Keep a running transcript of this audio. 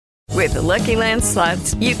With the Lucky Land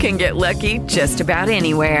Slots, you can get lucky just about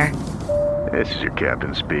anywhere. This is your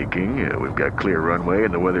captain speaking. We've got clear runway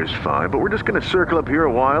and the weather's fine, but we're just going to circle up here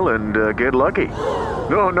a while and get lucky.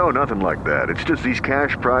 No, nothing like that. It's just these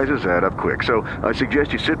cash prizes add up quick. So I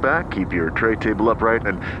suggest you sit back, keep your tray table upright,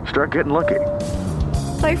 and start getting lucky.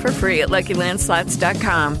 Play for free at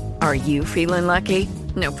LuckyLandSlots.com. Are you feeling lucky?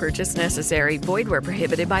 No purchase necessary. Void where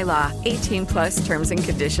prohibited by law. 18 plus terms and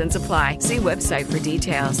conditions apply. See website for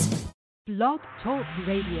details. Blog Talk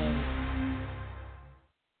Radio.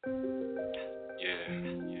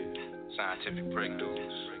 Scientific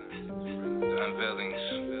breakthroughs, the unveilings,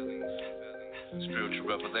 spiritual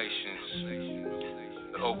revelations,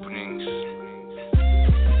 the openings.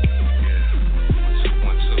 Yeah, 1, 2,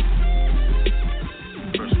 1,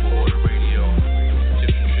 2. First World Order Radio,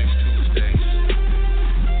 Tips and Tricks Tuesdays.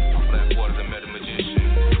 I'm Blak the Meta Magician.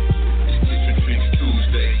 It's Tips and Tricks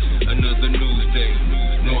Tuesdays, another news day.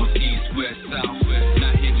 North, east, west, south.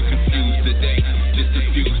 Not here to confuse the day, just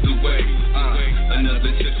diffuse the way.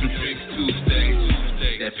 Another Tips and Tricks Tuesday.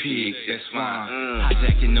 That pig, that's fine.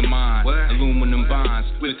 Hijacking the mind. Aluminum bonds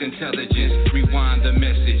with intelligence. Rewind the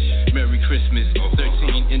message. Merry Christmas.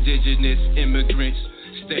 13 indigenous immigrants.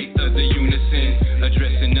 State of the unison.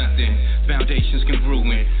 Addressing nothing. Foundations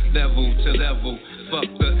congruent. Level to level. Fuck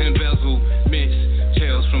the embezzlements.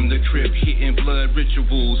 Tales from the crypt. Hitting blood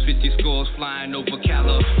rituals. 50 scores flying over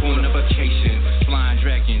California vacation. Flying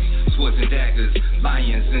dragons. Swords and daggers.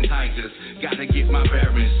 Lions and tigers. Gotta get my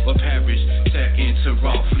bearings or perish. Tap into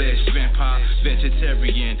raw flesh, vampire,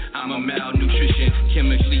 vegetarian. I'm a malnutrition,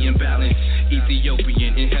 chemically imbalanced.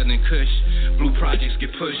 Ethiopian, inhaling kush. Blue projects get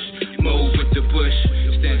pushed. Move with the bush.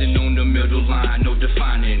 Standing on the middle line, no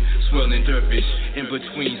defining. Swirling dervish in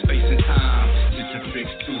between space and time. Tips and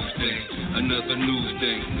Tricks Tuesday, another news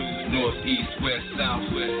day. North, east, west, south.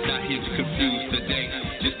 Not here to confuse the day,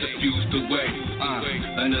 just diffuse the way.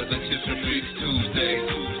 Another Tips and Tricks Tuesday.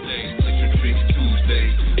 Tuesday,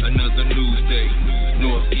 another news day.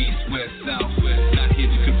 North, east, west, south. Not here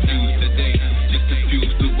to confuse the day, just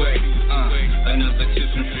diffuse the way. Another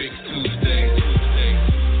Tips and Tricks Tuesday.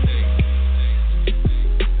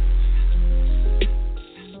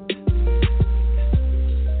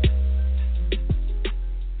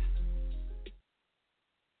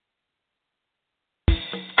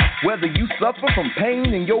 Whether you suffer from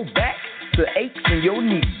pain in your back to aches in your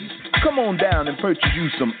knees, come on down and purchase you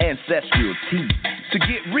some ancestral tea to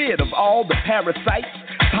get rid of all the parasites,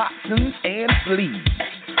 toxins, and fleas.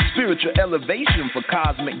 Spiritual elevation for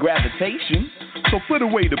cosmic gravitation. So put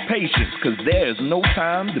away the patience, cause there's no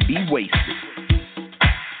time to be wasted.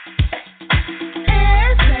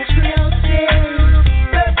 Ancestral tea,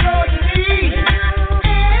 that's all you need.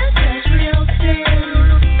 Ancestral tea,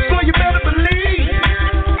 so you better believe.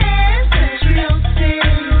 Ancestral tea,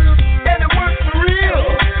 and it works for real.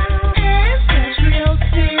 Ancestral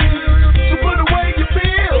tea, so put away your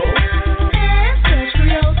bills.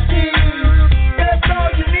 Ancestral tea, that's all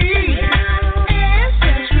you need.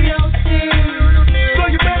 Ancestral tea, so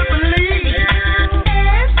you better believe.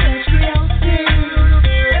 Ancestral tea,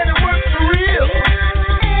 and it works for real.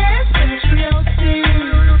 Ancestral tea,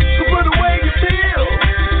 so put away your bills.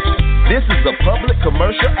 This is a public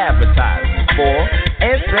commercial advertisement for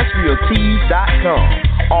AncestralTeas.com.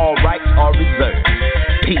 All rights are reserved.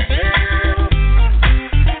 Peace.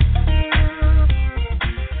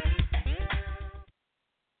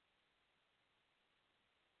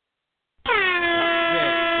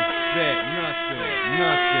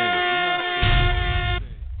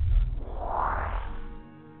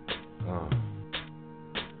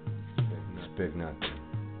 Expect nothing.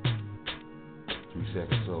 3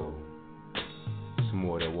 seconds old. Some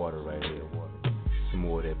more of that water right here. Some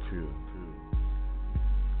more of that pure.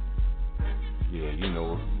 Yeah, you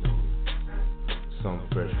know, something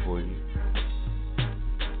fresh for you.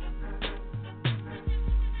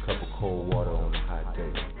 Cup of cold water on a hot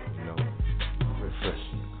day, you know,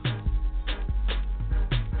 refreshing.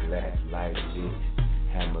 Black light lit,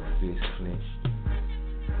 hammer fist clenched.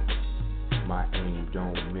 My aim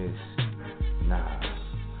don't miss, nah,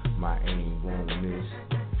 my aim won't miss.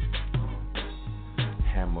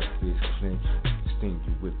 Hammer fist clenched, sting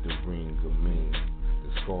you with the ring of men.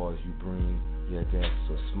 The scars you bring, yeah, that's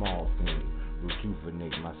a small thing.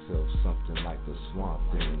 Rejuvenate myself, something like a swamp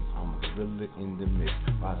thing. I'm a gorilla in the mist,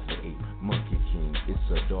 Monster Ape, Monkey King.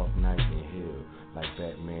 It's a dark night in hell, like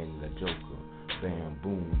Batman and the Joker. Bam,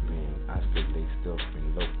 boom, bam. I stay laced up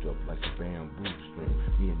and loped up like a bamboo string.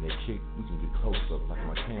 Me and that chick, we can get close up like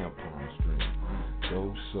my tampon string.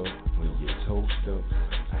 Dose up when you're toast up.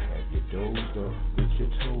 I have you dozed up with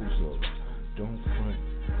your toes up. Don't front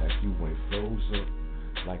like you ain't froze up.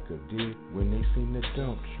 like a deer when they seen the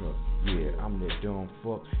dump truck. Yeah, I'm that dumb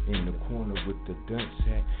fuck in the corner with the dunce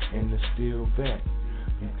hat and the steel bat.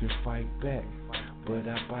 You can fight back, but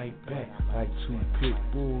I bite back like two pit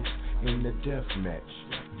bulls in the death match.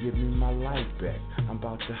 Give me my life back, I'm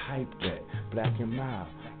about to hype that. Black and mild,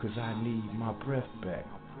 cause I need my breath back.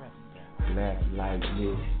 Black light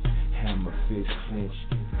lit, hammer fist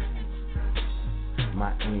clenched.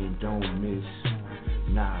 My aim don't miss,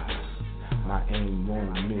 nah, my aim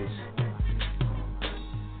won't miss.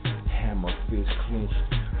 Hammer fist clenched,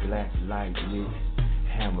 black light lit,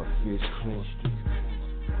 hammer fist clenched.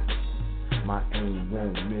 My aim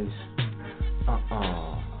won't miss,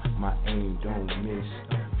 my aim don't miss.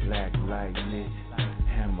 Black light lit,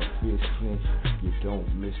 hammer fist clenched. You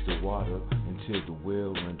don't miss the water until the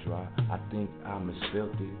well run dry. I think I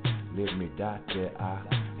misspelled it, let me dot that I.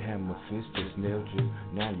 Hammer fist just nailed you,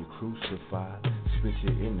 now you crucified. Spit you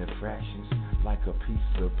in the fractions like a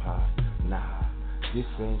piece of pie. Nah, this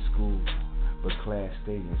ain't school, but class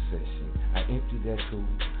stay in session. I empty that tool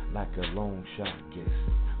like a long shot guess.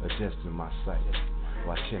 Adjusting my sight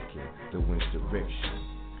while checking the wind's direction.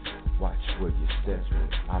 Watch where you're stepping,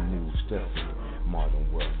 I move stealthily,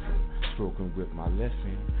 modern warfare. Stroking with my left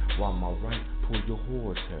hand while my right pull your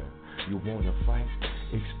horse hair. You wanna fight?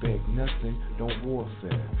 Expect nothing, don't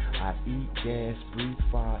warfare. I eat gas, breathe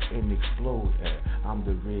fire, and explode air. I'm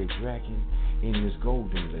the red dragon in this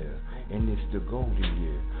golden lair, and it's the golden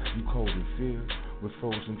year. You cold in fear with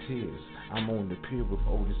frozen tears. I'm on the pier with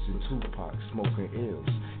Otis and Tupac, smoking L's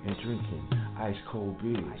and drinking ice cold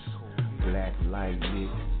beers. Black light lit,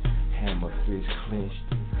 hammer fist clenched.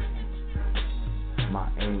 My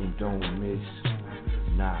aim don't miss,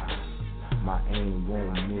 nah, my aim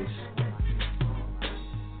won't miss.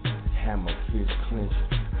 Hammer fist clenched,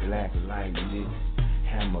 black light lit,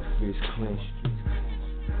 hammer fist clenched.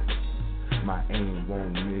 My aim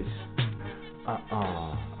won't miss,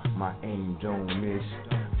 my aim don't miss.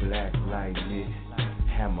 Black light lit,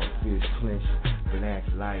 hammer fist clenched. Black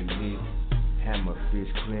light lit, hammer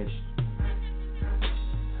fist clenched.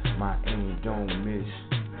 My aim don't miss,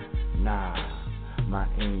 nah, my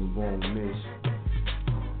aim won't miss.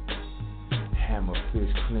 Hammer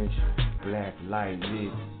fist clenched, black light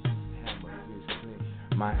lit, hammer fist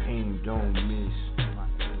clenched. My aim don't miss, my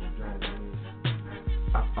aim don't miss.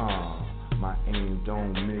 My aim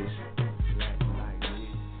don't miss. Black light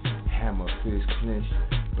lit, hammer fist clenched.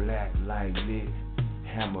 Black light lit,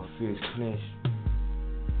 hammer fist clenched.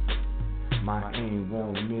 My aim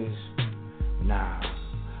won't miss, nah,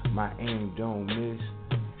 my aim don't miss.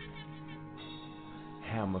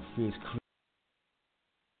 Hammer fist clenched.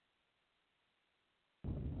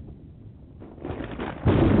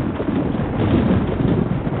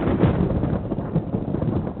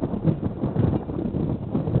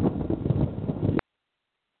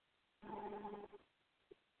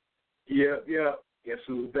 Yep. Guess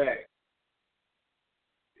who's back?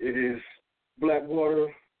 It is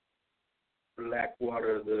Blackwater,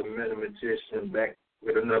 the Meta Magician, back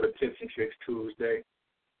with another Tips and Tricks Tuesday.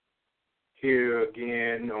 Here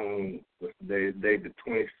again on what's the day? The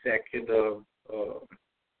 22nd of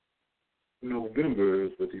November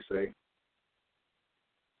is what they say.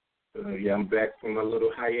 I'm back from my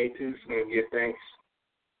little hiatus. I'm gonna give thanks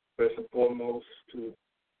first and foremost to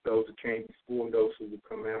those who came before and those who will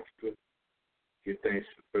come after. Give thanks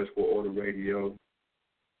to First World Order Radio,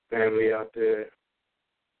 family out there,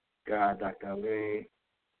 God, Dr. Eileen,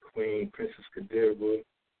 Queen, Princess Kadira,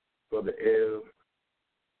 Brother L,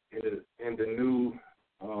 and the new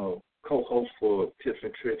co-host for Tips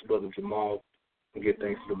and Tricks, Brother Jamal. And give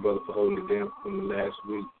thanks to the brother for holding it down from the last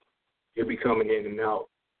week. He'll be coming in and out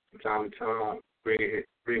from time to time,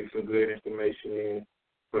 bringing some good information in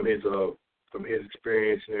from his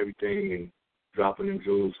experience and everything, and dropping them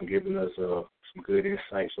jewels and giving us some good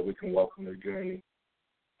insight so we can walk on the journey,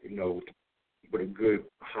 with a good,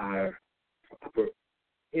 higher, upper,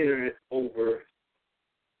 inner, over,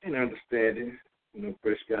 and understanding.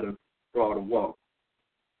 First got to broader walk.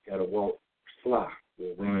 Got to walk, fly.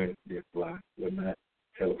 We'll run, then fly. We'll not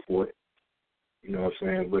teleport. You know what I'm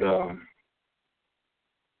saying? But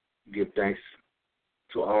give thanks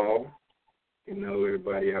to all.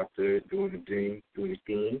 Everybody out there doing the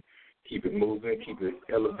thing. Keep it moving, keep it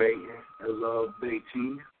elevating. You know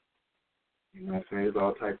what I'm saying? There's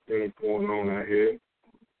all types of things going on out here.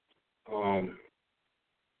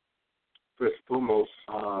 First and foremost,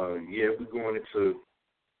 we're going into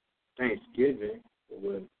Thanksgiving, or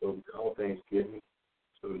what we call Thanksgiving.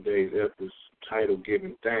 So today's episode is titled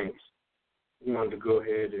Giving Thanks. We wanted to go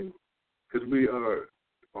ahead and, because we are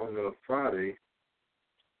on a Friday,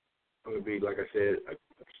 going to be, like I said, a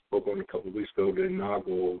spoke on a couple of weeks ago, the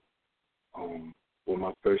inaugural, for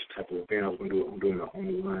my first type of event I was going to do. I'm doing an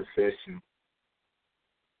online session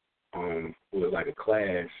with like a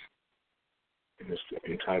class, and it's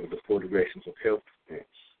entitled The 4 Directions of Health Defense.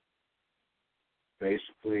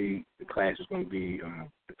 Basically, the class is going to be,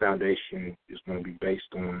 the foundation is going to be based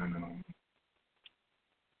on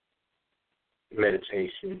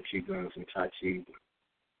meditation, Qigong, and Tai Chi,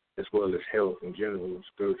 as well as health in general,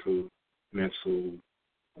 spiritual, mental,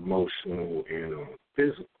 emotional, and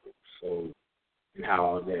physical. So, and how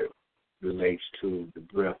all that relates to the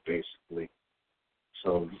breath, basically.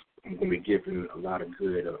 So I'm going to be giving a lot of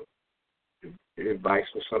good advice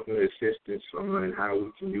or something, assistance on how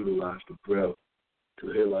we can utilize the breath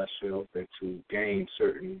to heal ourselves and to gain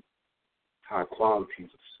certain high qualities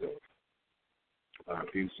of self. By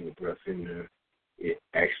using the breath in there, it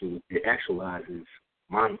actualizes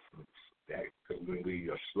mindfulness. Because when we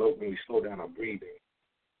slow down our breathing,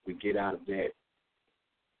 we get out of that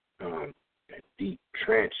deep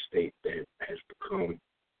trance state that has become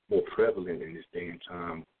more prevalent in this day and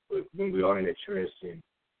time. But when we are in that trance, then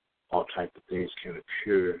all types of things can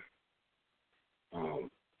occur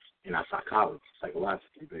in our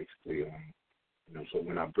psychologically, basically. So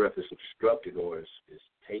when our breath is obstructed or is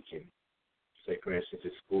taken, say for instance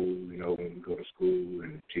at school, when we go to school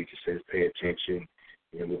and the teacher says pay attention,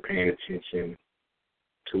 and we're paying attention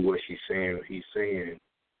to what she's saying or he's saying,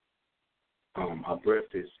 our breath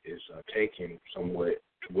is taken somewhat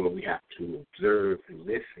to where we have to observe and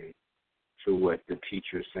listen to what the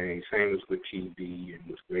teacher is saying. Same as with TV and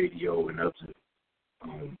with radio and other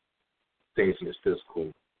things in this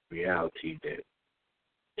physical reality that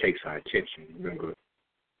takes our attention. Remember,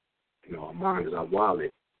 our mind is our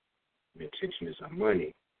wallet, and attention is our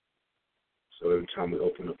money. So every time we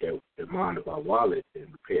open up the mind of our wallet and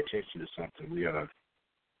we pay attention to something, we are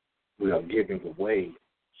giving away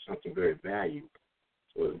something very valuable.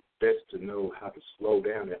 So it's best to know how to slow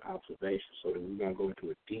down that observation so that we won't go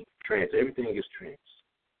into a deep trance. Everything is trance,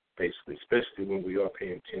 basically, especially when we are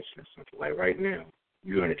paying attention to something. Like right now,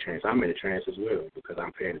 you're in a trance. I'm in a trance as well because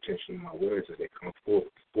I'm paying attention to my words as they come forth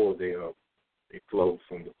before they flow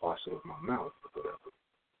from the faucet of my mouth or whatever.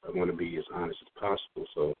 I want to be as honest as possible,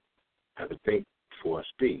 so I have to think before I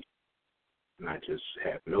speak, not just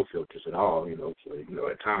have no filters at all. So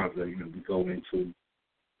at times we go into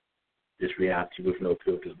this reality with no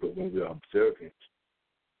filters, but when we are observant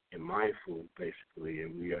and mindful, basically,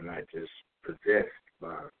 and we are not just possessed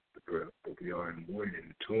by the breath, but we are in one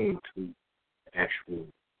and attuned to the actual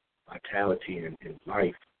vitality and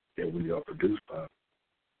life that we are produced by,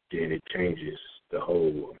 then it changes the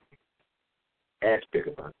whole aspect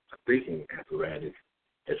of our thinking apparatus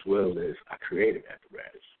as well as our creative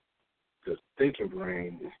apparatus. Because the thinking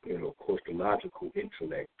brain is, of course, the logical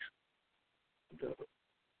intellect.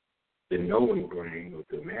 The knowing brain or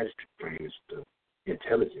the imaginative brain is the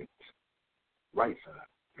intelligence, right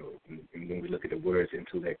side. And when we look at the words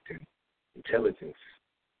intellect and intelligence,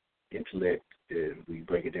 intellect, we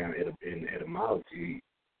break it down in etymology,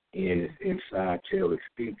 N is inside, tail is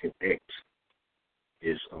speak, and X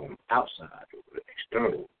is outside, or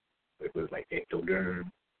external. It was like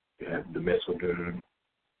ectoderm, you have the mesoderm,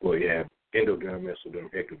 or you have endoderm, mesoderm,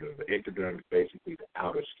 ectoderm. The ectoderm is basically the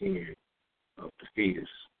outer skin of the fetus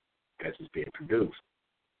as it's being produced.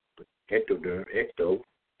 But ectoderm,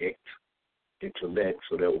 intellect,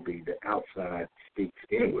 so that would be the outside speaks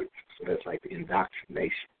inward. So that's like the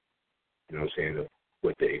indoctrination, you know what I'm saying, of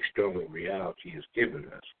what the external reality is giving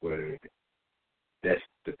us, where that's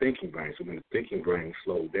the thinking brain. So when the thinking brain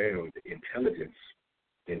slows down, the intelligence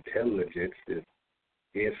is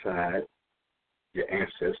inside your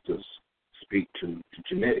ancestors speak to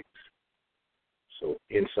genetics. So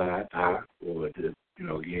inside I, or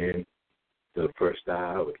again, the first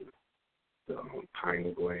eye, or the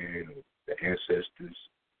pineal gland, or the ancestors'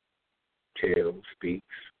 tail speaks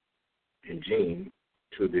and gene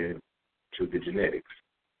to the genetics,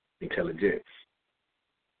 intelligence.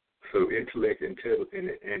 So intellect and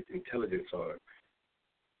intelligence are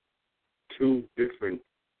two different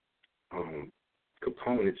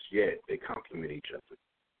components, yet they complement each other.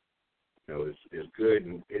 It's good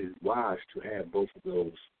and it's wise to have both of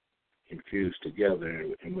those infused together.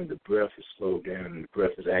 And when the breath is slowed down and the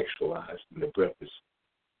breath is actualized and the breath is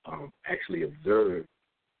actually observed,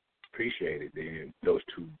 appreciated, then those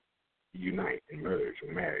two unite and merge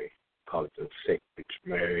or marry. Call it the sacred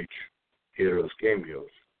marriage, heteros gambios.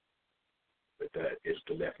 But that is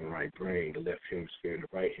the left and right brain, the left hemisphere and the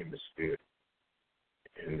right hemisphere.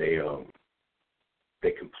 And they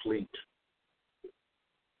complete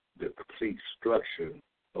the complete structure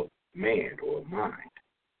of man or mind.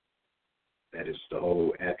 That is the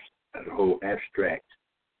whole abstract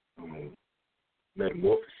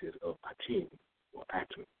metamorphosis of atim or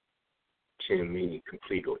atom. Tim meaning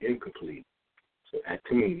complete or incomplete. So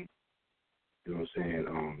atim, you know what I'm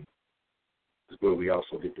saying? Is where we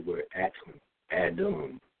also get the word atom,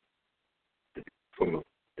 Adam, from a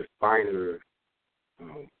finer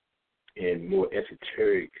and more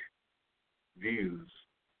esoteric views.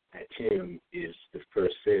 Atim is the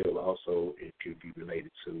first cell. Also, it could be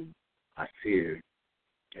related to Asir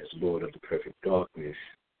as Lord of the perfect darkness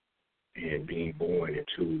and being born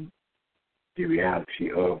into the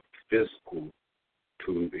reality of physical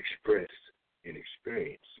to express and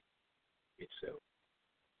experience itself.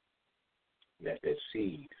 That's that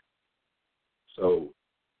seed. So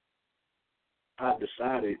I've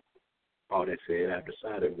decided, all that said, I've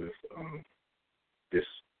decided with this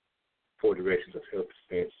 4 directions of health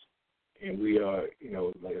defense, and we are,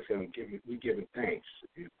 like I said, we're giving thanks.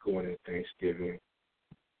 We're going into Thanksgiving.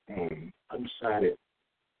 I decided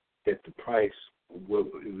that the price, well,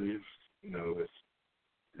 it is, it's,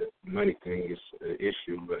 the money thing is an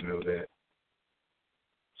issue, but I know that.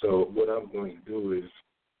 So what I'm going to do is,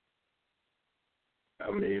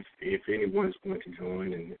 if anyone's going to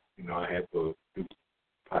join, and I have a few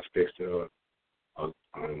prospects that are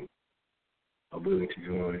willing to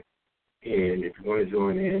join, and if you want to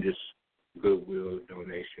join in, just goodwill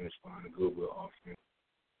donation is fine, a goodwill offering.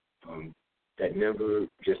 That number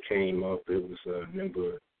just came up. It was a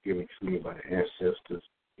number given to me by the ancestors.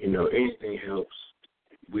 Anything helps.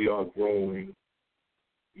 We are growing.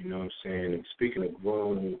 You know what I'm saying? And speaking of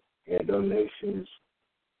growing and donations,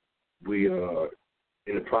 we are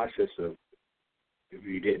in the process of, if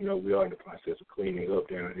you didn't know, we are in the process of cleaning up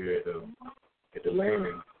down here at the land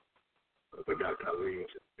of Dr. Ali and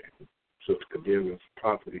Sister Kadira's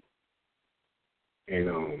property.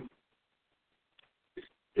 And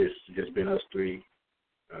it's just been us 3,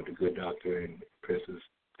 the good doctor and Princess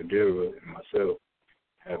Kadira and myself,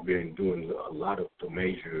 have been doing a lot of the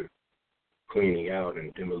major cleaning out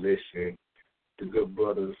and demolition. The good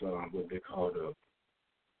brothers, what they call the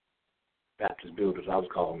Baptist builders, I was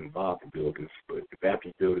calling them Bible builders, but the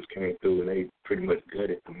Baptist builders came through and they pretty much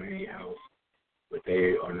gutted the main house, but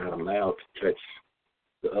they are not allowed to touch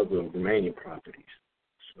the other remaining properties.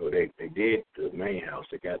 So they did the main house.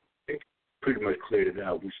 They pretty much cleared it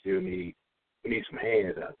out. We need some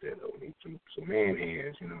hands out there though. We need some man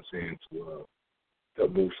hands, you know what I'm saying, to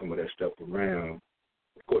help move some of that stuff around.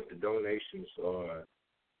 Of course, the donations are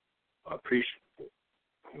appreciable,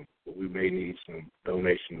 but we may need some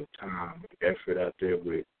donation of time and effort out there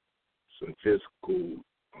with some physical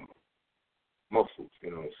muscles,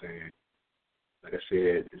 you know what I'm saying. Like I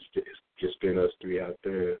said, it's just been us 3 out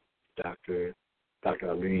there. Dr.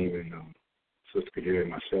 Alim and Sister Kadira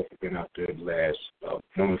and myself have been out there the last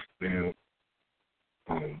month now,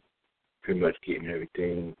 pretty much getting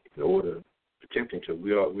everything in order. Attempting to,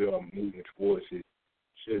 we are moving towards it.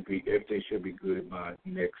 Everything should be good by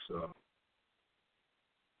next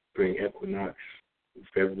spring equinox,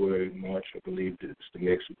 February, March, I believe it's the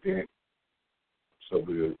next event. So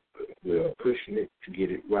we're pushing it to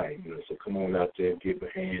get it right. So come on out there, give a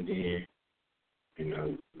hand in,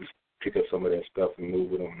 pick up some of that stuff and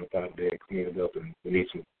move it on up out there, clean it up, and we need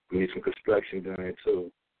some construction done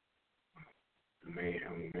too. The main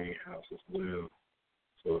house as well.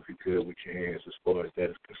 So if you could, with your hands, as far as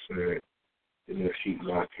that is concerned,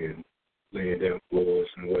 sheetrock and laying down floors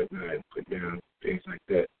and whatnot, and put down things like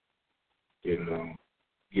that. Then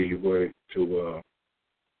give your word to,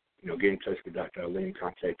 get in touch with Dr. Alim,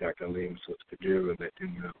 contact Dr. Alim and Sister Kadira, and let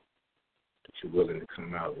them know that you're willing to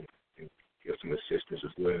come out and give some assistance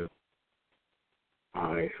as well.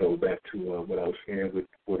 All right, so back to what I was saying with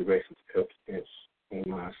 4 directions of health defense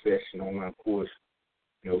online session, online course.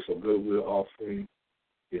 So goodwill offering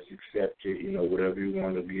is accepted, whatever you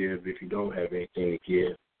want to give. If you don't have anything to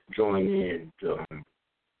give, join in.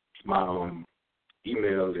 My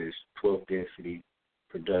email is 12density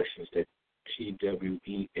productions, that's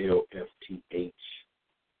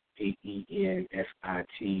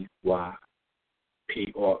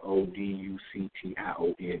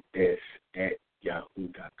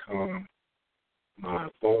My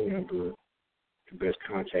phone number to best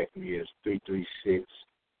contact me is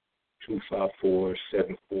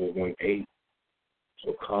 336-254-7418.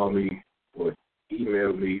 So call me or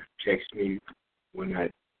email me, text me,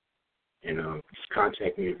 whatnot, and just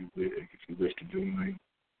contact me if you wish to join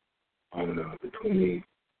on the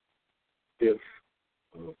 25th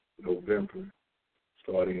of November,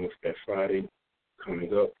 starting with that Friday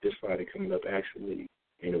coming up, this Friday coming up actually,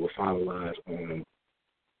 and it will finalize on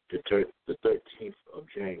the 13th of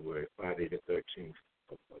January, Friday the 13th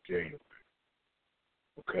of January.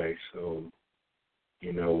 Okay, so,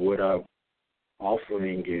 what I'm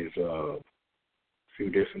offering is a few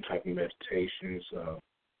different type of meditations. I'm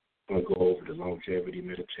going to go over the longevity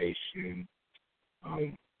meditation,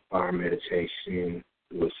 fire meditation,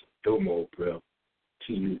 with Dumo breath,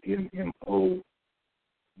 T-U-M-M-O.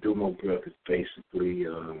 Dumo breath is basically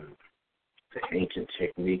the ancient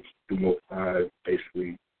technique. Dumo fire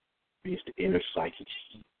basically means the inner psychic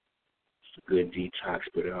heat. It's a good detox,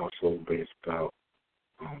 but it also brings about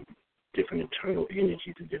different internal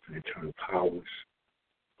energies and different internal powers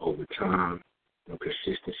over time.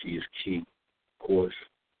 Consistency is key. Of course,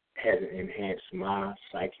 hasn't enhanced my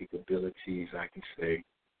psychic abilities, I can say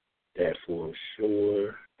that for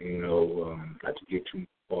sure. Not to get too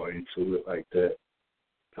far into it like that.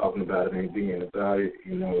 Talking about it ain't being about it,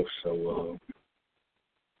 so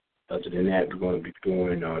other than that, we're going to be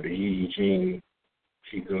doing the Yi Jing,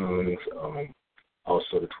 Qigong,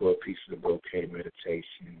 also the 12 pieces of bouquet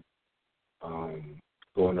meditation,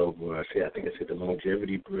 going over, I think I said the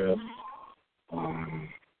longevity breath.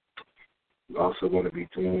 We're also going to be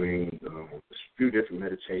doing a few different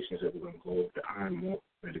meditations that we're going to go over. The Iron Monk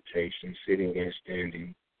meditation, sitting and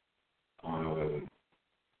standing,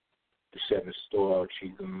 the 7-star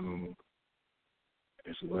Qigong,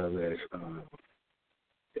 as well as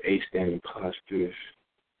the 8 standing postures.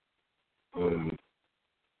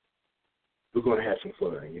 We're going to have some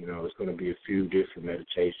fun, It's going to be a few different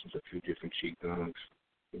meditations, a few different Qigongs.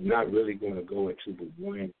 We're not really going to go into the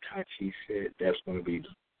one Tai Chi set. That's going to be the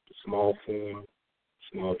small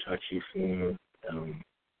Tai Chi form.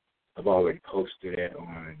 I've already posted that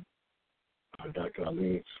on Dr.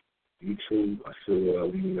 Arlene's YouTube. I feel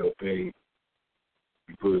Arlene Obey.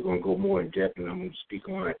 We're really going to go more in depth, and I'm going to speak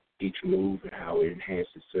on each move and how it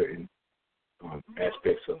enhances certain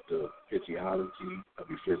aspects of the physiology,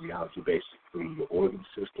 basically your organ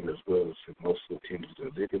system, as well as your muscle tendons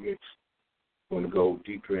and ligaments. I'm going to go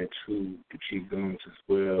deeper into the Qigongs as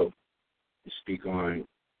well and speak on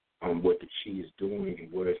what the Qi is doing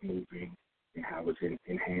and where it's moving and how it's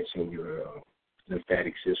enhancing your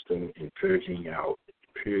lymphatic system and purging out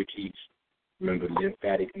impurities. Remember,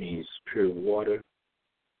 lymphatic means pure water.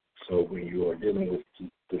 So when you are dealing with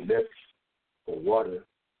the lymph or water,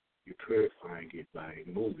 you're purifying it by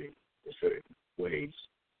moving in certain ways.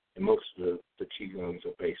 And most of the Qigongs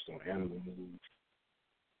are based on animal moves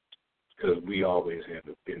because we always have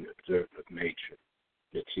been observant of nature.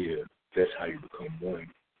 That's how you become one.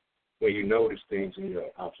 When you notice things in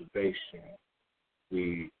your observation,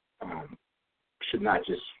 we should not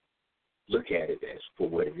just look at it as for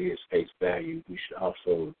what it is, face value. We should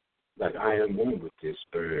also, like I am one with this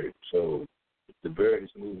bird. So if the bird is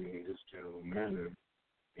moving in this general manner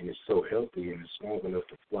and it's so healthy and it's strong enough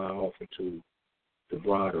to fly off into the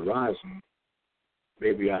broad horizon,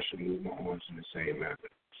 maybe I should move my arms in the same manner.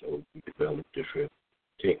 So we develop different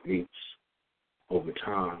techniques over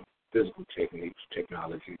time, physical techniques,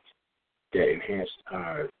 technologies that enhance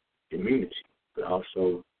our immunity, but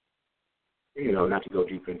also, not to go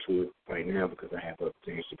deep into it right now because I have other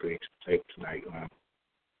things to bring to the table tonight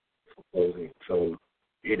for closing. So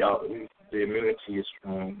the immunity is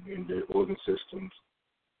strong in the organ systems,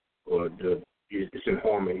 or it's in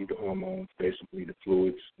harmony. The hormones, basically the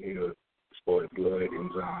fluids, as far as blood,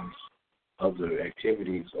 enzymes, other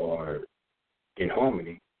activities are in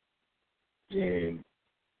harmony. Then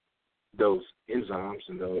those enzymes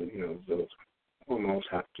and those hormones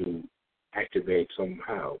have to activate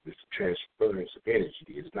somehow. It's a transference of energy.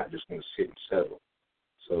 It's not just going to sit and settle.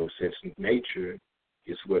 So since nature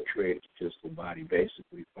is what created the physical body,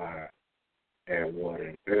 basically fire, air, water,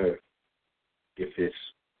 and earth, if it's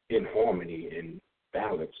in harmony and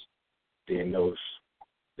balance, then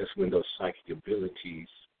that's when those psychic abilities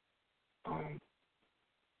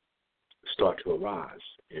start to arise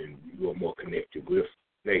and you are more connected with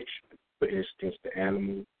nature. For instance, the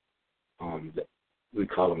animal, we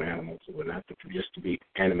call them animals, but not just to be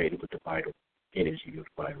animated with the vital energy of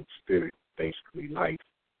the vital spirit, basically life,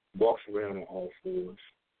 walks around on all fours,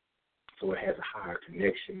 so it has a higher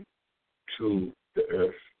connection to the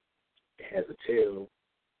earth. It has a tail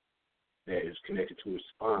that is connected to its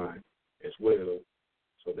spine as well,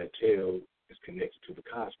 so that tail is connected to the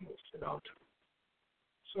cosmos at all times.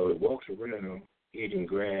 So it walks around eating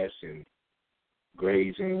grass and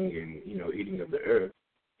grazing and, eating of the earth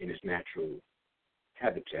in its natural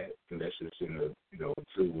habitat, unless it's in a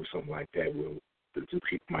zoo or something like that where the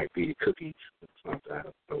zookeeper might feed it cookies or something. I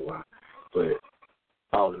don't know why. But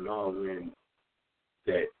all in all, when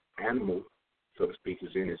that animal, so to speak,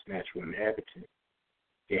 is in its natural habitat,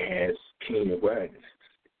 it has keen awareness.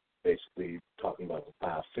 Basically, talking about the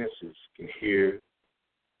five senses, can hear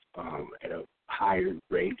at a higher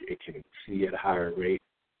rate. It can see at a higher rate,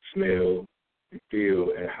 smell, and feel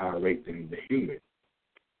at a higher rate than the human,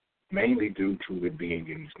 mainly due to it being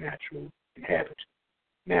in its natural habitat.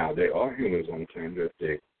 Now, there are humans on planet Earth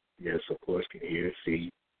that, yes, of course, can hear,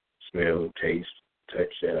 see, smell, taste,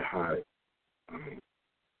 touch at a high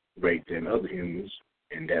rate than other humans,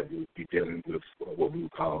 and that would be dealing with what we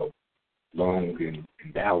would call lung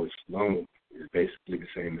and Taoist. Lung is basically the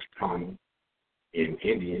same as prana in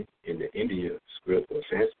the India script or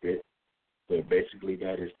Sanskrit, but basically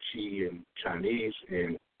that is chi in Chinese,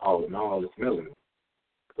 and all in all, it's melanin.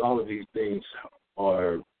 Because all of these things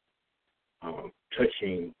are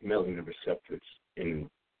touching melanin receptors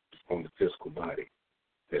on the physical body.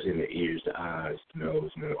 That's in the ears, the eyes, the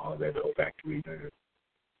nose, all that, the olfactory nerve.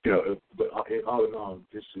 But all in all,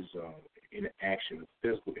 this is interaction,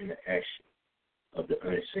 physical interaction of the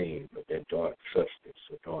unseen, of that dark substance,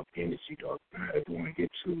 or dark energy, dark matter going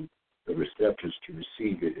into the receptors to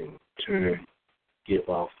receive it and turn, give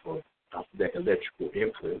off of that electrical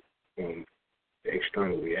input from the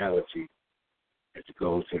external reality as it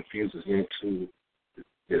goes and fuses into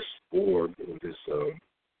this orb or this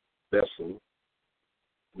vessel.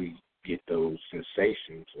 We get those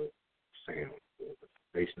sensations of sound or the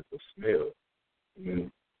sensations of smell.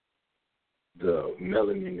 When the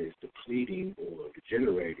melanin is depleting or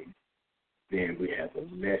degenerating, then we have a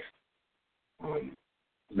less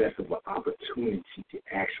of an opportunity to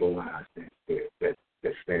actualize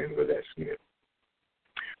that stand or that smell.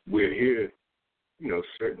 We're here,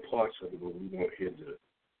 certain parts of it, but we won't hear the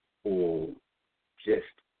full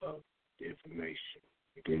gist of the information.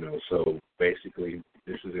 So basically,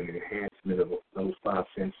 this is an enhancement of those five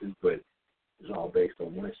senses, but it's all based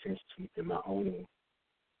on one sense in my own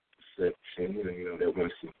perception. That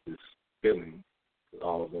one sense is feeling.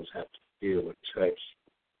 All of those have to feel or touch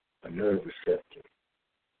a nerve receptor.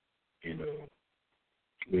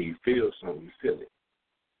 When you feel something, you feel it.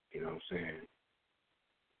 You know what I'm saying?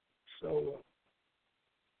 So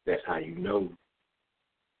that's how you know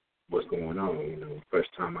what's going on. The first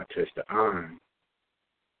time I touched the iron,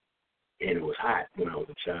 and it was hot when I was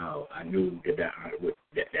a child, I knew that iron was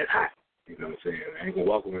that hot. You know what I'm saying? I ain't going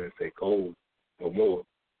to walk around and say cold or more,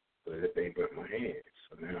 but that thing burnt my hands.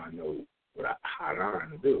 So now I know what a hot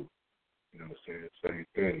iron do. You know what I'm saying? Same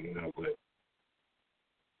thing, but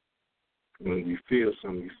when you feel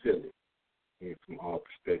something, you feel it. From all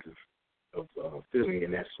perspectives of feeling,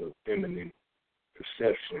 and that's a feminine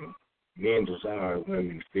perception. Men desire,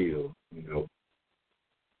 women feel.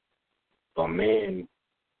 A man,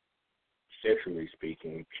 sexually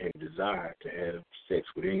speaking, can desire to have sex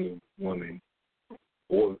with any woman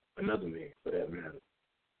or another man, for that matter.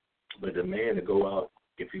 But the man to go out,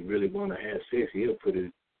 if he really want to have sex, he'll put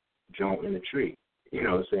his joint in a tree. You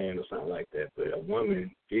know what I'm saying? Or something like that. But a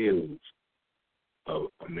woman feels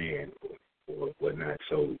a man or whatnot.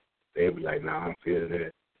 So they'll be like, nah, I'm feeling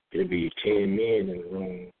that. There'll be 10 men in the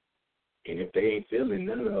room, and if they ain't feeling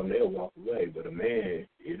none of them, they'll walk away. But a man,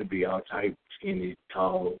 it'll be all type, skinny,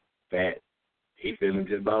 tall, fat. He feeling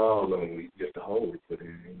just about all of them, just a hole to put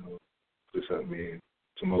in, put something in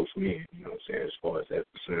to most men, you know what I'm saying, as far as that's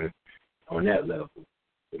concerned on that level.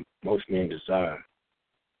 But most men desire,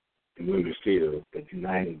 and women feel that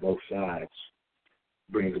uniting both sides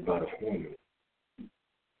brings about a harmony.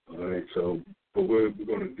 All right, so but we're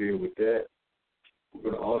going to deal with that. We're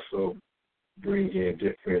going to also bring in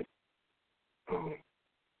different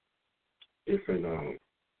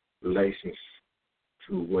relations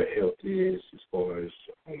to what health is as far as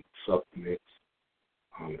supplements,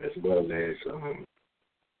 as well as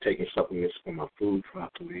taking supplements for my food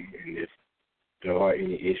properly, and if there are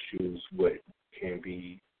any issues, what can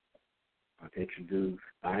be introduced.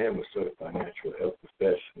 I am a certified natural health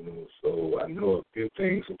professional, so I know a few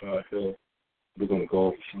things about health. We're going to go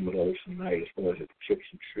over some of those tonight as far as the tips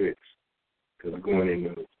and tricks, because we're going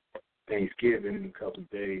into Thanksgiving in a couple of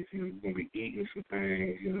days, we're going to be eating some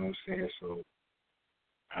things, you know what I'm saying? So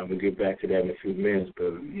I'm going to get back to that in a few minutes,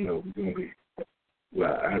 but, we're going to be,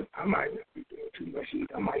 I might not be doing too much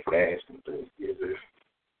eating. I might fast on Thanksgiving.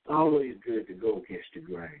 It's always good to go against the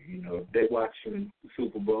grain. If they're watching the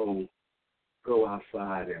Super Bowl, go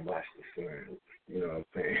outside and watch the sun, you know what I'm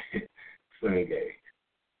saying? Sun game.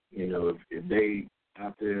 If they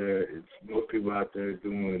out there, if most people out there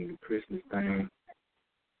doing the Christmas thing,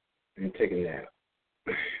 and take a nap.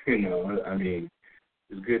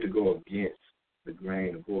 It's good to go against the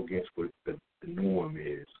grain, or go against what the norm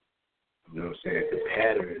is. You know what I'm saying? The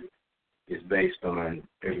pattern is based on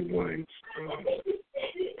everyone's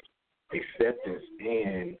acceptance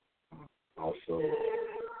and also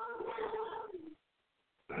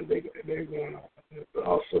they're going on, but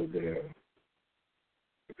also their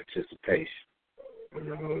the participation. You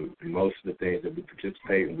know, most of the things that we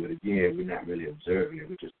participate with, again, we're not really observing it.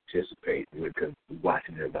 We're just participating with because we're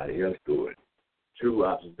watching everybody else do it. True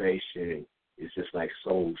observation is just like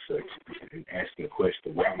soul searching and asking a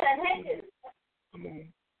question. Why? Come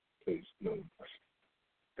on, please, no.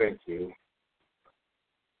 Thank you.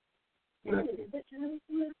 Nothing.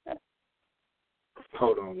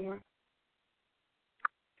 Hold on one.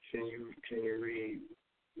 Can you read?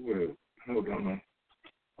 Well, hold on.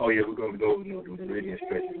 Oh yeah, we're gonna go over the meridian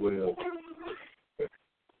stretch as well.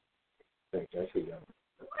 Thank you. I see that.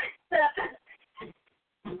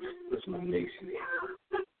 That's my niece.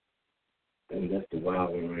 And that's the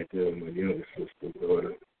wild one right there, my younger sister,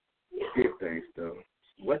 daughter. Good things though.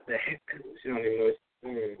 What the heck? She don't even know what she's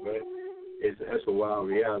saying, but that's a wild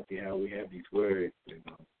reality how we have these words. You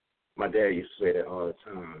know. My dad used to say that all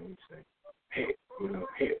the time. He'd say, heck,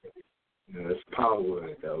 heck. You know, it's a power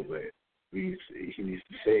word though, but he used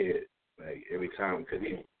to say it like every time because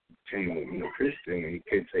he became Christian and he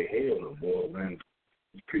couldn't say hell no more around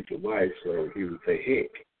his preacher wife, so he would say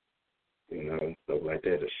heck, stuff like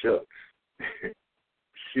that, or shucks,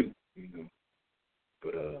 shoot,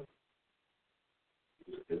 But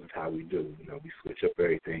this is how we do, we switch up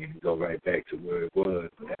everything and go right back to where it was,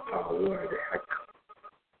 that power word,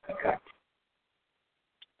 I got you.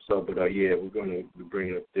 So, but yeah, we're going to be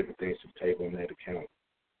bringing up different things to the table on that account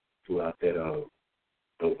throughout that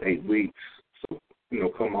those 8 weeks. So,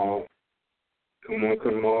 come on, join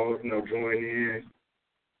in,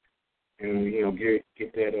 and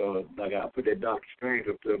get that. Like I put that Dr. Strange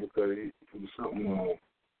up there because it was something.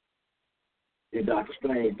 In Dr.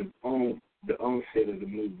 Strange, the onset of the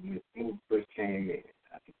movie, when the movie first came in,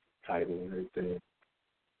 I think the title and everything,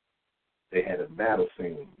 they had a battle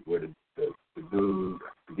scene where the dude, I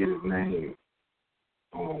forget his name,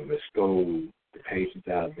 stole the pages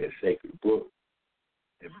out of that sacred book,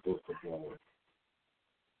 that book of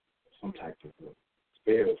some type of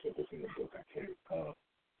spells that was in the book, I can't recall.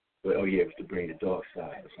 But, it was to bring the dark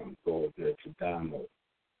side or something, go over there to Damo.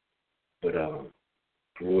 But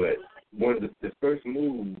one of the first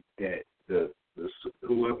move that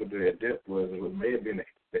whoever the adept was, it may have been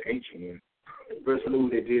the ancient one, the first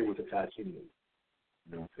move they did was the Tai Chi move.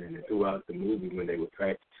 You know what I'm saying? And throughout the movie when they were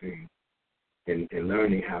practicing and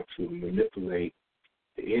learning how to manipulate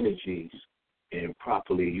the energies and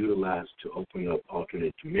properly utilize to open up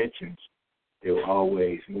alternate dimensions, they were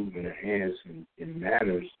always moving their hands in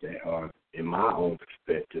manners that are, in my own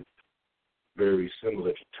perspective, very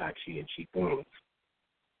similar to Tai Chi and Qigong.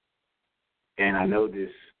 And I know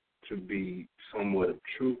this to be somewhat of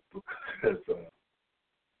truth because,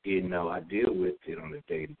 I deal with it on a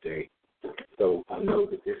day-to-day. So I know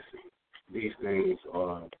that these things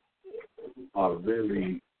are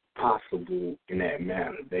really possible in that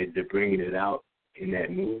manner. They're bringing it out in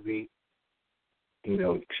that movie,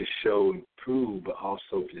 to show and prove, but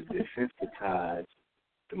also to desensitize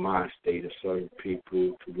the mind state of certain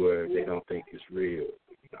people to where they don't think it's real,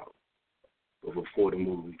 But before the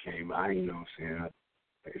movie came out, like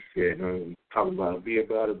I said, talk about it, be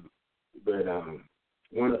about it. But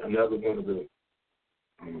another one of the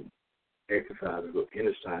exercises or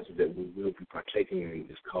exercises that we will be partaking in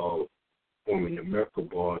is called forming the miracle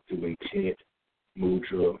bar through intent,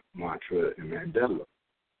 mudra, mantra, and mandala.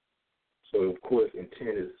 So, of course,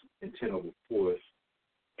 intent over force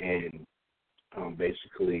and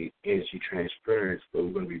basically energy transference. So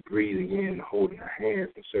we're going to be breathing in and holding our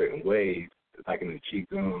hands in certain ways, like in the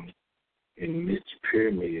Qigong and the Mystic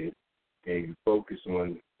Pyramid, and you focus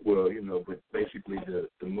on, but basically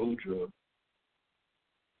the mudra.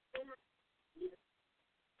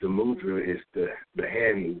 The mudra is the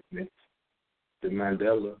hand movement. The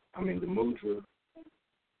mandala is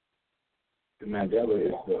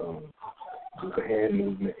the hand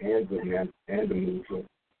movement and the mudra,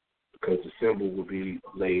 because the symbol will be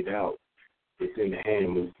laid out within the hand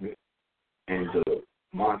movement, and the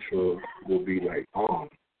mantra will be like Om.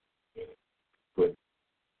 But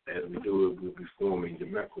as we do it, we'll be forming the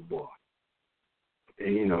miracle bar.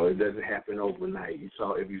 And it doesn't happen overnight.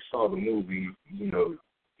 If you saw the movie, he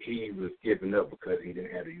was giving up because he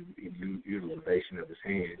didn't have the utilization of his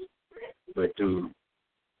hands. But through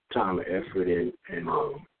time and effort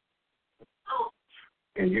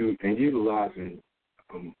and utilizing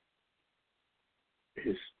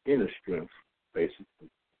his inner strength, basically,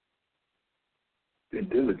 and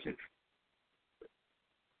diligence,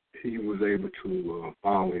 he was able to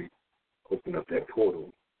finally open up that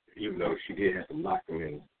portal, even though she did have to lock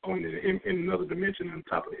him in another dimension on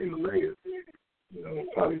top of the Himalayas,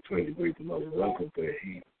 probably 20 degrees below the level, but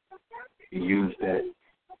he used that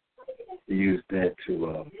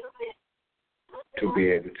to to be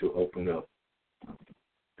able to open up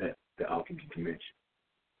the alternate dimension.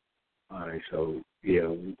 All right, so yeah,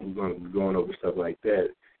 we're going over stuff like that.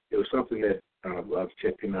 It was something that I was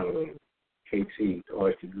checking out on KT,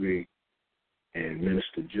 Arts Degree, and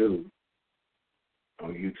Minister Jew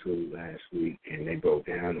on YouTube last week, and they broke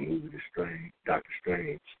down the movie Doctor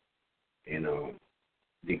Strange, and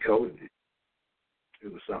decoded it.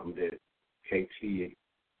 It was something that KT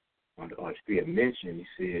on the Arts Degree had mentioned. He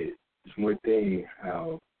said, there's one thing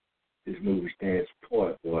how this movie stands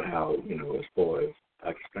apart, or how, as far as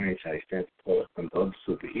Doctor Strange, how he stands apart from other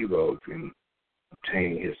superheroes in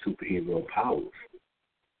obtaining his superhero powers.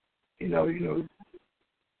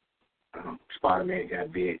 Spider-Man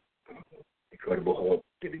got bit, Incredible Hulk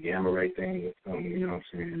did the gamma ray thing or something, you know what I'm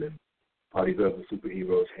saying? And all these other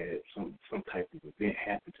superheroes had some type of event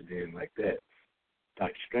happen to them like that.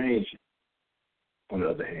 Doctor Strange, on the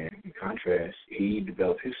other hand, in contrast, he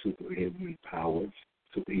developed his superhero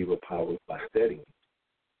powers by studying.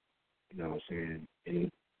 You know what I'm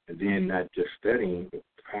saying? And then not just studying, but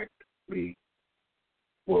practically,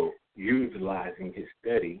 utilizing his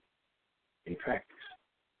study in practice.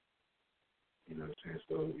 You know what I'm saying?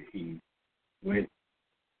 So he went,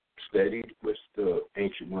 studied with the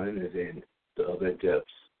ancient ones and the other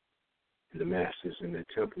adepts and the masters in the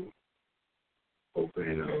temple over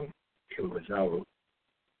in Kilimanjaro.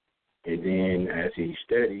 And then as he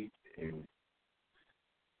studied and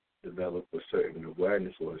developed a certain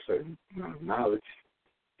awareness or a certain amount of knowledge,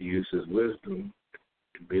 he used his wisdom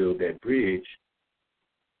to build that bridge.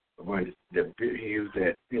 He used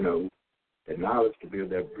that, that knowledge to build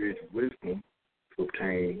that bridge of wisdom to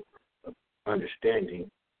obtain understanding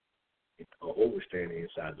or overstanding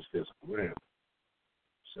inside the physical realm.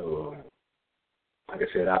 So, like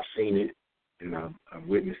I said, I've seen it, and I've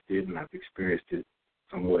witnessed it, and I've experienced it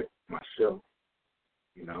somewhat myself.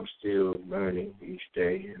 I'm still learning each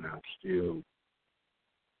day, and I'm still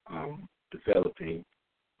developing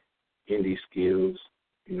in these skills.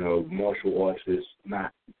 Martial arts is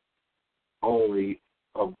not only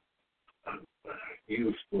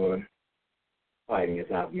used for fighting, as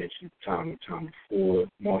I've mentioned time and time before.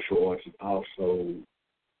 Martial arts also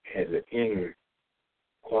has an inner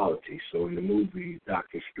quality. So in the movie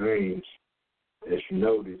Doctor Strange, as you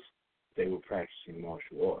notice, they were practicing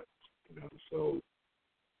martial arts. So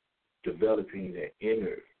developing that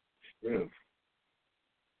inner strength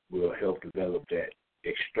will help develop that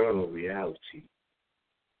external reality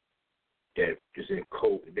that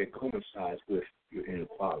that coincides with your inner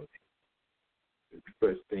quality. The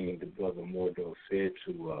first thing the brother Mordo said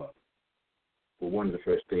one of the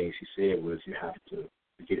first things he said was you have to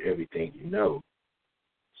get everything you know.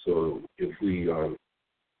 So if we are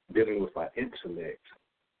dealing with our intellect,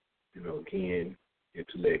 again,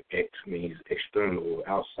 intellect X means external or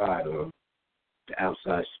outside, or the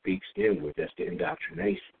outside speaks inward. That's the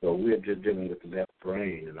indoctrination. So we're just dealing with the left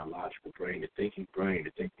brain and the logical brain, the thinking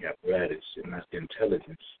apparatus, and that's the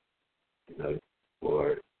intelligence,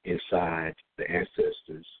 or inside the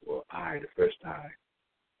ancestors, or the first eye,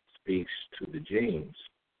 speaks to the genes.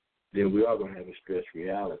 Then we are going to have a stressed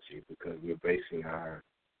reality because we're basing our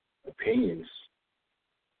opinions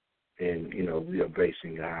and, we are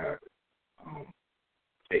basing our,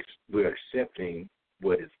 we're accepting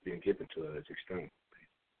what has been given to us externally.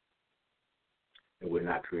 And we're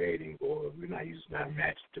not creating, or we're not using our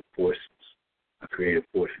imaginative forces, our creative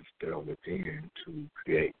forces that are within to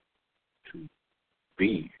create, to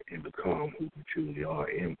be and become who we truly are.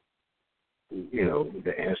 And,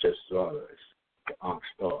 the ancestors are us, the Ankh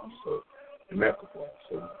star, so the Merkaba.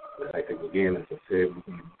 So I think, again, as I said,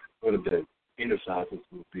 one of the inner cycles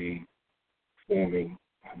will be forming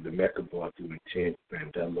the Merkaba through intent,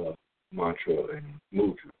 Mandela, mantra, and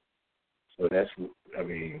mudra. So that's,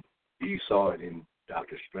 you saw it in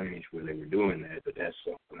Doctor Strange where they were doing that, but that's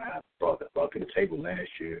something I brought to the table last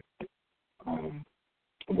year,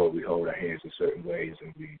 where we hold our hands in certain ways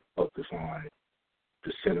and we focus on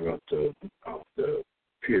the center of the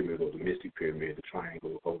pyramid, or the mystic pyramid, the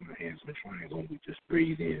triangle, holding our hands in the triangle, and we just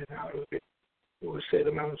breathe in and out of it for a set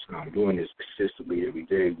amount of time. Doing this consistently every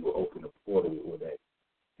day will open a portal where that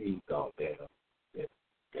seed thought,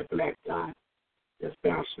 that black dot that's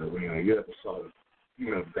bouncing around. You ever saw it? You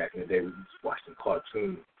remember back in the day we used to watch the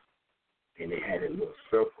cartoon, and they had a little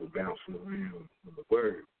circle bouncing around with the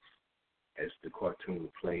words as the cartoon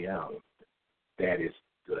would play out. That is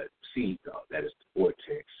the seed thought. That is the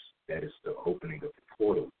vortex. That is the opening of the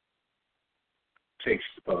portal. It takes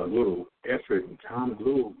a little effort and time, a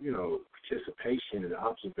little, participation and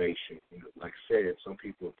observation. Like I said, some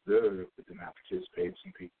people observe but they're not participating.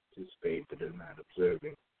 Some people participate but they're not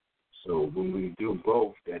observing. So when we do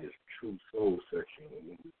both, that is true soul searching. And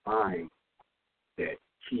when we find that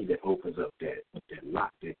key that opens up that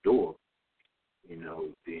lock, that door,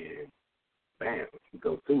 then bam, you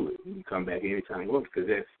go through it. You can come back anytime you want, because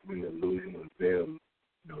that's when the illusion of the veil,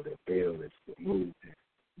 that veil is removed.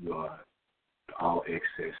 You are the all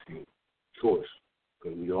accessing source,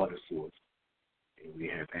 because we are the source, and we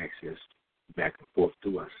have access back and forth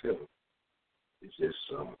through ourselves. It's just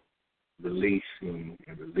releasing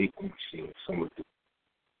and relinquishing some of the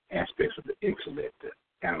aspects of the intellect, the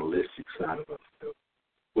analytic side of ourselves,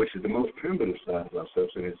 which is the most primitive side of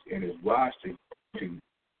ourselves, and it's wise to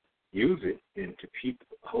use it and to keep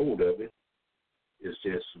hold of it. It's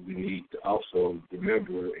just we need to also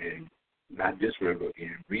remember and not disremember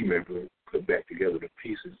and remember, put back together the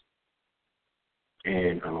pieces,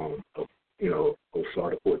 and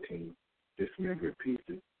Osara 14 dismembered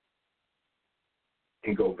pieces,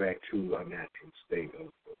 and go back to our natural state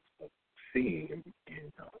of seeing.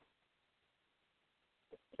 And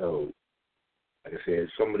so, like I said,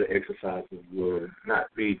 some of the exercises will not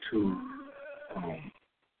be too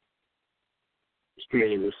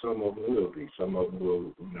strenuous. Some of them will be. Some of them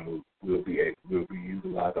will be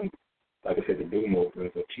utilized. Like I said, the Dumo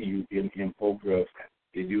breath, or TUMO breath,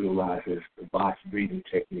 it utilizes the box breathing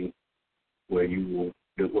technique, where you will,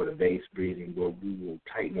 or the base breathing, where we will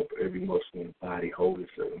tighten up every muscle in the body, hold it a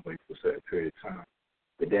certain way for a certain period of time.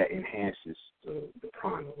 But that enhances the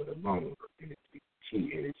prana, or the lung energy, chi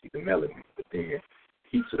energy, the melanin. But then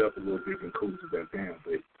heats it up a little bit and cools it back down.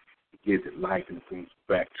 But it gives it life and brings it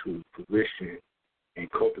back to fruition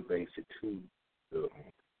and cultivates it to the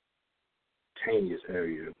cutaneous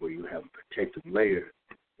area where you have a protective layer.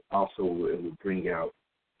 Also, it will bring out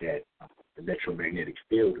that electromagnetic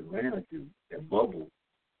field around you, that bubble,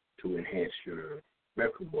 to enhance your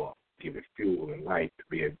repertoire, give it fuel and light to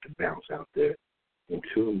be able to bounce out there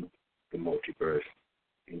into the multiverse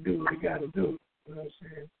and do what you got to do. You know what I'm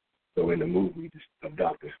saying? So in the movie of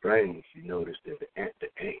Dr. Strange, you notice that the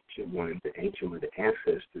ancient one of the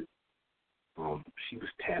ancestors, she was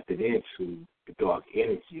tapping into the dark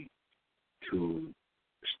energy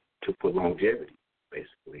for longevity,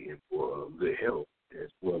 basically, and for good health, as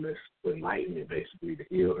well as for enlightenment, basically, to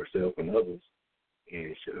heal herself and others.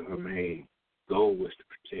 And her main goal was to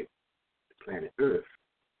protect the planet Earth.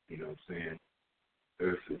 You know what I'm saying?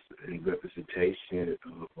 Earth is a representation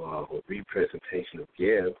of, or representation of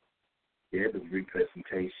Geb. Geb is a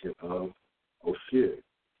representation of Oshir.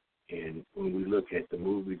 And when we look at the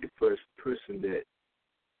movie, the first person that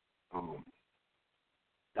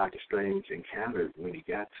Dr. Strange encountered when he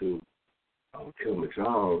got to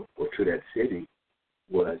Kilimanjaro, or to that city,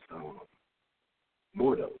 was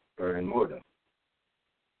Mordo, Baron Mordo.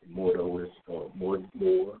 Mordo was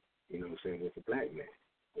more, you know what I'm saying, was a black man,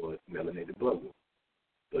 or melanated brother.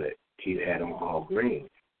 But he had on all green.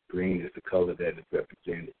 Green is the color that is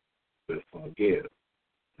represented with Geb.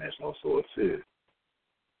 That's also a Sid.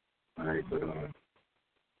 All right, but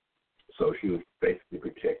so she was basically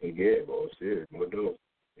protecting Geb, or Sid, Mordo.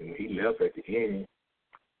 And when he left at the end,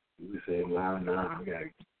 he was saying, "Wow, nah, I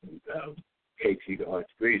got KT, the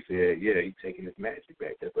arch-3, said, yeah, he's taking his magic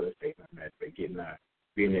back. That's what it's taking our magic back, getting our,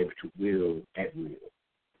 being able to will at will.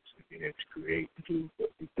 So being able to create and do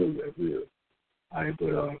what we do at will." All right, but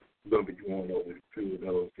we're going to be going over the two of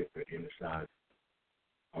those different insides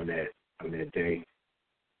on that day.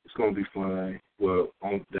 It's going to be fun. Well,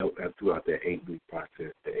 throughout that 8-week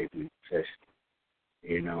process, the 8-week session.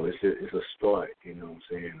 You know, it's a start, you know what I'm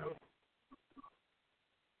saying,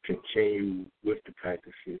 continue with the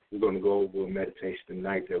practices. We're going to go over a meditation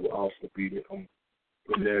tonight that will also be on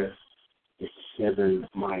there. The 7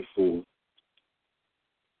 mindful,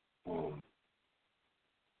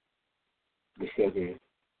 the seven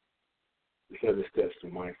steps to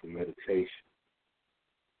mindful meditation.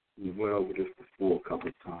 We went over this before a couple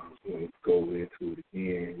of times. We're going to go into it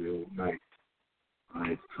again real nice. All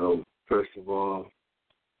right, so first of all,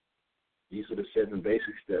 these are the 7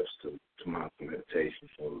 basic steps to mindful meditation.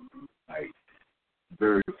 So, like,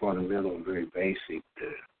 very fundamental and very basic.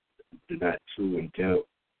 They're not too in depth,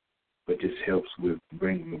 but this helps with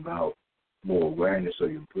bringing about more awareness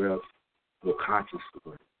of your breath, more conscious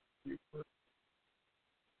of your breath,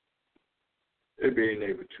 and being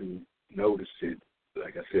able to notice it.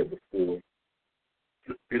 Like I said before,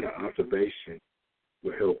 in an observation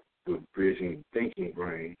will help with bridging the thinking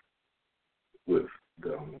brain with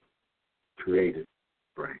the creative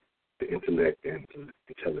brain, the intellect and the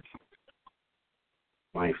intelligence.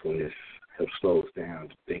 Mindfulness helps slow us down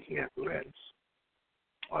the thinking apparatus.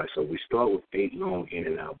 All right, so we start with 8 long in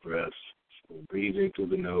and out breaths. So breathe in through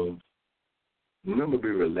the nose, Remember, be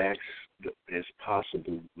relaxed as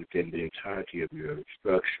possible within the entirety of your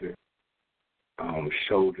structure.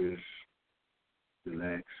 Shoulders,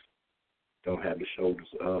 relax. Don't have the shoulders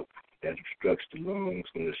up. That obstructs the lungs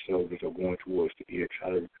when the shoulders are going towards the ear.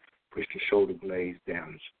 Try to push the shoulder blades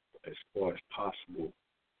down as far as possible.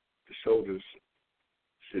 The shoulders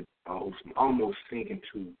should almost sink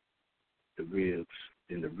into the ribs.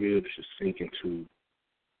 Then the ribs should sink into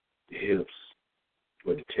the hips,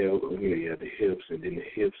 or the tail, the hips, and then the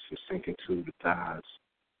hips should sink into the thighs,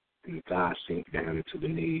 and the thighs sink down into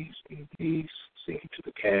the knees, and the knees sink into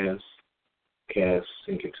the calves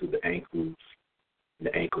sink into the ankles, and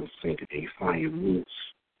the ankles sink, and you find your roots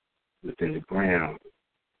within the ground.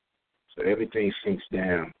 So everything sinks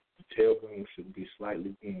down. The tailbone should be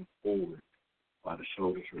slightly going forward while the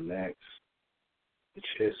shoulders relax, the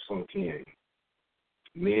chest sunk in.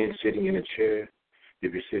 Men sitting in a chair,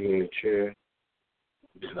 if you're sitting in a chair,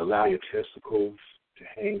 just allow your testicles to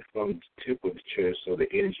hang from the tip of the chair so the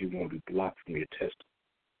energy won't be blocked from your testicles.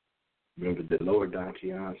 Remember, the lower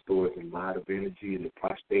dantian stores a lot of energy in the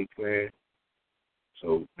prostate gland,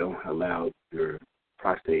 so don't allow your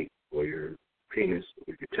prostate or your penis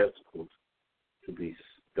or your testicles to be,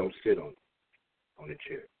 don't sit on the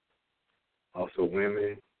chair. Also,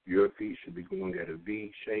 women, your feet should be going at a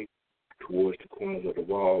V shape towards the corners of the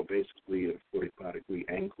wall, basically at a 45-degree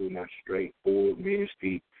angle, not straight forward. Men's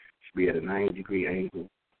feet should be at a 90-degree angle,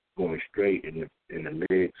 going straight, and the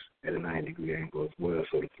legs at a 90-degree angle as well,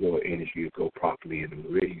 so the flow of energy will go properly in the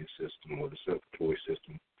meridian system or the circulatory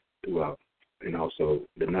system throughout, and also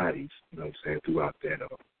the nadis, throughout that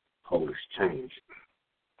whole exchange.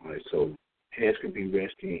 All right, so hands can be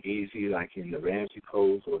resting easy, like in the Ramsey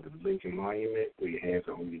pose or the Lincoln Monument, where your hands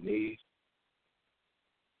are on your knees.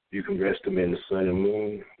 You can rest them in the sun and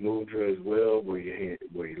moon mudra as well, where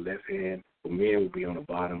your left hand for men will be on the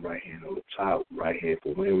bottom, right hand on the top. Right hand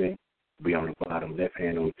for women will be on the bottom, left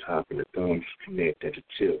hand on the top, and the thumbs connect at the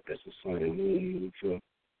tip. That's the sun and moon mudra,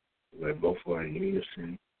 where both are in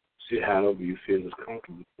unison. Sit however you feel is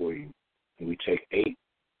comfortable for you. And we take 8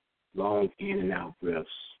 long in and out breaths.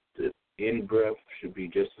 The in breath should be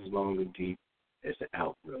just as long and deep as the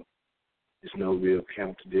out breath. There's no real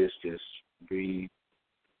count to this. Just breathe.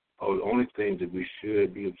 Oh, the only thing that we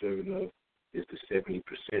should be observing of is the 70%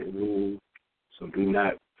 rule. So do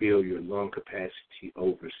not fill your lung capacity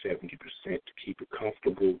over 70% to keep it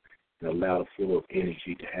comfortable and allow the flow of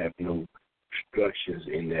energy to have no obstructions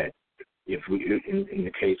in that. If we, in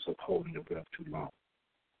the case of holding the breath too long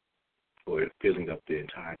or filling up the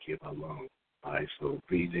entirety of our lungs. All right, so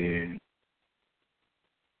breathe in,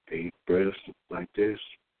 8 breaths like this.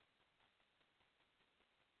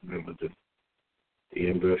 Remember, the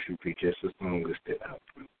in-breath should be just as long as the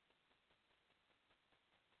out-breath.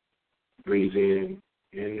 Breathe in,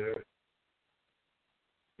 inner,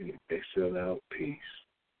 and exhale out, peace.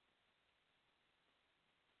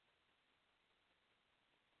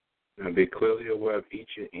 Now be clearly aware of each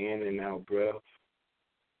in and out breath.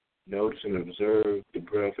 Notice and observe the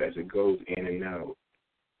breath as it goes in and out.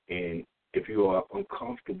 And if you are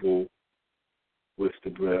uncomfortable with the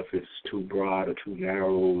breath, if it's too broad or too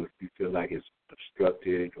narrow, if you feel like it's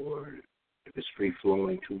obstructed, or if it's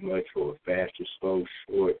free-flowing too much, or fast or slow,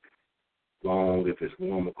 short, long, if it's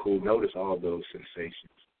warm or cool, notice all those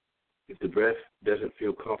sensations. If the breath doesn't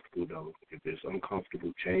feel comfortable, though, if it's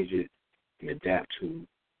uncomfortable, change it and adapt to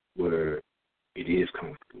where it is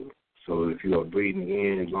comfortable. So if you are breathing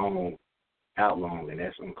in long, out long, and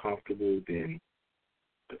that's uncomfortable, then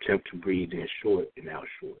attempt to breathe in short and out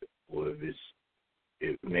short. Or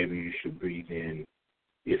maybe you should breathe in,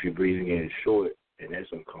 if you're breathing in short and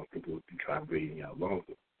that's uncomfortable, you try breathing out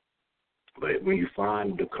longer. But when you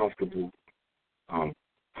find the comfortable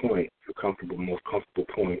point, the most comfortable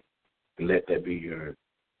point, and let that be your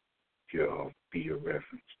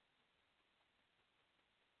reference.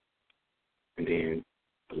 And then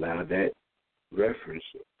allow that reference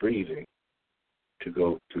of breathing to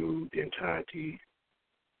go through the entirety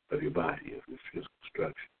of your body, of your physical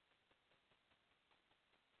structure.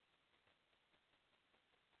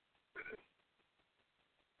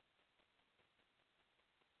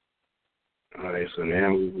 All right, so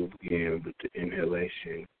now we will begin with the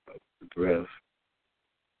inhalation of the breath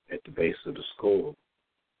at the base of the skull.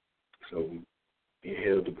 So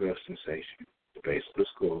inhale the breath sensation, the base of the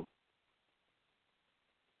skull.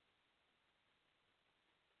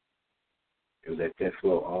 And let that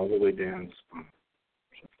flow all the way down the spine.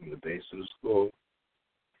 So from the base of the skull,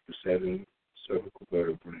 the 7 cervical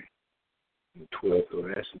vertebrae, the 12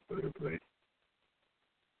 thoracic vertebrae,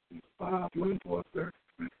 and the 5 lumbar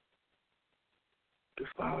vertebrae, the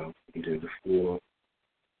 5, and then the 4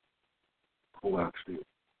 co-oxide,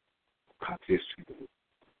 toxicity.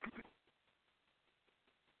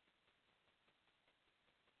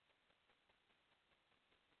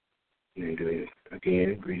 And then do it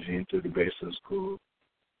again. Breathe in through the base of the skull.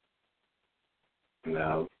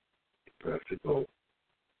 Allow the breath to go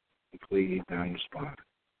completely down the spine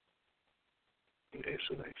in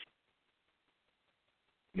exhalation.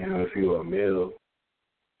 Now, if you are a male,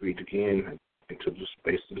 breathe again into the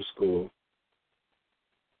space of the skull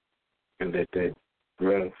and let that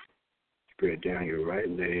breath spread down your right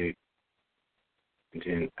leg and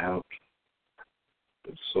then out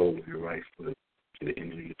the sole of your right foot to the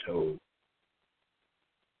end of your toe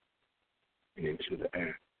and into the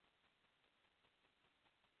air.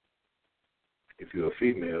 If you're a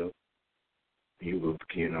female, you will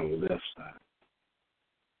begin on the left side.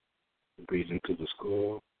 Breathe into the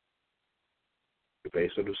skull, the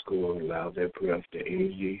base of the skull, allow that breath, the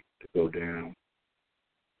energy to go down.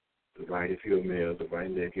 The right if you're a male, the right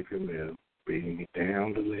leg if you're male. Breathing it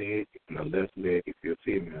down the leg and the left leg if you're a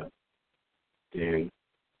female. Then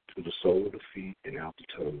to the sole of the feet and out the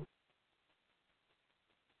toe.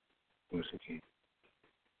 Once again.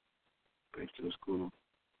 Base of the skull,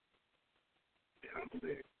 down the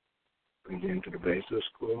leg. Breathe into the base of the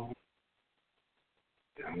skull,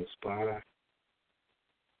 down the spine,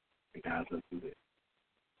 and out of the leg.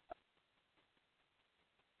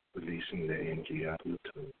 Releasing the energy out of the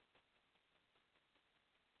toe.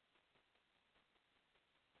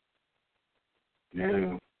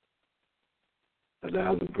 Now,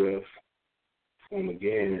 allow the breath to form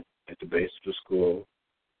again at the base of the skull,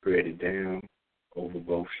 spread it down over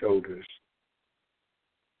both shoulders.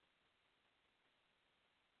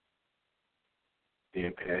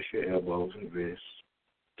 Then pass your elbows and wrists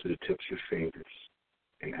to the tips of your fingers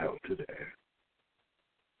and out to the air.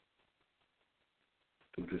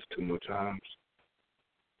 Do this 2 more times.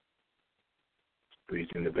 Breathe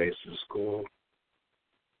in the base of the skull.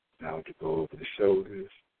 Now to go over the shoulders,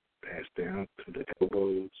 pass down to the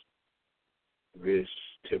elbows, wrists,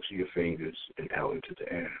 tips of your fingers, and out into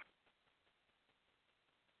the air.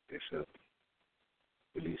 Exhale,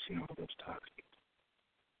 releasing all those toxins.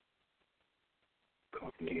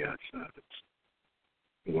 Carbon dioxide.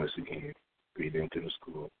 And once again, breathe into the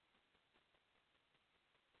skull.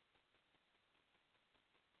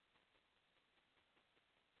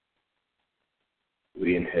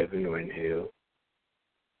 We in heaven or in hell,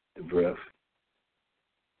 the breath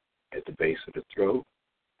at the base of the throat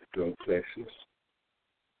plexus,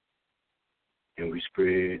 and we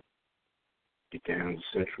spread it down the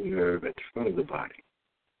central nerve at the front of the body,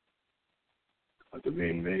 of the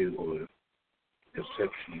main male or the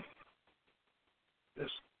section.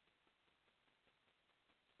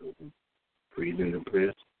 So breathe in the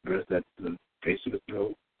breath at the base of the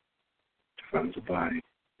throat, the front of the body,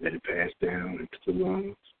 let it pass down into the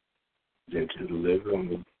lungs, then to the liver on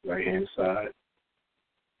the right-hand side,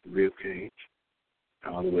 the rib cage,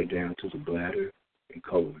 all the way down to the bladder and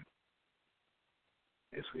colon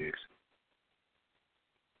as we exhale.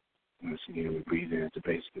 Once again, we breathe in at the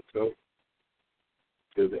base of the throat,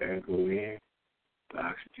 feel the air go in, the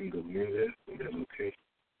oxygen go in there, in that location,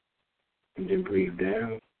 and then breathe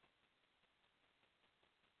down,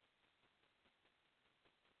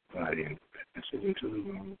 body and pass it into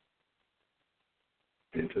the lungs,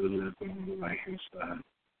 into the liver on the right-hand side,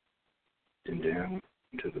 then down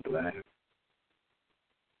into the bladder,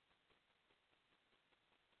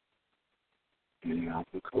 and then out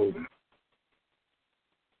the colon.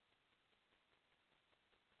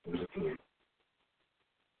 Once again,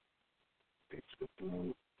 fix the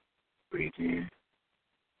blood, breathe in,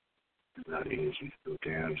 allow the energy to go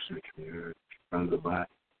down the central nerve, front of the body,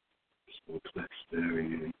 so flex the area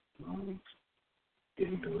in the lungs,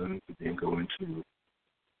 getting the lungs, and then go into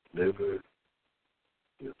liver,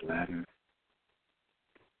 your bladder,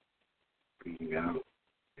 breathing out,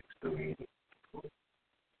 exhaling,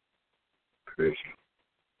 purging.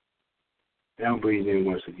 Now breathe in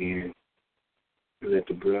once again. Let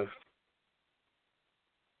the breath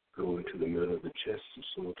go into the middle of the chest, the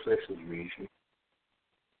solar plexus region.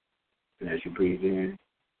 And as you breathe in,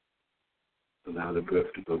 allow the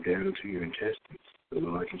breath to go down to your intestines, the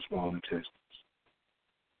large and small intestines.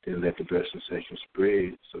 Then let the breath sensation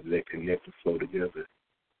spread so that they connect and flow together.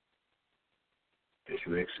 As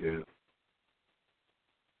you exhale,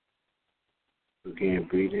 again,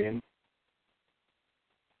 breathe in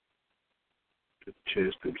to the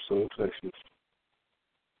chest, to the solar plexus,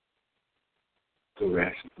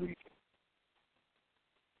 thoracic region.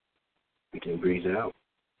 And then breathe out.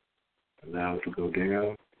 Allow it to go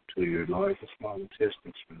down to your large and small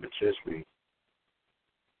intestines from the chest region.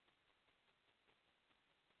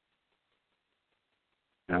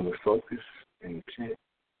 Now with focus and intent,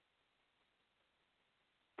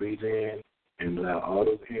 breathe in and allow all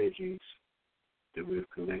those energies that we've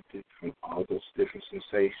collected from all those different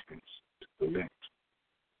sensations to collect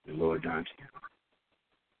the lower dantian.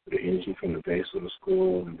 The energy from the base of the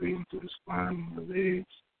skull and breathing through the spine and the legs.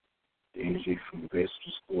 The energy from the base of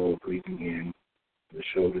the skull, breathing in the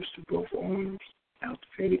shoulders to both arms, out the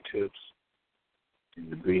fingertips, and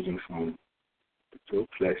the breathing from the throat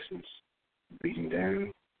plexus, breathing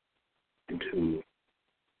down into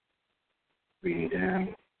the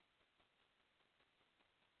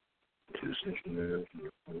central nerves in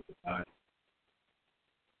the front of the body.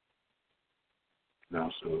 And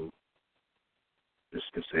also the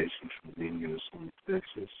sensations from breathing in the solar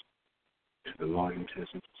plexus to the large intestines,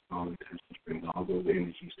 the small intestines, bring all those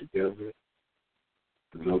energies together,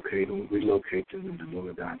 relocate them in the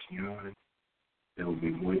lower dantian. That will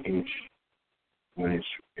be 1 inch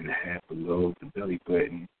and a half below the belly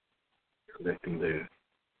button, collect them there.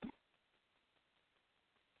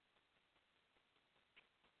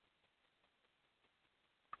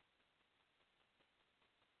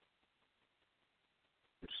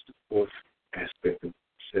 It's the fourth aspect of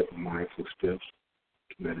 7 mindful steps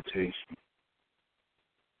to meditation.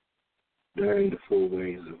 Learn the 4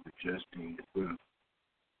 ways of adjusting the breath.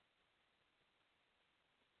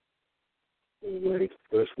 The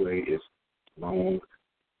first way is long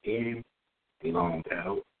in, long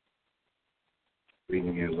out.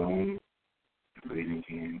 Breathing in long, breathing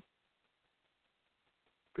in,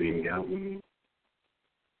 breathing out long.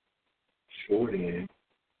 Short in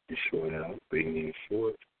and short out. Breathing in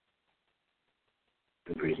short,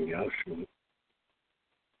 and breathing out short.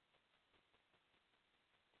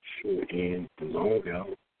 Short in and long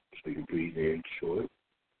out, so you breathe in short,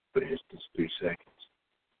 for instance 3 seconds.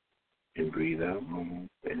 And breathe out long,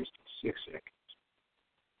 for instance 6 seconds.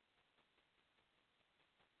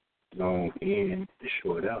 Long in and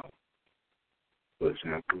short out. For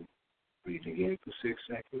example, breathing in for 6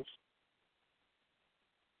 seconds,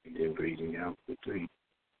 and then breathing out for 3.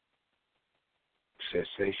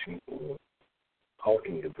 Cessation or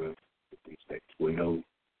halting the breath for 3 seconds with no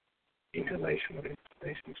inhalation or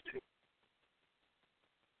exhalation.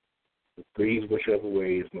 Breathe whichever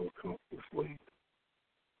way is most comfortable for you.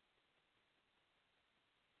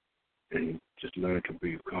 And just learn to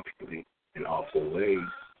breathe comfortably in all 4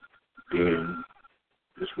 ways. Then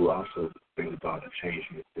this will also bring about a change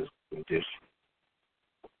in your physical condition.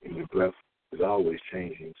 And your breath is always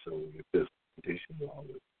changing, so your physical condition will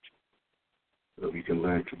always change. So if you can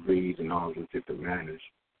learn to breathe in all those different manners,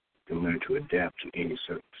 you can learn to adapt to any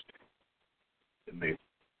circumstance that may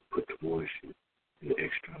put towards you in the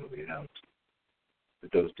external reality.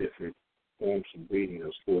 But those different forms of breathing,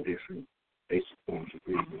 those 4 different basic forms of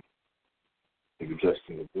breathing, and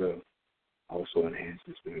adjusting the breath also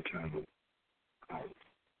enhances the internal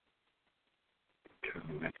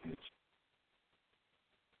mechanism.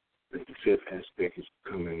 But the 5th aspect is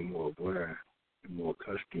becoming more aware and more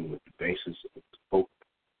accustomed with the basis of the focus.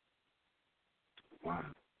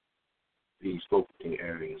 Wow. These focusing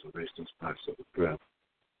areas or resting spots of the breath,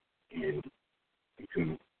 and you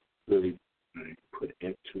can really put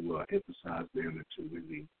into emphasize them and to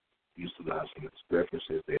really utilize them as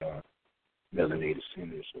references. They are melanated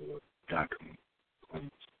centers or document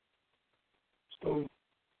points. So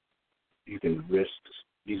you can rest.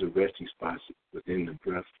 These are resting spots within the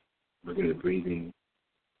breath, within the breathing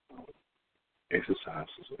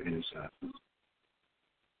exercises or exercises.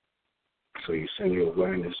 So you send your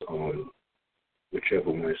awareness on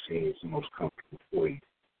whichever one seems most comfortable for you.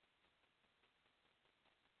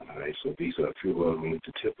 All right, so these are a few of them at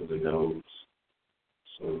the tip of the nose.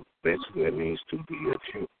 So basically that means to be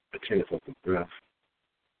attentive of the breath.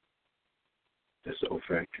 That's the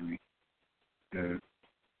olfactory nerve.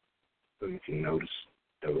 So you can notice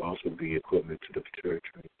that will also be equivalent to the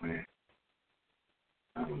pituitary gland.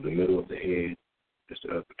 The middle of the head, that's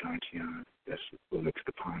the upper dantian. That's equivalent to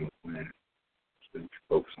the pineal gland. So you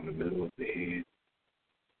focus on the middle of the head.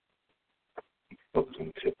 You focus on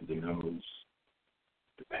the tip of the nose.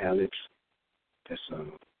 The palate, that's a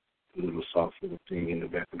little soft little thing in the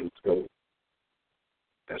back of the throat.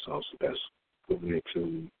 That's equivalent to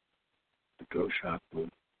the throat chakra,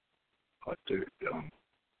 or third,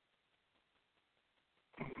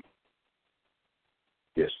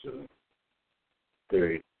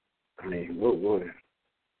 third. I mean, what?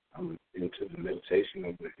 I'm into the meditation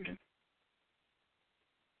over here.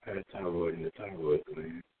 Parathyroid and the thyroid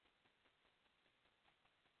gland.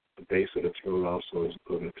 The base of the throat also is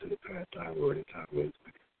equivalent to the parathyroid and thyroid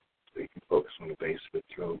gland. So you can focus on the base of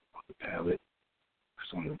the throat, on the palate,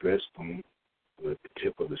 focus on the breastbone, with the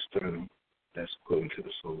tip of the sternum, That's equivalent to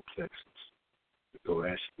the solar plexus, the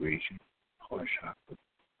thoracic region, heart chakra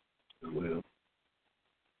as well.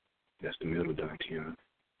 That's the middle dantian.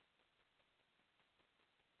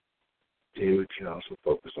 Then we can also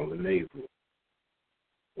focus on the navel,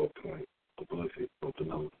 or point above it or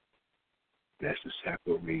below it. That's the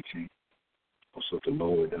sacral region, also the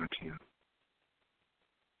lower dantian,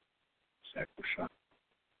 sacral chakra.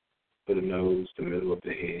 For the nose, the middle of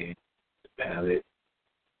the head, the palate,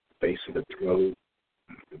 the base of the throat,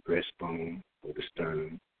 the breastbone or the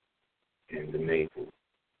sternum, and the navel,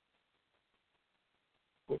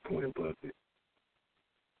 or point above it.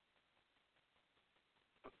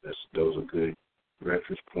 Those are good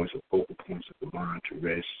reference points or focal points of the mind to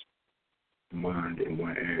rest the mind in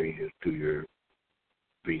one area through your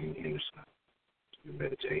breathing exercise, your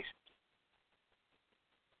meditation.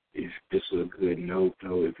 If this is a good note,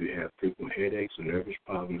 though, if you have frequent headaches or nervous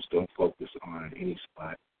problems, don't focus on any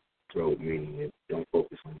spot, throat, meaning it. Don't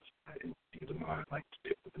focus on the spot in the mind, like the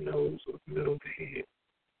tip of the nose or the middle of the head,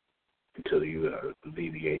 until you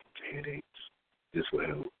alleviate the headaches. This will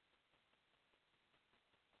help.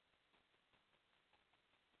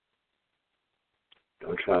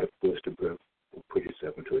 Don't try to force the breath or put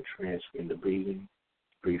yourself into a trance in the breathing.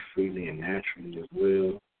 Breathe freely and naturally as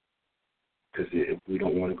well. Because if we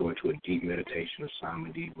don't want to go into a deep meditation or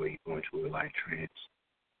samadhi where you go into a light trance,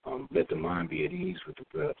 let the mind be at ease with the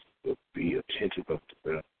breath, but be attentive of the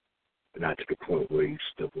breath, but not to the point where you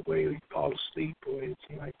slip away or you fall asleep or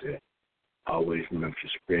anything like that. Always remember to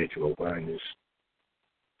spread your awareness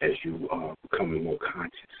as you are becoming more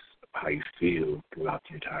conscious of how you feel throughout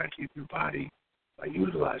the entirety of your body by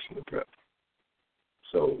utilizing the breath.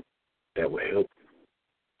 So that will help you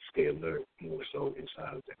stay alert more so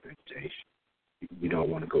inside of that meditation. You don't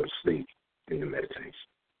want to go to sleep in the meditation.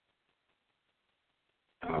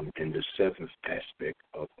 And the seventh aspect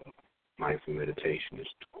of mindful meditation is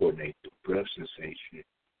to coordinate the breath sensation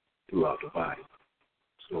throughout the body.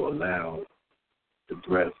 So allow the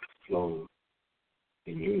breath to flow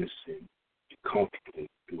in unison and comfortably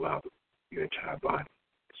throughout your entire body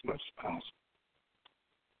as much as possible.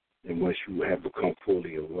 And once you have become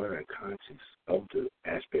fully aware and conscious of the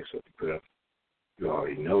aspects of the breath you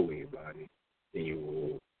already know in your body, then you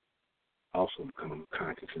will also become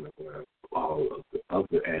conscious and aware of all of the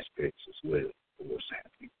other aspects as well of what's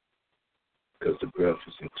happening. Because the breath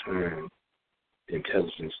is in turn the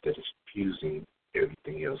intelligence that is fusing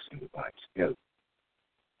everything else in the body together.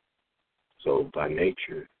 So by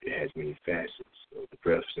nature, it has many facets. So the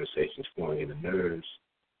breath sensations flowing in the nerves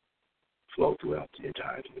flow throughout the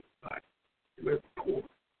entirety of the body, through every pore.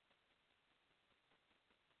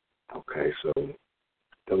 Okay, so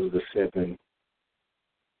those are the 7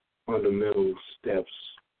 fundamental steps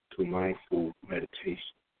to mindful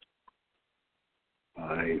meditation. All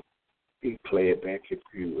right, you can play it back if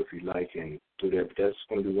you like and do that. But that's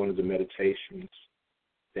going to be one of the meditations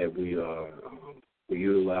that we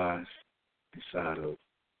utilize inside of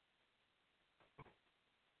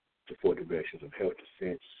the 4 directions of health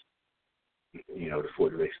defense. You know, the 4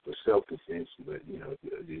 directions of self-defense, but, you know,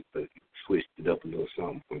 but switched it up a little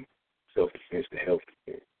something from self-defense to health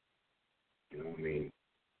defense. You know what I mean?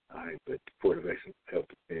 All right, but the 4 directions of health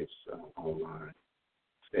defense online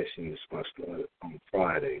session is sponsored on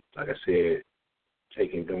Friday. Like I said,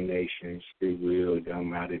 taking donations, free will, it don't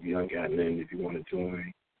matter if you don't got nothing, if you want to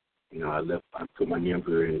join. You know, I put my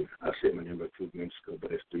number in, I said my number a few minutes ago,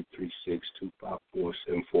 but it's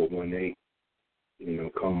 336-254-7418. You know,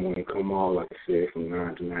 come on, come all, like I said, from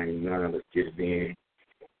 9 to 99. Let's get it in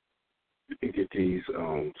and get these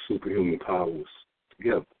superhuman powers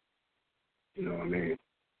together. You know what I mean?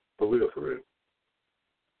 For real, for real.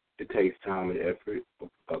 It takes time and effort,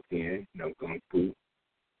 again, you know, kung fu.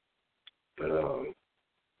 But,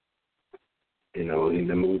 you know, in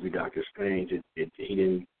the movie Doctor Strange, he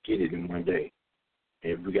didn't get it in one day.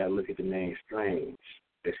 And if we got to look at the name Strange,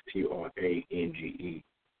 S-T-R-A-N-G-E.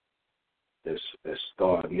 That's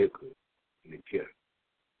Star Nickel in the gift.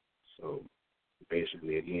 So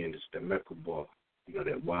basically, again, it's the Merkaba, you know,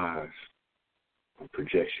 that wise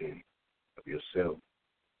projection of yourself,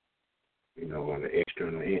 you know, on the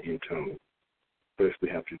external and internal. First, we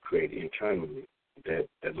have to create internally that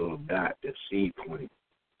little dot, that seed point.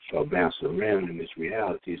 So bouncing around in this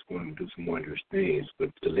reality is going to do some wondrous things, but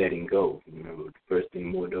the letting go. You know, the first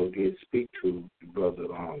thing Mordo did speak to the brother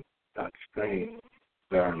Dr. Strange,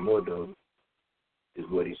 Baron Mordo, is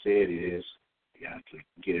what he said is you have to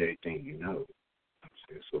get everything you know.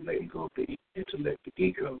 So letting go of the intellect, the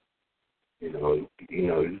ego. You know,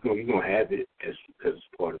 you're gonna have it as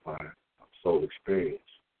part of our soul experience.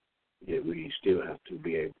 Yet we still have to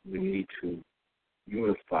be able. We need to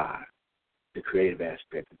unify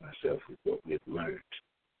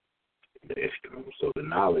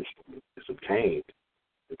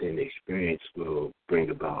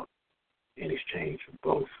in exchange for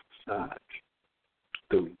both sides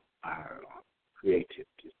through our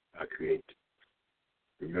creativity, our creativity.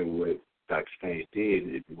 Remember what Dr. Strange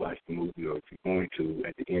did, if you watch the movie or if you're going to,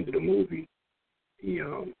 at the end of the movie, he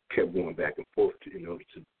kept going back and forth in order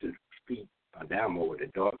to defeat Adamo with the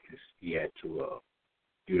darkness. He had to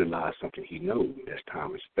utilize something he knew. That's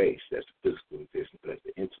time and space. That's the physical existence. That's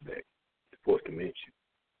the intellect, the fourth dimension.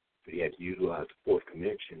 So he had to utilize the fourth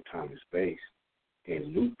dimension, time and space,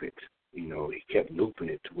 and loop it. He kept looping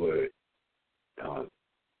it to where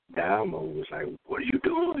Adamo was like, "What are you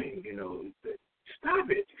doing?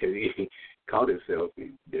 Stop it!" Because he caught himself.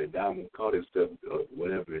 The Adamo caught himself,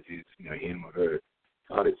 whatever it is, him or her,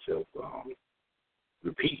 caught itself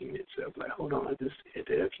repeating itself. Like, hold on, I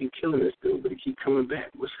keep killing this dude, but he keep coming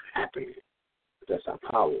back. What's happening? But that's our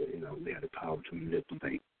power. We have the power to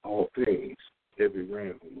manipulate all things, every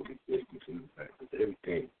realm of existence in the fact that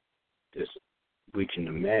everything that we can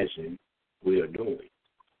imagine we are doing.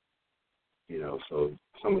 So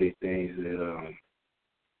some of these things that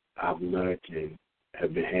I've learned and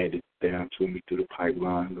have been handed down to me through the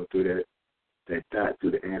pipeline or through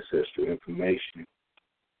through the ancestral information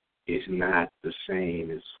is not the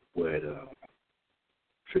same as what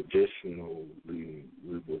traditionally we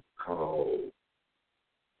would call,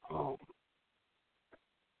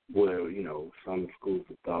 some schools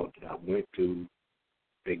of thought that I went to,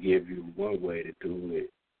 they give you one way to do it,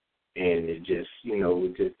 and it just,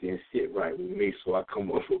 it just didn't sit right with me, so I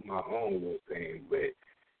come up with my own little thing, but,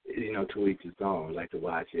 to each his own. I like to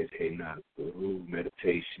watch it, Guru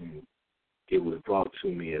meditation. It was brought to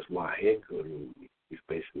me as Wahed Guru, which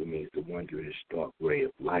basically means the wondrous dark ray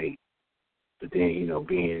of light. But then,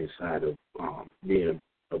 being inside of, being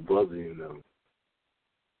a brother in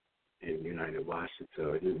United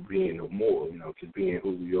Washington, just being no more, just being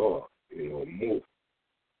who we are, more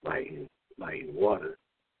light and water.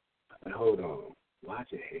 But hold on,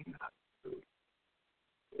 watch it,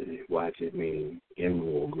 watch it mean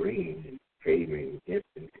emerald green and Hay mean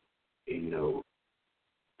infinite,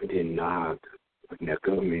 but then Nag,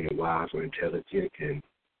 Neka mean wise or intelligent, and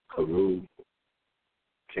Haru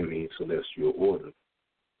can mean celestial order.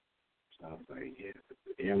 So I was like, yeah,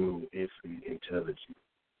 the emerald, infinite, intelligence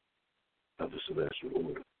of the celestial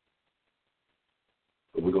order.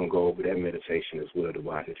 But we're going to go over that meditation as well, the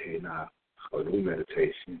Wajid Nag Haru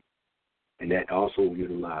meditation. And that also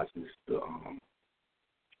utilizes the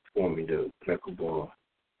forming the Blak bar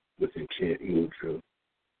with intent, mudra,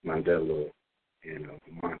 mandala, and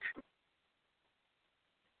mantra.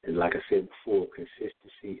 And like I said before,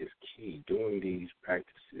 consistency is key. Doing these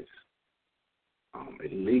practices,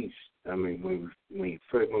 at least, when we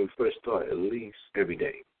first start, at least every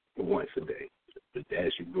day, once a day. But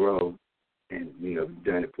as you grow, and you've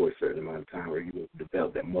done it for a certain amount of time, where you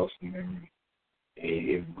develop that muscle memory,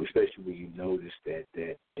 and especially when you notice that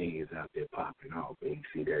thing is out there popping off, and you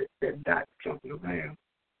see that dot jumping around,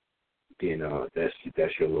 then that's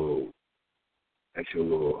your little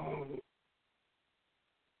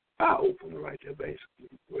eye opener right there, basically.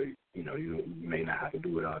 Where you may not have to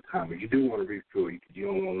do it all the time, but you do want to refuel. You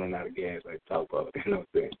don't want to run out of gas like talk about, you know what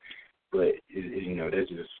I'm saying? But that's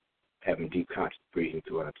just having deep conscious breathing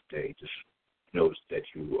throughout the day. Just notice that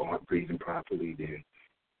you aren't breathing properly, then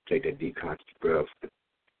take that deep conscious breath,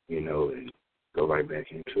 and go right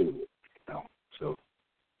back into it. So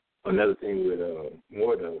another thing with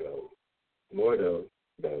Mordo,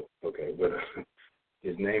 okay, but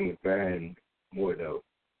his name is Baron Mordo,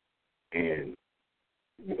 and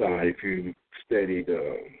if you study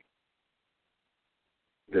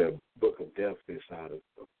the Book of Death inside of,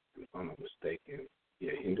 if I'm not mistaken,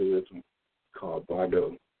 Hinduism, called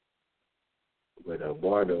Bardo, but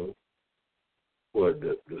Bardo, or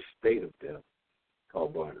the state of death,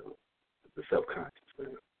 called Bardo, the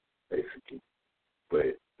subconscious, basically.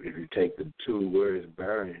 But if you take the two words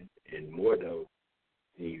Baron and Mordo,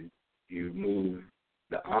 you move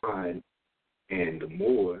the on and the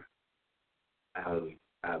more out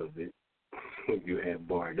of it, you have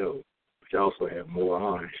Bardo, which also have more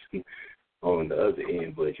on the other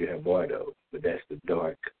end, but you have Bardo. But that's the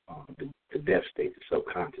dark, the death state, the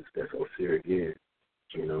subconscious. That's Osiris again,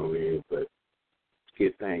 you know what I mean? But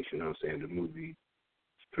give thanks, you know what I'm saying? The movie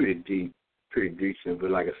is pretty deep, pretty decent.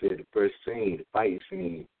 But like I said, the first scene, the fight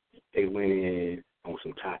scene, they went in on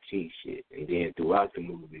some Tai Chi shit. And then throughout the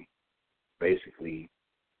movie, basically,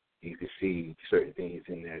 you could see certain things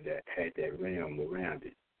in there that had that realm around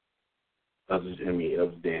it. Other than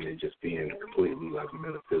it just being completely like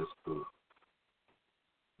metaphysical.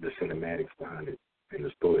 The cinematics behind it and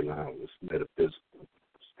the storyline was metaphysical.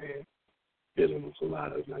 And dealing with a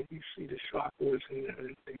lot of, like, you see the chakras and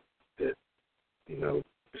everything that,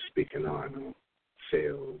 speaking on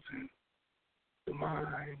cells and the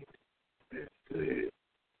mind. That's good.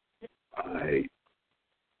 All right.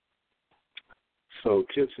 So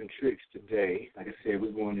tips and tricks today. Like I said,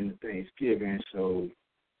 we're going into Thanksgiving, so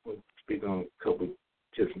we'll speak on a couple of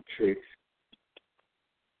tips and tricks.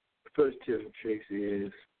 The first tips and tricks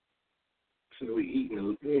is, since we're eating, a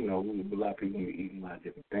lot of people will be eating a lot of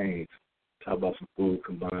different things. Talk about some food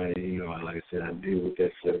combined. Like I said, I deal with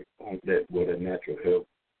that stuff on that with a natural health,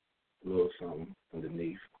 a little something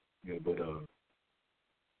underneath. But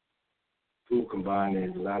food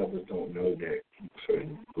combining, a lot of us don't know that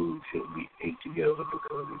certain foods shouldn't be ate together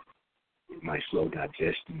because it might slow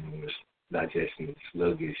digestion. When digestion is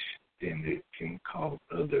sluggish, then it can cause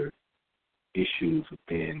other issues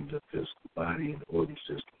within the physical body and the organ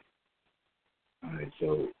system. All right,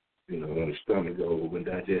 so, when the stomach goes, when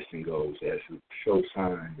digestion goes, that's a show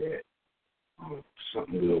sign that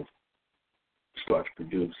something will start to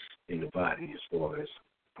produce in the body as far as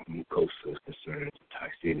mucosa is concerned,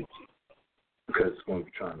 toxicity. Because it's going to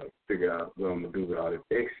be trying to figure out what I'm going to do with all this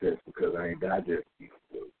excess because I ain't digesting it.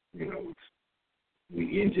 We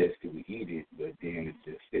ingest it, we eat it, but then it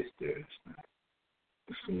just sits there. It's not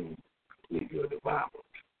consumed completely or devoured.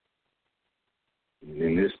 And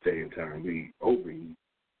in this day and time, we overeat.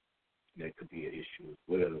 That could be an issue as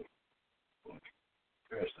well.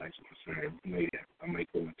 Parasites are concerned. I may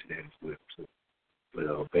go into that as well. So,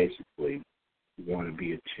 but basically, we want to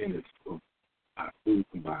be attentive to our food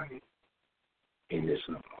combining in this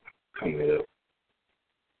coming up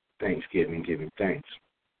Thanksgiving, giving thanks.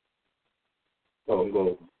 So I'm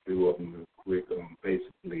going to do them real quick.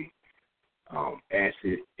 Basically,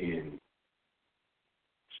 acid and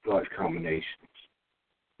starch combinations.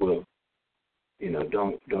 Well,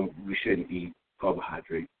 we shouldn't eat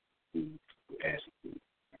carbohydrate foods with acid food.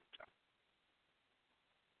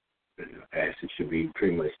 Acid should be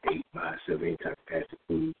pretty much ate by itself. Any type of acid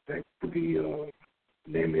foods that could be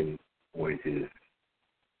lemon, oranges,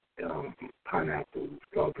 pineapple,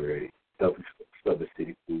 strawberry, other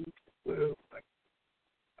city foods as well, like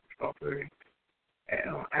strawberry,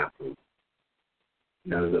 apple.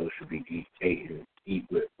 None of those should be eaten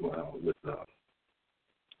with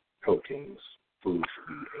proteins. Foods should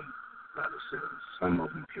be ate by themselves. Some of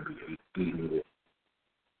them can be eaten with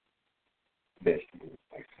vegetables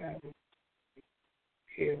like salad,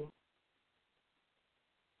 kale,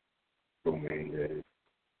 romaine lettuce,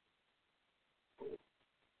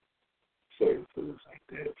 certain foods like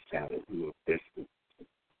that, salad, vegetables.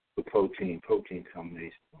 The protein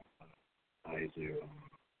combination, either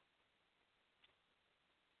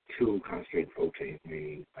two concentrated proteins,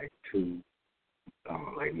 meaning like two,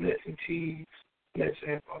 like nuts and cheese. Nuts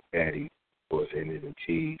have fatty, or it's in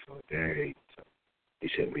cheese or dairy, so they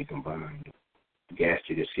shouldn't be combined.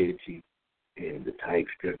 Gastric acidity and the type,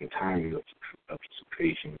 strength, and timing of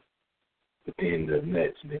secretion within the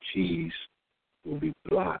nuts and the cheese will be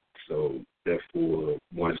blocked. So therefore,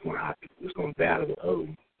 one's going to battle the other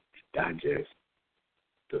to digest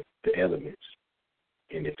the elements.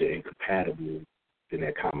 And if they're incompatible, then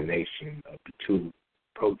that combination of the two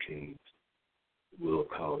proteins will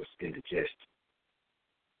cause indigestion.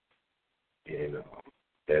 And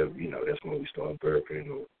that's when we start burping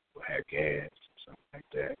or have gas or something like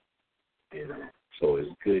that. And so it's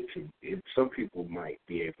good some people might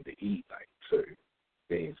be able to eat like certain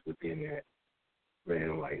things within that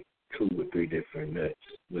realm, like 2 or 3 different nuts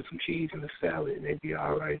with some cheese and a salad, and they'd be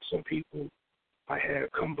all right. Some people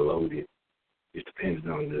might come bloated. It depends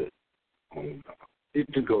on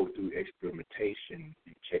to go through experimentation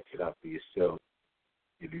and check it out for yourself.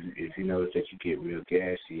 If you notice that you get real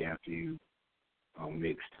gassy after you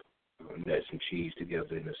mixed nuts and cheese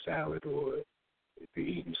together in a salad, or if you're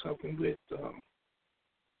eating something with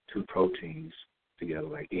 2 proteins together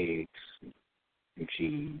like eggs and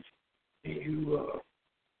cheese, and you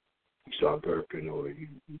start burping or you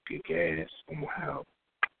get gas somehow,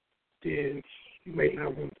 then you may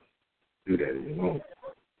not want to do that anymore.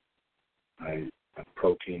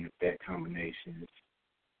 Protein and fat combinations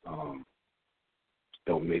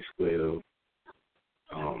don't mix well.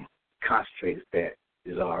 Concentrated fat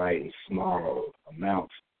is all right in small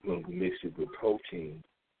amounts when we mix it with protein,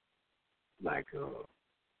 like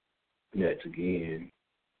nuts again,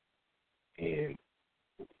 and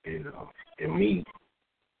meat.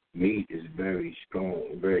 Meat is very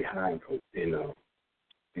strong, very high in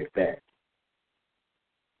fat.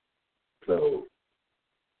 So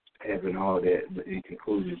having all that, it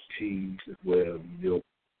includes cheese as well, milk,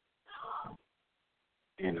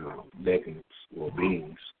 and legumes or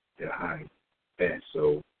beans. They're high in fat.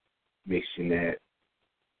 So mixing that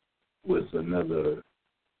with another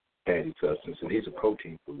fatty substance, and these are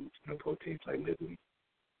protein foods. Proteins like liver,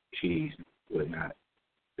 cheese, whatnot.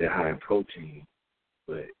 They're high in protein,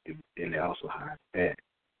 and they're also high in fat.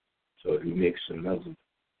 So if you mix another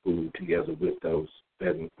food together with those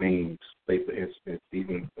fatty things, say for instance,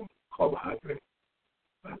 even carbohydrate,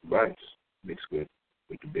 like rice mixed with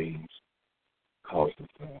the beans, causes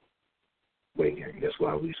weight gain. That's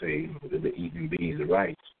why we say the eating beans and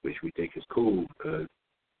rice, which we think is cool because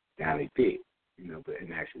now they thick, but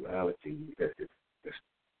in actuality, that's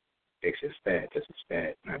excess fat. That's just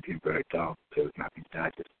fat not being burned off because it's not being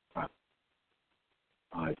digested properly.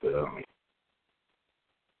 All right, but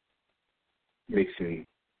mixing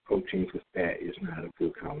proteins with fat is not a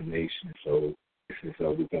good combination. So since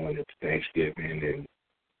we're going into Thanksgiving and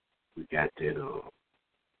we got that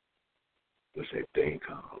what's that thing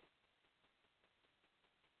called?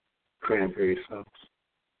 Cranberry sauce.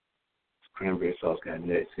 Cranberry sauce got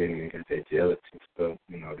nuts in it, got that gelatin stuff.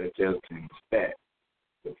 That gelatin is fat,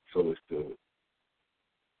 but so is the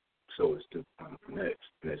nuts.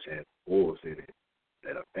 Nuts have oils in it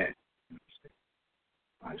that are fat.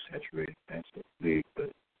 Unsaturated fats are big,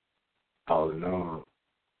 but all in all,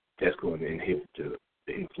 that's going to inhibit the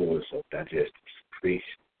influence of digestive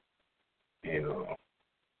secretion. And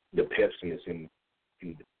the pepsin is in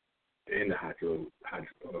the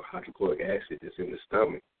hydrochloric acid that's in the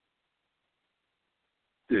stomach.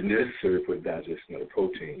 They're necessary for the digestion of the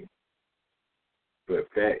protein, but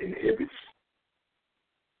fat inhibits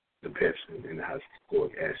the pepsin and the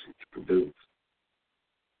hydrochloric acid to produce.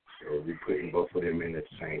 So if we're putting both of them in at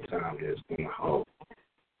the same time, it's going to halt.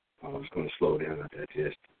 It's going to slow down our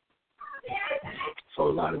digestion. So a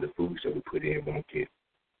lot of the foods that we put in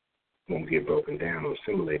won't get broken down or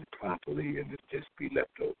assimilated properly, and it'll just be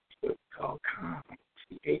leftovers. What's called CHIME,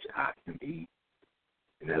 CHIME,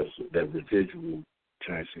 and that residual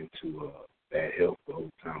turns into bad health over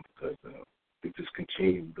time because it just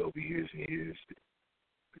continued over years and years. It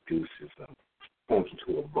produces forms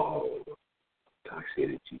into a ball of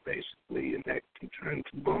toxicity basically, and that can turn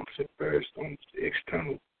into bumps at first on the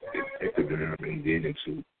external epidermis and then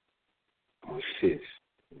into cysts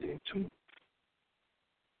and then tumors.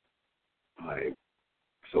 All right.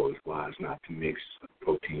 So it's wise not to mix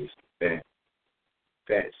proteins with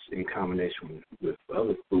fats in combination with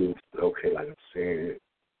other foods, okay, like I'm saying,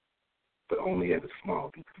 but only at a small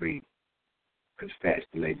degree, because fats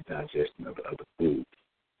delay the digestion of the other foods,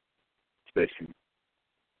 especially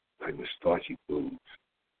like with starchy foods.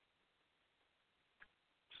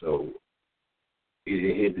 So it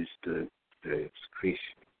inhibits the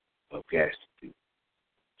secretion of gastric juice.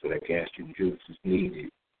 So that gastric juice is needed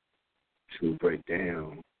to break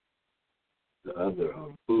down the other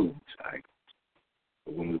foods.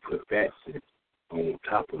 But when we put fats on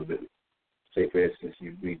top of it, say for instance,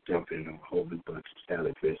 you be dumping a whole big bunch of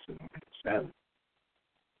salad dressing on the salad,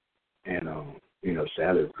 and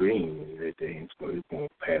salad green and everything, it's going to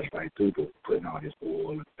pass right through, but putting all this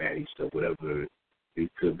oil and fatty stuff, whatever it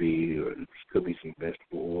could be, or it could be some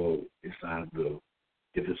vegetable oil inside of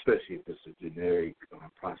especially if it's a generic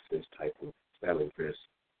processed type of salad dressing,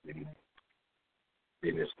 then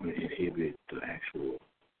it's going to inhibit the actual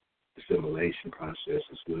assimilation process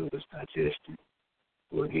as well as digestion.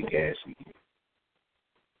 Will get gassy.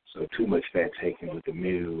 So too much fat taken with the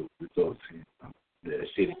meal results in the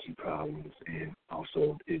acidity problems, and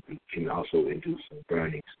also it can also induce a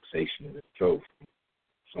burning sensation in the throat,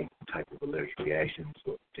 some type of allergic reactions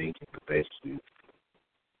or thinking. But basically,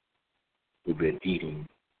 we've been eating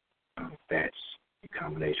fats in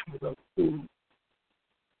combination with other food.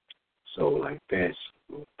 So like fats,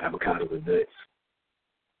 avocado and nuts,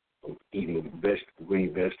 eating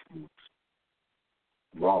green vegetables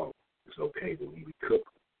raw is okay, but when we cook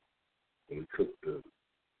the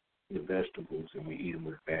vegetables and we eat them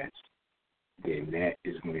with fats, then that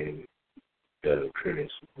is when the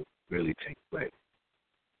occurrence will really take place.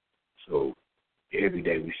 So every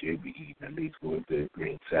day we should be eating at least one good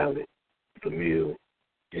green salad for meal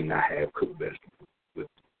and not have cooked vegetables with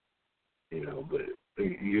it. But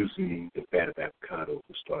using the fat of avocado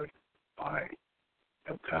to start by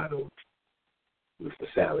avocado with the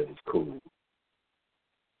salad is cool.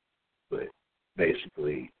 But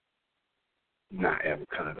basically, not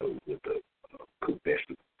avocado with the cooked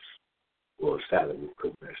vegetables or salad with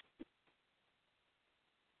cooked vegetables.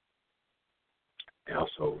 And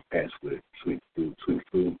also fast with sweet food.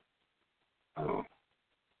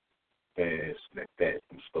 Fast, that fat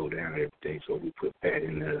can slow down everything. So we put fat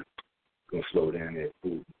in there, going to slow down that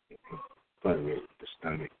food in front of it, the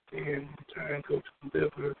stomach, and in turn go to the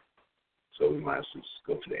liver. So we might as well just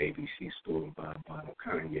go to the ABC store and buy a bottle of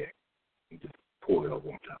cognac and just pour it over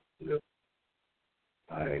on top of the liver.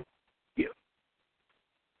 All right.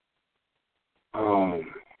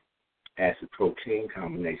 acid protein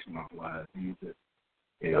combination wise. These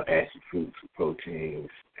are, acid fruits for proteins.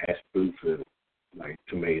 Acid fruits are like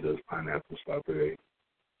tomatoes, pineapples, strawberries,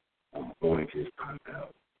 oranges,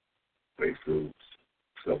 pineapple, grapefruits,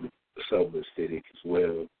 subacidic as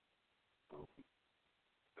well.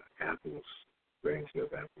 Apples, grains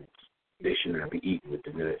of apples. They should not be eaten with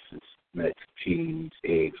the nuts, cheese,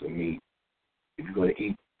 eggs, or meat. If you're going to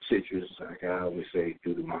eat citrus, like I always say,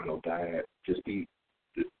 do the mono diet. Just eat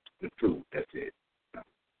the fruit. That's it.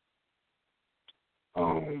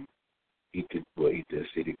 Eat the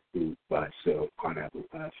acidic fruit by itself, pineapple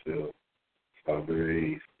by itself,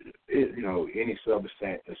 strawberries. Any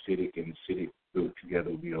subacidic and acidic fruit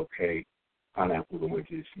together will be okay. Pineapple,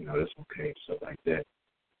 oranges, that's okay, stuff like that.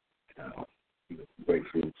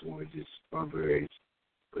 Grapefruits, oranges, strawberries,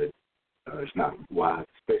 but it's not wise,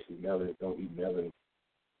 especially melon. Don't eat melon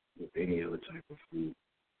with any other type of fruit.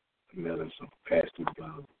 Melon pass through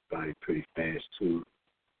the body pretty fast too,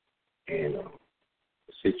 and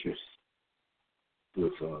citrus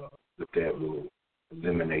with that will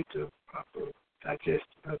eliminate the proper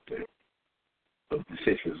digestion of that. But the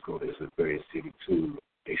citrus is a very acidic too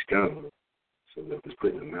externally, so that it's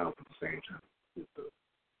put in the mouth at the same time with the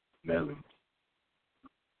melon,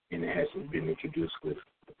 and it hasn't been introduced with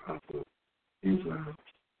the proper enzymes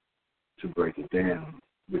to break it down,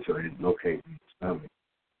 which are located in the stomach.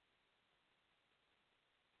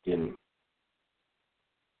 Then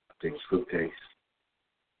I think fructose.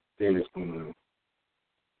 Then it's going to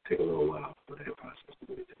take a little while for that process to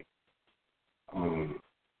really take.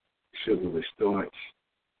 Sugar with starch,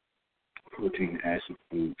 protein, acid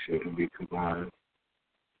food shouldn't be combined.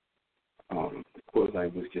 Of course, I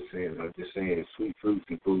was just saying, sweet fruits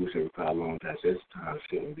and foods that require long digestion time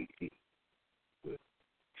shouldn't be eaten.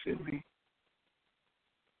 Shouldn't be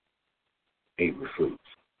ate with fruits.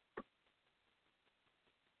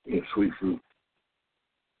 Sweet fruit,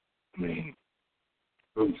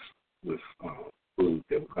 fruits with food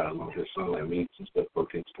that require long digestion, like meats and stuff,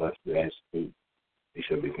 protein, starch, acid food, they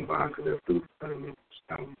shouldn't be combined because they're food ferment.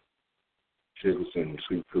 Sugars and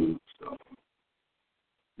sweet foods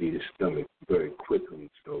leave the stomach very quickly,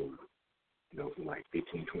 so, for like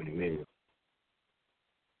 15, 20 minutes.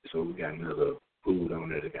 So we got another food on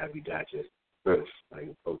there that got to be digested first, like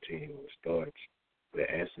a protein or starch, the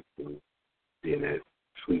acid food. Then that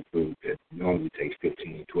sweet food that normally takes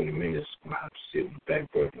 15, 20 minutes will have to sit in the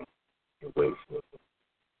back burner and wait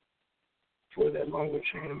for that longer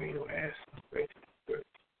chain amino acid,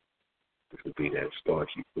 which would be that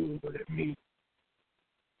starchy food or that meat.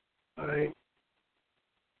 All right.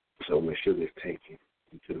 So when sugar is taken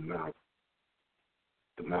into the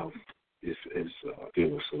mouth is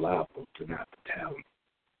filled with saliva to not the talent.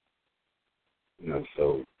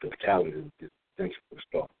 So the talent is essential for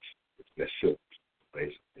starch. That's sugar,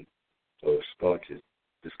 basically. So the starch is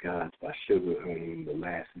disguised by sugar, honey,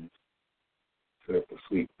 molasses, syrup, or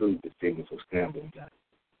sweet fruit, the signals of scrambled diet.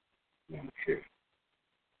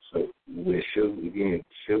 So with sugar,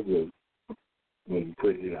 when you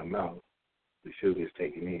put it in our mouth, the sugar is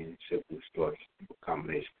taken in, sugar and starch, a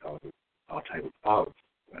combination called all type of powders,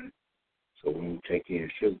 right? So when we take in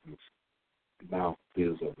sugars, the mouth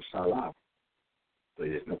fills up with saliva, but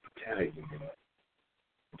there's no potassium in it.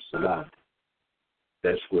 Saliva.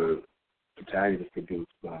 That's where potassium is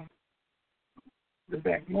produced by the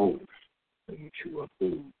back molars when you chew up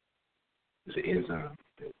food. There's an enzyme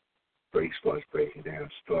that starts breaking down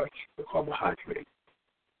starch or carbohydrate,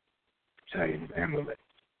 potassium amylase.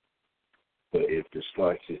 But if the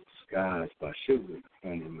starch is disguised by sugar,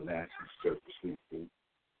 honey, molasses, syrup, sweet fruit,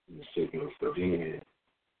 and the signals are then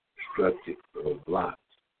obstructed or blocked,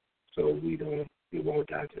 so it won't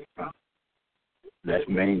digest properly. That's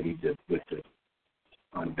mainly with the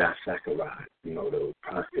disaccharides, the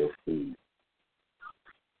processed food.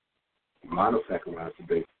 Monosaccharides are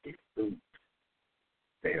basically food.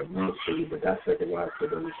 They have one food, but disaccharides are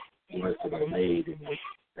those ones that are made and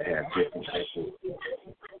they have different types of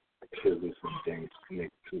sugars and things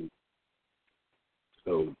connected to.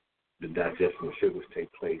 So the digestion of sugars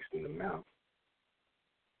take place in the mouth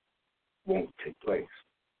won't take place.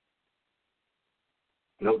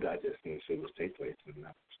 No digestion of sugars take place in the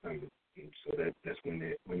mouth and stomach. And so that's when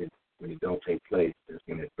it don't take place, that's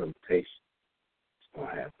when that fermentation is going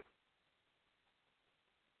to happen.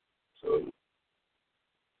 So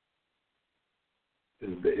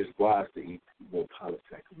it's wise to eat more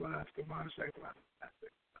polysaccharides than monosaccharides.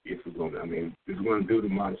 If we're going to do the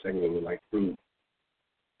monosaccharides with like fruit,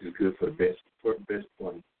 it's good for the best part.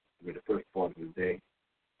 The first part of the day,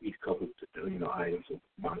 eat a couple of items of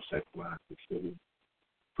monosaccharides with sugar,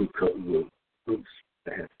 fruit covered with fruits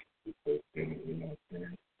that have fructose in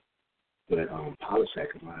it.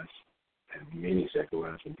 saccharide, and many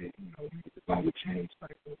saccharides, and the longer chains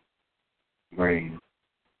like the grain,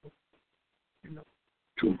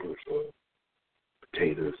 tubers or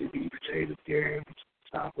potatoes, if you eat potatoes, yams,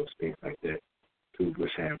 sours, things like that.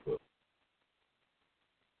 Tubers have a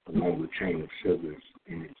longer chain of sugars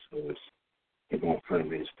in it, so it won't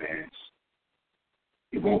ferment as fast.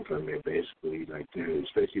 It won't ferment basically like that,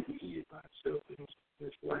 especially if you eat it by itself. It's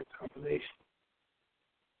the right combination.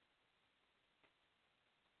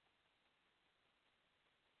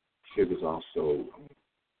 Sugars also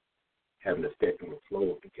have an effect on the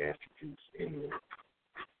flow of the gastric juice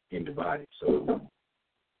in the body. So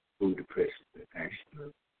food depresses the action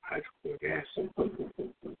of hydrochloric acid.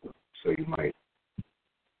 So you might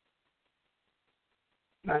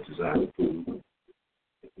not desire the food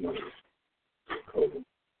as much as cold.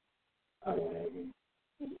 I don't have any.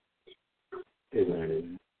 There's not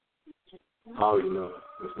any. I already know.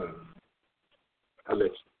 There's not any. I'll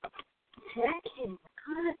let you.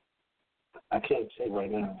 I can't say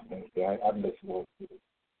right now. I'll let you know.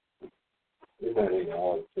 There's not any. I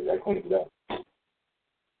cleaned it up.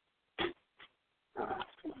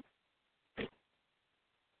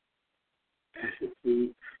 Acid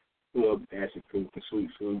fruit, well, acid fruit and sweet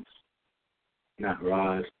fruits, not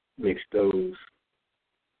raws, mix those.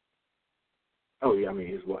 Oh yeah, I mean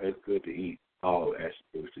it's good to eat all acid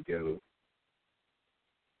fruits together,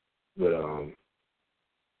 but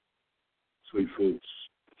sweet fruits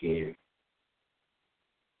again,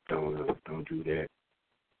 don't do that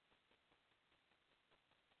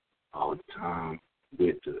all the time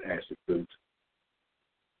with the acid fruits.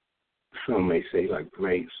 Some may say like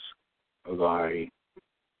grapes are alright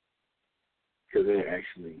because they're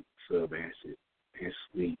actually subacid and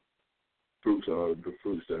sweet. Fruits are the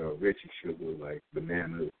fruits that are rich in sugar, like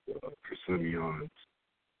bananas, persimmons,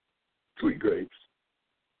 sweet grapes,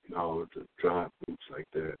 and all of the dry fruits like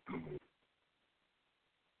that.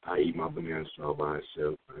 I eat my bananas all by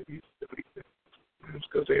itself. I use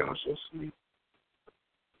because they are so sweet.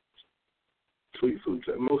 Sweet fruits,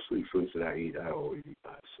 most sweet fruits that I eat, I always eat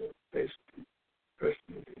by itself, basically,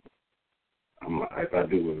 personally. If I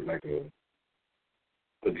do like a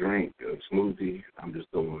drink, a smoothie, I'm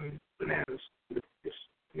just doing bananas with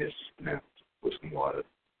this bananas with some water.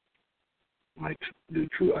 I do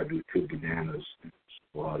two bananas and some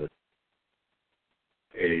water.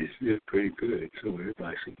 It's pretty good too.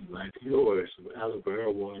 Everybody seems like yours, some aloe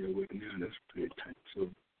vera water with bananas, pretty tight too.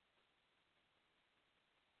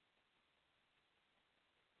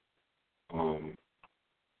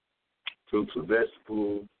 Fruits and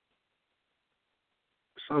vegetables.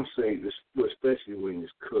 Some say, especially when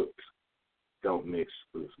it's cooked, don't mix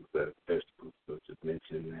fruits with vegetables. So just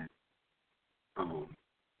mention that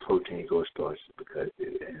protein or starch because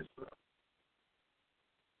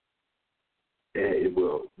it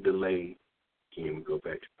will delay. Again, we go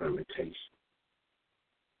back to fermentation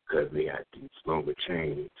because we got these longer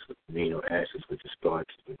chains of amino acids, which are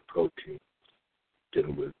starches and protein,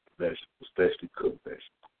 dealing with vegetables, especially cooked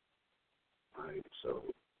vegetables. Right, so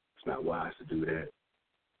it's not wise to do that.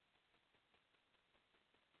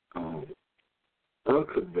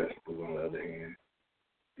 Uncooked vegetables, on the other hand,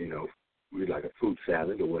 we like a fruit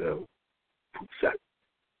salad or whatever. Fruit salad.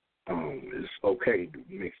 It's okay to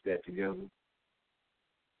mix that together.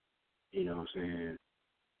 You know what I'm saying?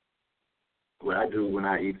 What I do when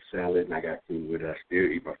I eat a salad and I got food with it, I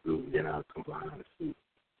still eat my food, and then I'll combine the fruit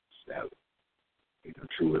salad.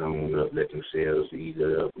 Chew it on up, let them cells eat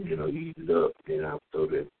it up, eat it up, then I'll throw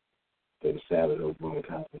the salad over on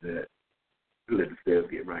top of that. Let the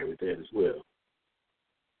cells get right with that as well.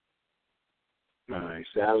 All right,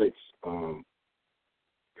 salads combine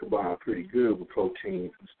pretty good with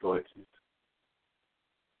proteins and starches.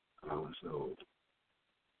 So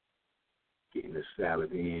getting the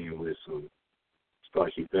salad in with some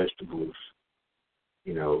starchy vegetables,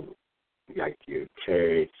 like your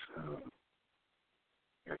carrots,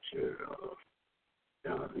 got your,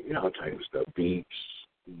 all type of stuff, beets,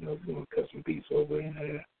 you want to cut some beets over in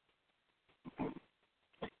there.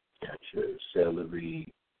 Got your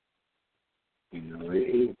celery,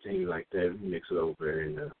 anything like that, mix it over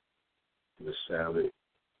in the salad.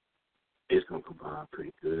 It's going to combine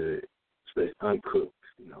pretty good, especially uncooked,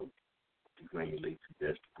 the green leafy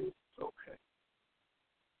vegetables, okay.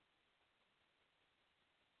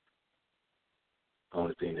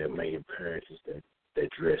 Only thing that may impair it is that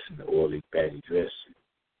dressing, the oily, fatty dressing.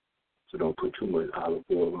 So don't put too much olive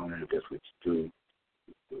oil on it. That's what you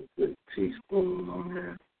do. Put a teaspoon on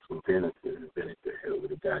there. Some vinegar. Vinegar helps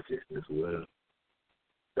with the digestion as well.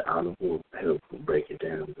 The olive oil helps with breaking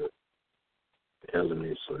down the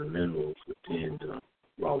elements or the minerals within the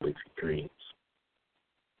raw leafy greens.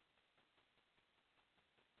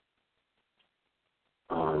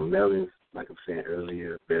 Melons, like I was saying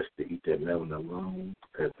earlier, best to eat that melon alone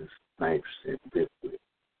because it's 90% liquid.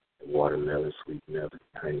 Watermelon, sweet melon,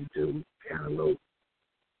 honeydew, cantaloupe.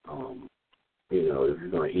 If you're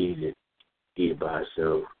going to eat it by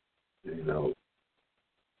itself.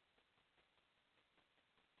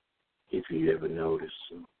 If you ever notice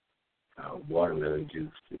watermelon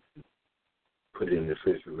juice, if you put it in the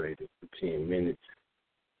refrigerator for 10 minutes,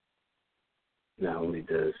 not only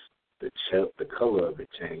does the color of it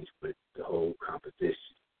change, but the whole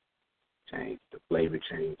composition change, the flavor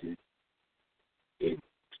changes. It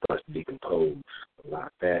starts to decompose a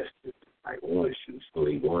lot faster, like orange juice. You'll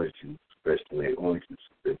eat orange juice, especially make orange juice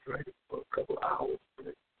refrigerated for a couple of hours.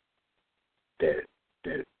 But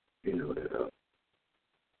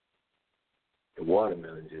the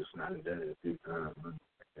watermelon juice, and I've done it a few times.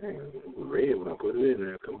 Dang, it was red when I put it in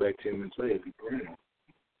there. Come back 10 minutes later, it'd be brown.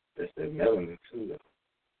 That's that melanin too, though.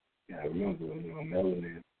 Yeah, I remember,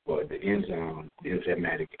 melanin, or the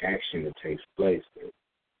enzymatic action that takes place.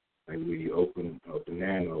 Like when you open a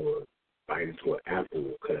banana or bite into an apple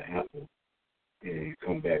or cut an apple, and you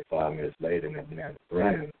come back 5 minutes later and that banana's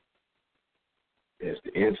brown, that's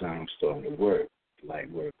the enzyme starting to work, light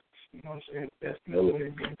work. You know what I'm saying? That's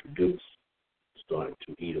melanin being produced, starting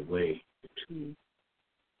to eat away into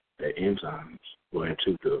the enzymes or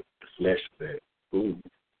into the flesh of that food,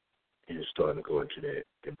 and it's starting to go into that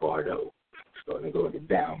bardo, starting to go into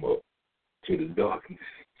downward to the darkness.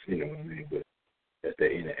 You know what I mean? But that's the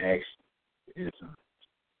interaction with enzymes.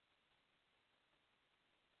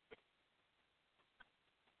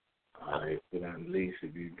 All right, but at least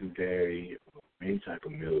if you do dairy or any type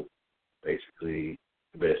of milk, basically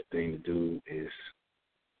the best thing to do is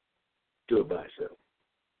do it by itself.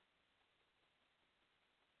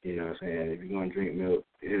 You know what I'm saying? If you're going to drink milk,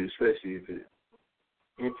 especially if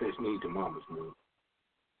infants need the mama's milk,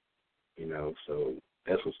 so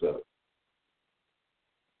that's what's up.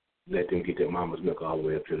 Let them get their mama's milk all the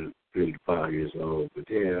way up to 3 to 5 years old. But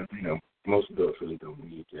then, most adults really don't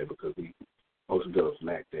need that because most adults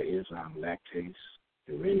lack that enzyme lactase,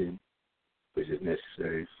 the renin, which is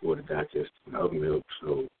necessary for the digestion of milk.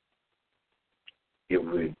 So it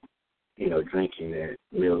would, drinking that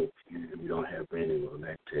milk, we don't have renin or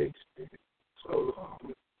lactase. So,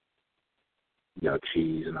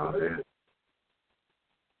 cheese and all that,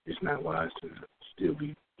 it's not wise to still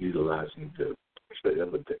be utilizing the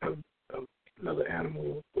of another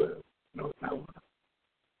animal. Well, no, it's not wise.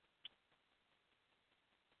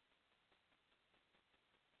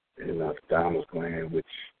 And the thymus gland, which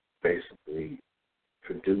basically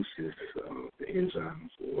produces the enzymes,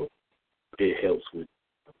 or it helps with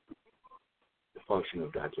the function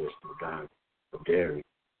of digestion of dairy,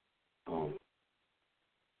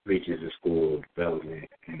 reaches its full development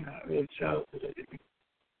in early childhood. It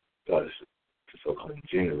starts to so-called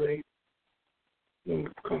generate when we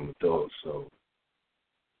become adults. So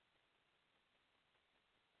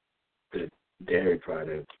the dairy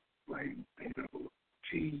products like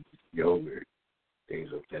cheese, yogurt, things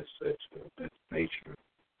of that nature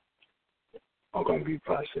are going to be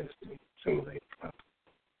processed and assimilated.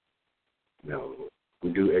 We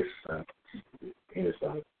do exercise in a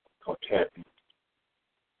side called tapping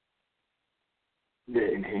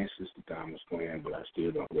that enhances the thymus gland, but I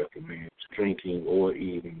still don't recommend drinking or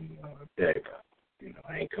eating dairy products.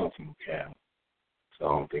 I ain't come from a cow, so I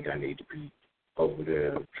don't think I need to be over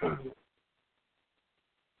there trying to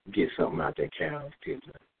get something out that cow.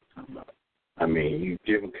 I mean, you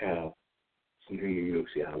give a cow some human milk,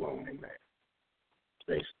 see how long they last.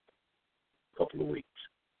 Basically, a couple of weeks.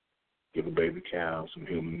 Give a baby cow some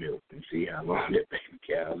human milk and see how long that baby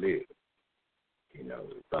cow lives.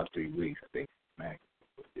 About 3 weeks, I think, max.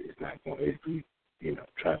 It's not going to,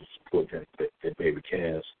 try to support that baby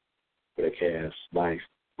calf, that calf's life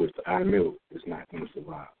with our milk. It's not going to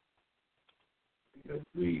survive.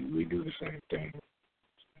 We do the same thing.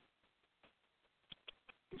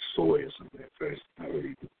 Soy or something at first, not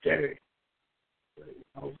really dairy. But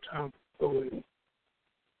over time,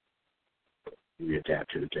 we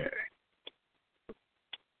adapt to the dairy.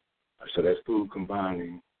 So that's food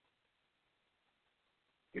combining,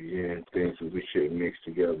 things that we should mix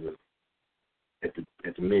together at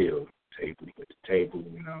the meal table. At the table,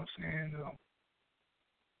 you know what I'm saying?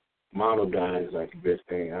 Mono diet is like the best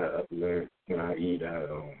thing I've learned when I eat.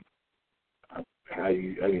 When I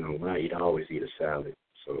eat, I always eat a salad.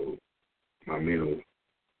 So my meal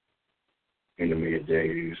in the midday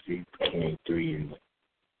is usually between 3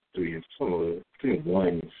 and somewhere between 1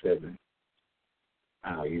 and 7.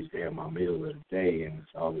 I usually have my meal of the day, and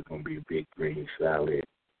it's always going to be a big green salad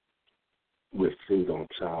with fruit on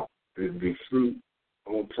top. It'll be fruit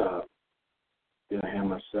on top Then I have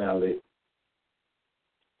my salad.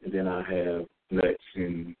 And then I have nuts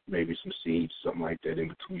and maybe some seeds, something like that in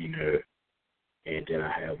between there. And then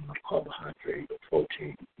I have my carbohydrate or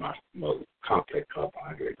protein, my complex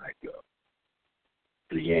carbohydrate like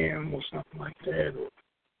the yam or something like that.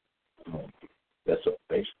 Or that's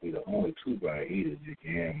basically the only tuber I eat is the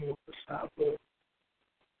yam or the stop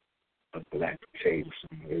a black potato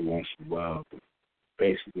somewhere every once in a while. But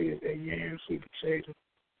basically it's that yam, sweet potato.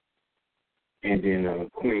 And then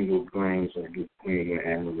queen with grains, I do queen with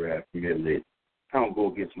amaranth, millet. I don't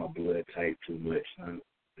go against my blood type too much. I'm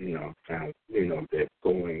kind of, that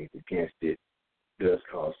going against it does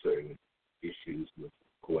cause certain issues with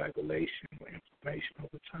coagulation or inflammation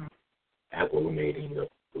over time, agglutinating of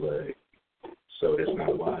blood. So that's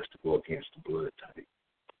not wise to go against the blood type.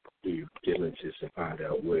 Do your diligence and find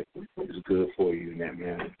out what is good for you in that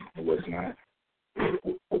manner and what's not.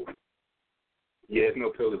 Yeah, there's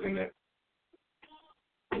no pillars in that.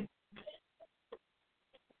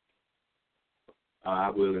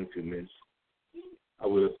 I will in 2 minutes. I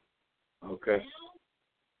will. Okay.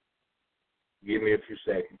 Give me a few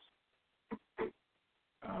seconds.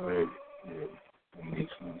 All right. Yeah. I need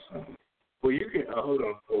something. Well, you can, hold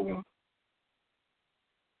on.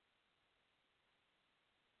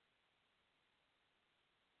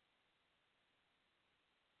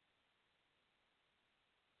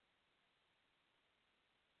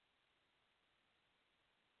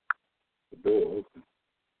 The door open.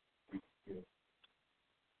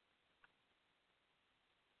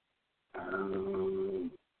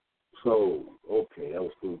 Okay, that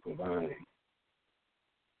was food combining.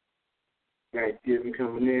 Thanksgiving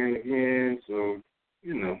coming in again, so,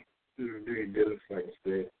 do your diligence, like I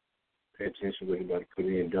said. Pay attention to what you're about to put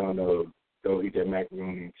in. Don't eat that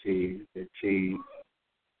macaroni and cheese. That cheese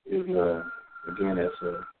is, again,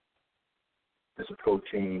 that's a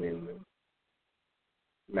protein, and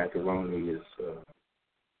macaroni is a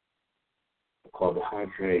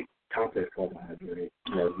carbohydrate, complex carbohydrate,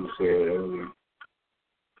 as we said earlier,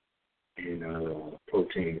 and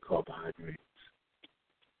protein carbohydrates.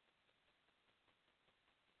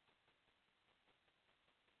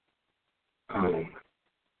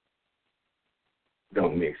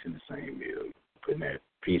 Don't mix in the same meal. Putting that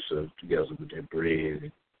pizza together with that bread,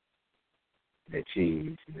 and that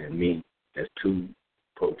cheese, and that meat, that's two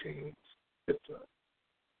proteins. That's a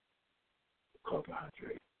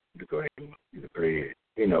carbohydrate, the grain, the bread.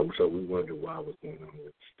 So we wonder why what's going on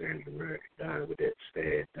with standard American diet, with that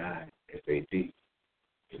STAD diet, SAD.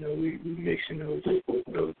 We mixing those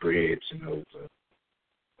breads and those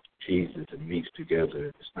cheeses and meats together.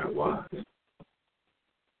 It's not wise.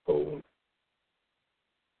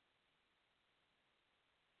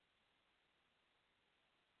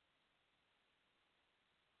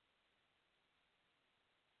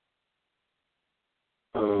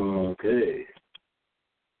 Okay.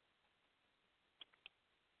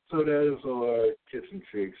 So that is our tips and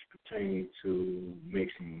tricks pertaining to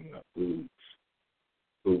mixing foods,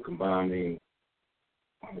 food combining.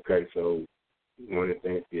 Okay, so one of the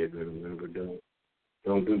things you have to remember,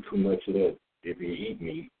 don't do too much of that. If you eat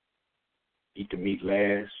meat, eat the meat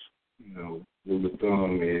last. Rule of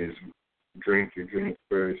thumb is drink your drink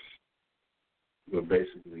first. But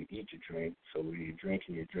basically eat your drink. So when you're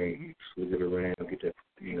drinking your drink, you swig it around, get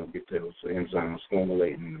those enzymes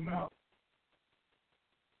formulating in the mouth.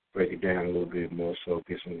 Break it down a little bit more so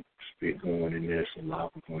get some spit going in there, some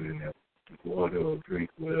lava going in there, water or drink,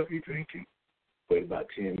 whatever you're drinking. Wait about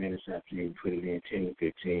 10 minutes after you put it in, 10 to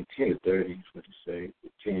 15, 10 to 30 is what you say,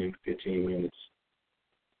 10 to 15 minutes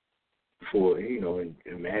before, and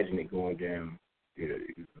imagine it going down, the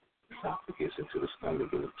esophagus into the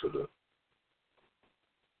stomach, into the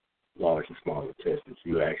large and small intestines.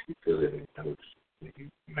 You actually feel it in your nose. When you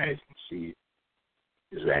imagine see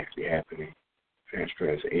it is actually happening.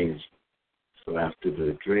 Transference of energy. So after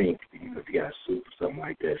the drink, if you got soup or something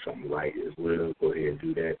like that, something light as well, go ahead and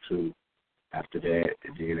do that too. After that,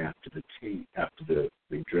 and then after the tea, after the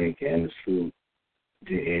drink and the soup,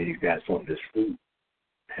 then you got something that's fruit,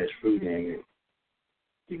 has fruit in it.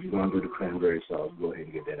 If you're going to do the cranberry sauce, go ahead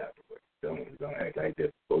and get that out the way. Don't act like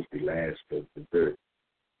that's supposed to be last for dessert.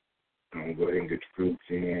 Go ahead and get your fruits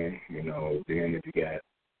in, then if you got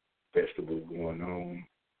vegetables going on,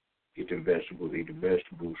 get them vegetables, eat the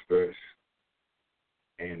vegetables first.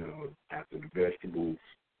 And after the vegetables,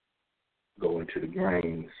 go into the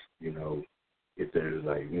grains, if there's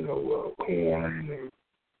corn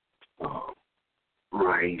or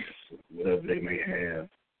rice, whatever they may have.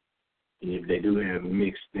 And if they do have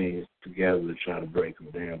mixed things together, to try to break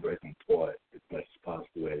them down, break them apart as much as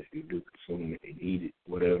possible as you do consume it and eat it,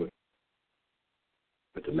 whatever.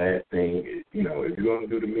 But the last thing, is going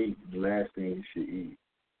to do the meat, the last thing you should eat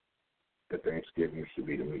at Thanksgiving should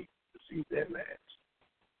be the meat. Just eat that last.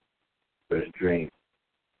 First drink,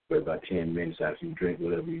 for about 10 minutes after you drink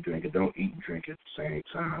whatever you drink. And don't eat and drink at the same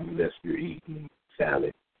time unless you're eating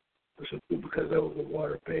salad or some food because those are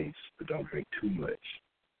water-based. But don't drink too much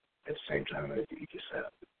at the same time as you eat your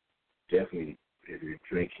salad. Definitely, if you're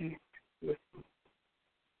drinking with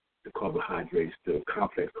the carbohydrates, the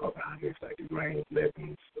complex carbohydrates like the grains,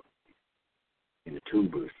 legumes, and the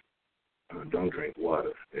tubers, don't drink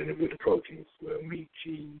water. And with the proteins, well, meat,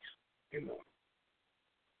 cheese,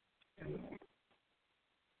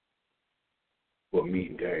 or meat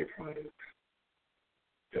and dairy products,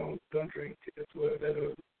 don't drink it as well.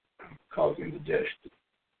 That'll cause indigestion.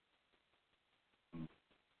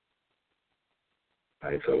 All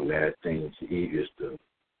right, so last thing to eat is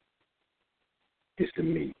the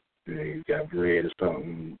meat. You got bread or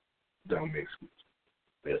something, don't mix with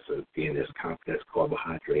it. That's complex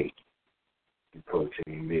carbohydrate and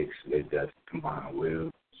protein mix. They got to combine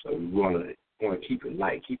well. So we want to keep it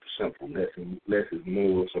light, keep it simple. Less is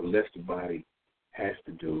more. So the less the body has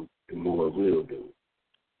to do, the more it will do.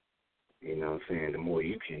 You know what I'm saying? The more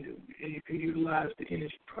you can do, and you can utilize the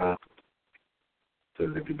energy properly. So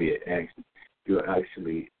there could be an action. You'll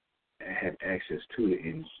actually have access to the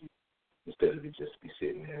energy instead of it just be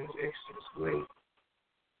sitting there as excess weight.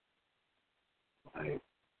 Right?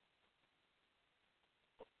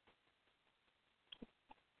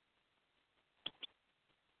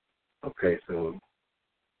 Okay, so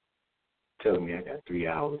telling me I got 3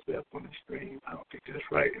 hours left on the stream. I don't think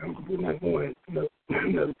that's right. We're not going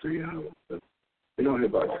another 3 hours. But we don't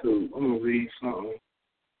have about 2. I'm going to read something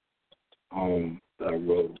that I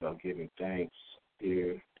wrote about giving thanks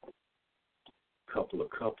here. Couple of,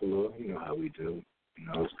 you know how we do.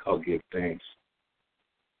 It's called Give Thanks.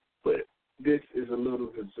 But this is a little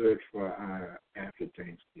dessert for our after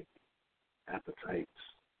Thanksgiving appetites.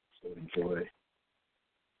 So enjoy.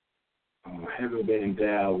 Having been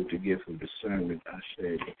endowed with the gift of discernment, I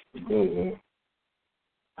said, that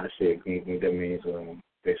means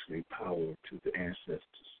basically power to the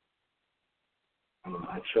ancestors.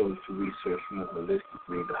 I chose to research more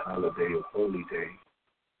holistically the holiday of Holy Day,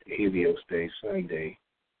 the Helios Day, Sunday,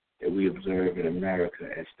 that we observe in America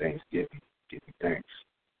as Thanksgiving, giving thanks.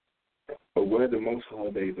 But whether most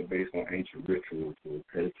holidays are based on ancient rituals or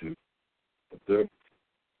repetitive observance,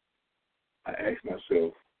 I asked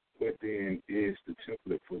myself, what then is the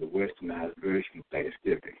template for the westernized version of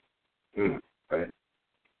Thanksgiving? Right?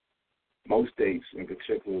 Most dates, in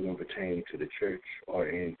particular when pertaining to the church, are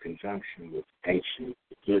in conjunction with ancient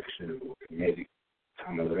Egyptian or Kemetic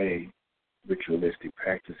Tamale ritualistic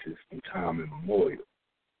practices from time immemorial.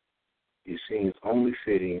 It seems only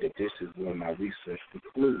fitting that this is where my research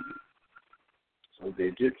concluded. So the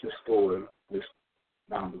Egyptian story, this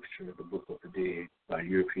non-literature, the Book of the Dead, by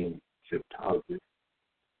European Egyptologists,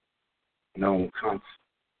 known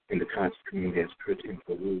in the conscious community as Prit in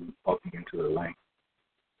Peru, walking into the light,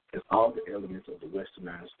 has all the elements of the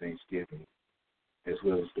westernized Thanksgiving, as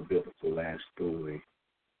well as the biblical last story.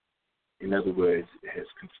 In other words, it has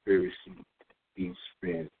conspiracy, each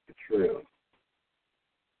friend's betrayal.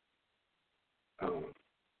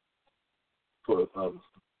 For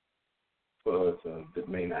us that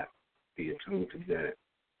may not be attuned to that,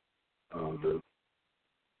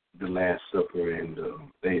 the Last Supper and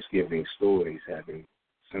Thanksgiving stories having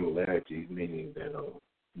similarities, meaning that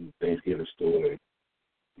in the Thanksgiving story,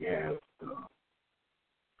 you have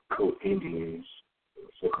Indians,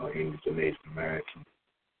 so-called Indians and Native Americans,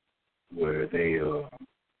 where they,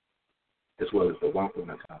 as well as the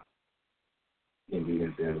Wampanoag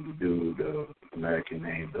Indians and the dude, American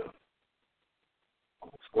named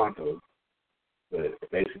Squanto. But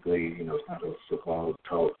basically, it's not a so-called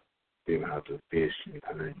talk, them how to fish and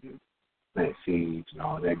hunt and plant seeds and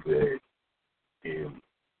all that good. And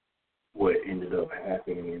what ended up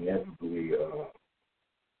happening inevitably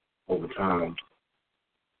over time,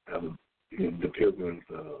 the pilgrims,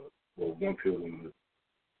 one pilgrim was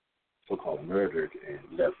so-called murdered and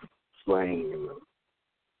left slain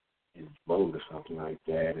in his boat or something like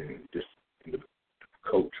that, and just in the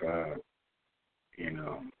Coat tribe, and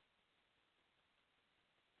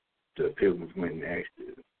the pilgrims went and asked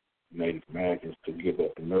the Native Americans to give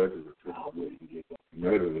up the murderers. They wouldn't give up the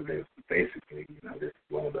murderers. Basically, this is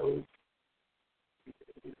one of those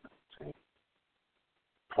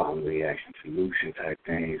problem, reaction, solution type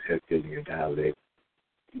things, Heptilian dialect.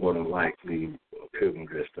 More than likely, a pilgrim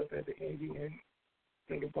dressed up as an Indian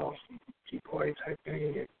in the Boston Tea Party type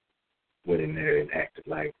thing and went in there and acted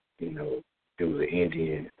like, it was an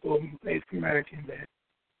Indian or Native American that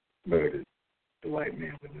murdered the white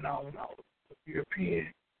man with knowledge of European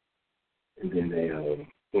European, and then they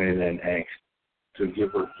went in and asked to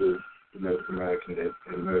give up the Native American that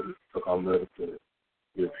murdered, took all murder to the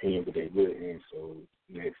European, but they wouldn't. So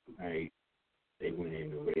next night they went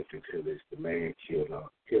in and raped and killed the man, killed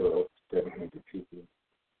up to 700 people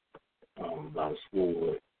by the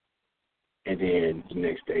sword, and then the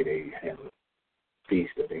next day they had a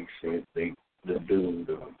feast that they said the dude.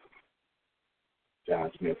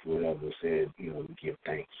 John Smith or whatever said, give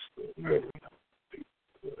thanks for murdering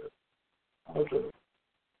people, all the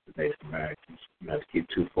Native Americans. Not to get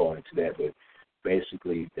too far into that, but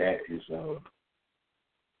basically that is the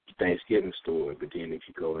Thanksgiving story. But then if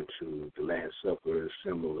you go into the Last Supper, it's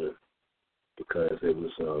similar because it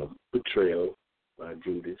was a betrayal by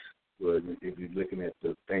Judas. Well, if you're looking at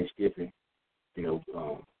the Thanksgiving,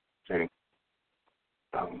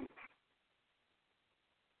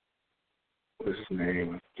 what's his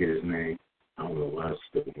name? I forget his name. I don't know why I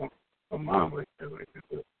still want my mom like that right now.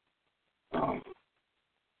 But,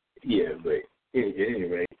 but at any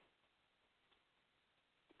rate,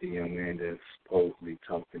 the young man that's supposedly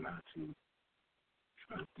talking out to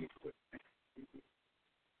trying to think of it.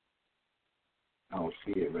 I don't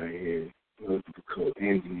see it right here. Look at the code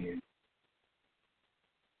Indian.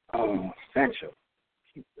 Sancho.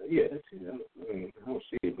 Yeah, that's it. I don't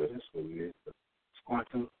see it, but that's what it is.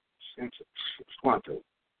 Squanto.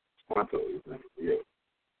 Squanto, yeah.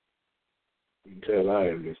 You can tell I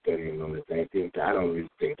have been studying on the thing. I don't really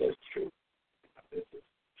think that's true.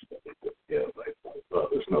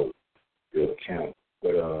 There's no real account.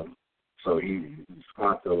 But so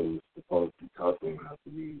Squanto was supposed to talk to him how to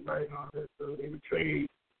read, right, and all that. So they betrayed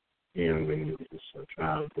him when he was just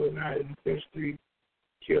trying to put night and eventually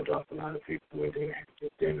killed off a lot of people and then had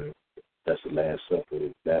dinner. That's the Last Supper.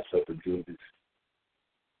 The Last Supper Judas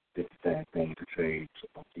did the same thing to trade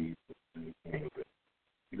of these things. But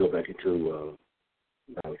you go back into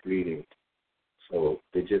what I was reading. So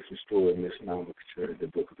the Egyptian story, Misnomenclature, the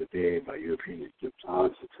Book of the Dead by European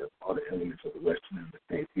Egyptologists, have all the elements of the Western and the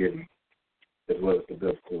Thanksgiving, as well as the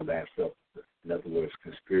biblical Last Supper. In other words,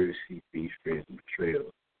 conspiracy, feast, friends, and betrayal.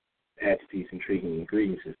 Add to these intriguing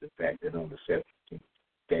ingredients is the fact that on the 17th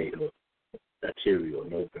day of Arterial,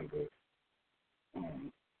 November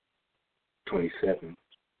 27th,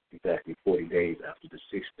 exactly 40 days after the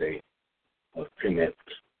 6th day of Penet,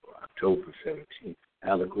 October 17th,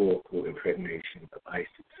 allegorical impregnation of Isis,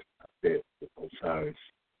 said with Osiris,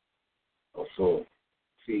 also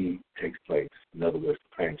seed takes place. In other words,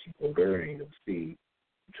 the planting or burying of seed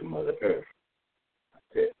to Mother Earth. I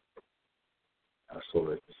said, I saw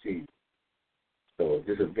as the seed. So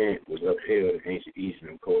this event was upheld in ancient Egypt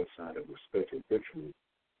and coincided with special rituals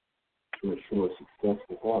to ensure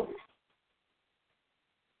successful harvest.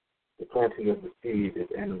 The planting of the seed is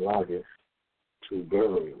analogous to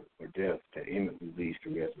burial or death that imminently leads to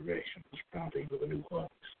resurrection, the founding of a new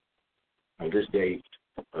harvest. On this date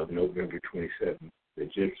of November 27th, the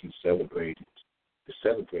Egyptians celebrate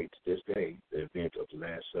to this day the event of the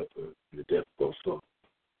Last Supper and the death of Osir.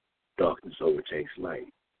 Darkness overtakes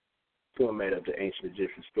light. The format of the ancient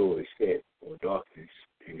Egyptian story set for darkness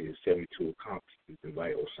and his 72 accomplices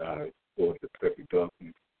invite Osiris towards the perfect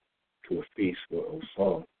darkness to a feast for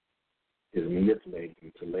Osir is manipulated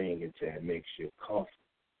into laying into a makeshift coffin,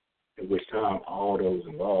 at which time all those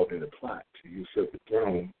involved in the plot to usurp the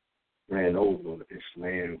throne ran over and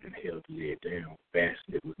slammed and held the lid down,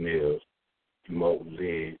 fastened it with nails to molten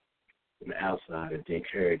lid from the outside, and then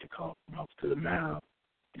carried the coffin off to the Nile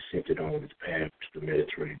and sent it on its path to the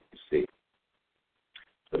Mediterranean Sea.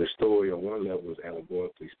 So the story on one level is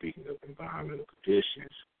allegorically speaking of environmental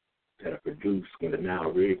conditions that are produced when the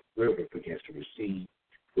Nile River begins to recede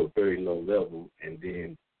to a very low level, and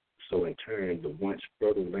then so in turn the once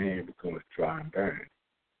fertile land becomes dry and barren.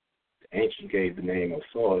 The ancient gave the name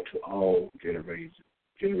Osir to all generated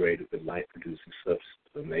with life-producing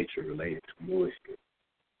substance of nature related to moisture.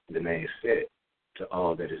 The name Set to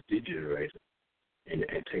all that is degenerated and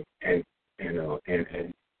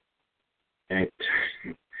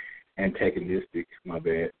antagonistic,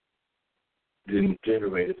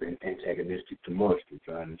 generated and antagonistic to moisture,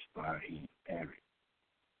 dryness, fire, heat, arid.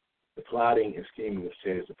 The plotting and scheming of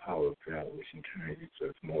Set is the power of drought, which in turn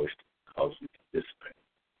exerts moisture, causes it to dissipate,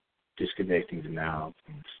 disconnecting the Nile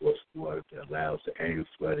from the source of water that allows the annual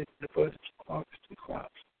flooding and abundance of harvest and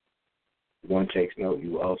crops. If one takes note,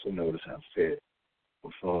 you will also notice how Set,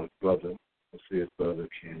 Osir's brother,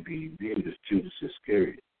 can be viewed as Judas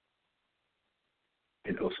Iscariot.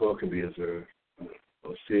 And Osir can be observed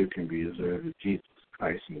as Jesus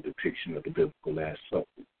Christ in the depiction of the biblical Last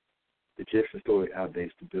Supper. The Egyptian story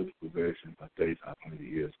outdates the biblical version by 3,500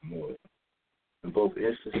 years more. In both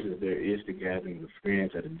instances, there is the gathering of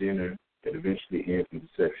friends at a dinner that eventually ends in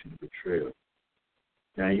deception and betrayal.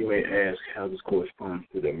 Now, you may ask how this corresponds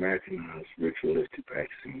to the Americanized ritualistic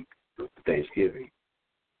practicing of Thanksgiving.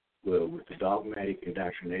 Well, with the dogmatic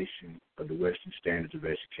indoctrination of the Western standards of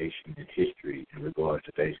education and history in regards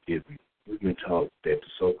to Thanksgiving, we've been taught that the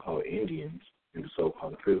so-called Indians and the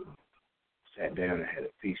so-called Pilgrims sat down and had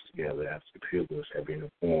a feast together after the Pilgrims had been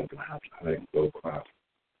informed on how to hunt and grow crops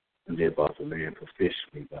and live off the land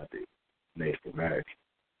proficiently by the Native Americans.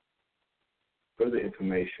 Further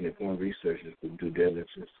information informed researchers with due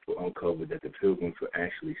diligence will uncover that the Pilgrims were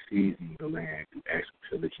actually seizing the land through acts of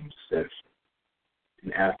pillage and deception,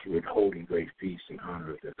 and afterward holding great feasts in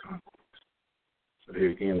honor of their conquest. So here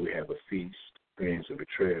again we have a feast, friends, and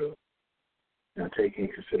betrayal. Now, taking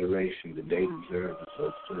into consideration the date observed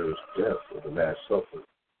of Sir's death of the Last Supper,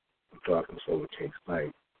 when darkness overtakes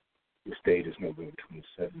light, this date is November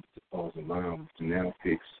 27th. It falls in line with the now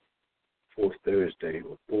fixed fourth Thursday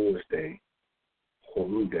or Thor's Day,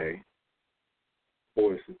 Horu Day.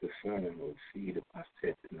 Horus is the son or the seed of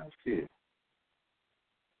Aset and Alfid.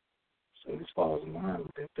 So this falls in line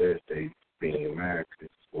with that Thursday being America's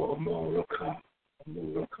or Amor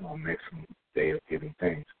maximum day of giving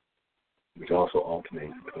thanks, which also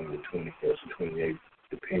alternates between the 21st and 28th,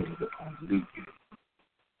 depending upon the leap year.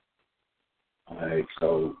 All right,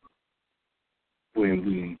 so when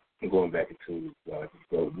we, going back into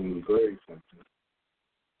when we bury something,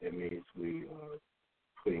 that means we are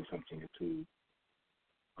putting something into,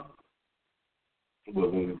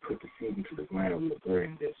 when we put the seed into the ground, we are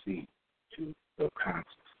burying that seed to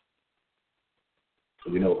subconscious.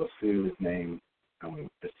 So we know Asir is named,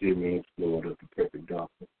 Asir means Lord of the perfect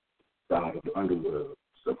darkness, God of the underworld,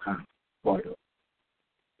 subconscious, part of,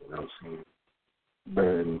 you know what I'm saying,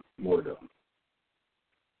 burn mortal.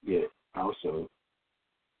 Yet also,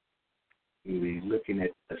 when we're looking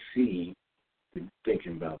at a seed, we're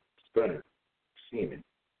thinking about sperm, semen.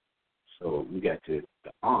 So we got the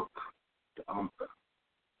Ankh. The Ankh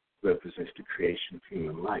represents the creation of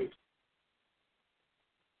human life.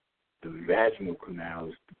 The vaginal canal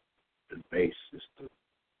is the base, is the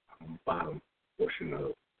bottom portion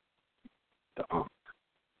of the Ankh.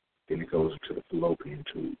 Then it goes into the fallopian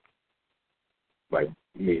tube, right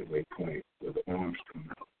midway point where the arms come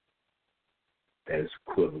out. That is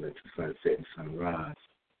equivalent to sunset and sunrise.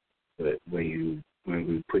 But when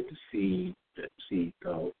we put the seed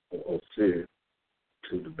or Osir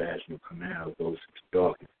to the vaginal canal, it goes into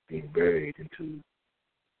darkness, being buried into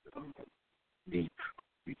deep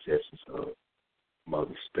recesses of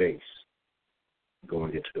mother space,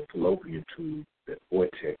 going into the fallopian tube, that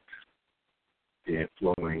vortex, then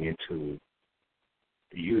flowing into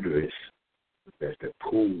the uterus, that's the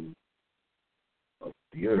pool of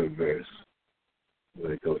the universe,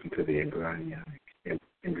 where it goes into the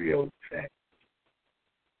embryo tract,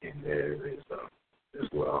 and there is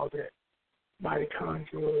where all that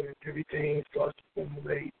mitochondria and everything starts to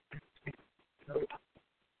formulate. You know,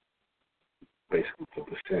 basically, the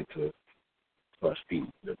placenta starts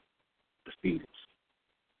feeding the fetus.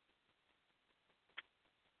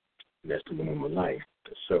 And that's the womb of life,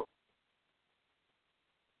 the circle.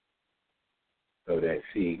 So that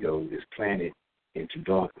seed is planted into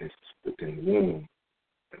darkness within the womb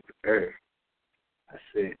of the earth. I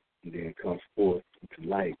said, and then it comes forth into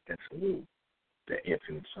light. That's the womb, that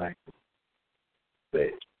infinite cycle.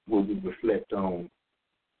 But when we reflect on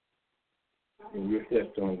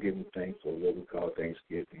giving thanks, or what we call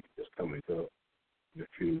Thanksgiving that's coming up in a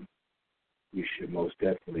few, we should most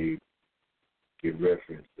definitely give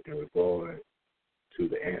reference in regard to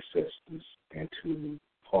the ancestors and to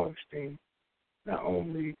harvesting not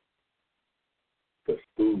only the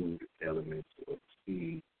food elements or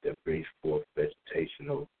seed that brings forth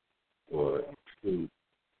vegetational or food,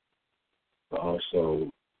 but also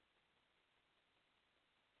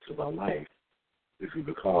to our life. If you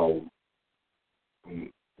recall,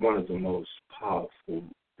 one of the most powerful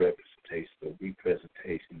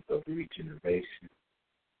representations of the regeneration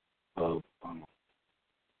of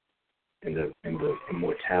and the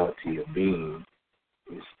immortality of being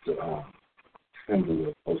is the symbol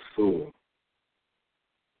of Osur.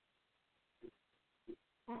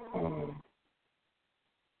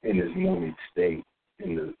 In his mummied state,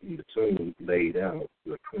 in the tomb laid out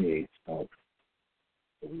with 28 stalks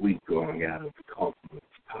of wheat growing out of the coffin of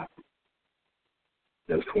his pocket.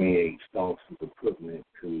 Those 28 stalks is equivalent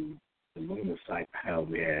to the lunar cycle, how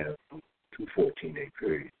we have 2 14-day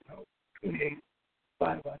periods. 28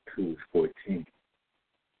 divided by 2 is 14.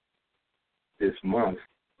 This month,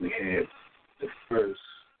 we had the first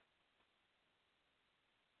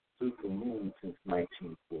super moon since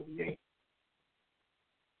 1948.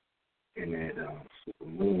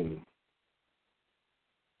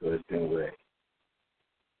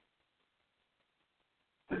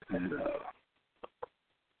 And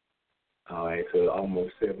all right, so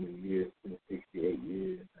almost 70 years, 68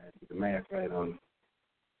 years. I did the math right on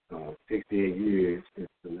 68 years since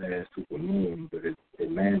the last super moon, but it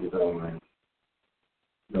landed on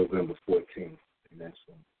November 14th, and that's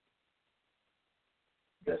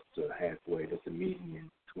halfway. That's the median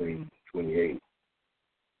between 28.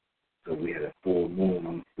 So we had a full moon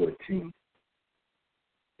on the 14th.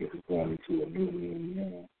 It was going into a new moon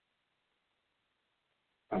now.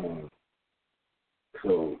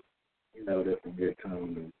 So, that's a good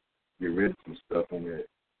time to get rid of some stuff on that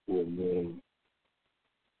full moon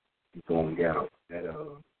going out. That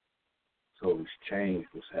so this change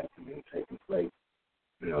was happening, taking place.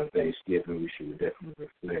 Thanksgiving, we should definitely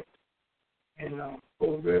reflect and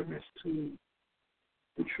hold reverence to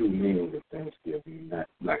the true meaning of Thanksgiving. Not,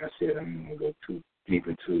 like I said, I'm not going to go too deep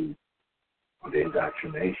into the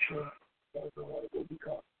indoctrination of what we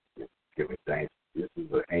call giving thanks. This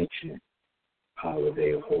is an ancient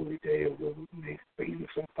holiday, a holy day, where we make even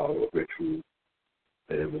some follow rituals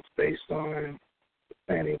that it was based on the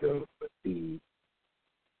planting of a seed,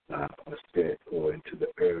 a set or into the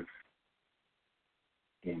earth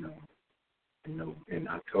in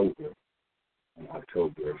October, on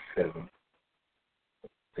October 7th. I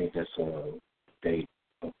think that's a date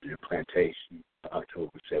of the plantation,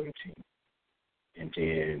 October 17th. And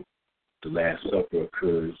then the Last Supper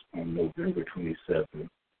occurs on November 27th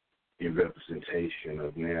in representation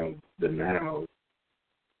of now the now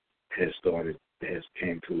has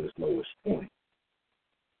came to its lowest point.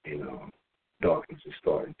 And darkness is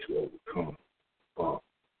starting to overcome.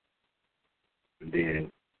 And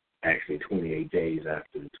then actually 28 days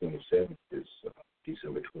after the 27th is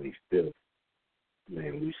December 25th.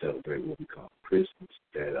 Then we celebrate what we call Christmas.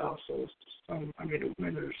 That also is the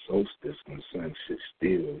winter solstice when the sun sits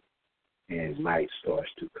still and light starts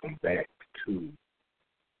to come back to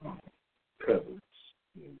prevalence.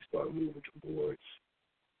 We start moving towards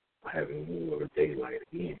having more daylight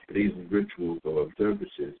again. These are rituals or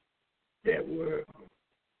observances that were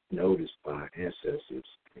noticed by ancestors,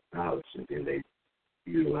 acknowledged, and then they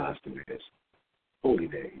utilized them as holy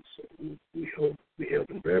days. So we held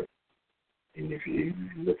them reverence. And if you're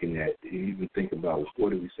looking at, even think about what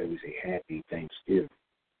do we say? We say Happy Thanksgiving.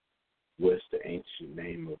 What's the ancient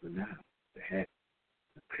name of the Nile? The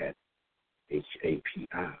Happy,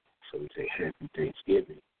 H-A-P-I. So we say Happy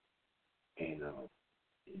Thanksgiving. And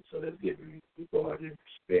so that's giving regard and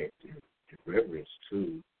respect and reverence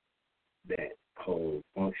to that whole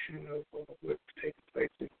function of what's taking place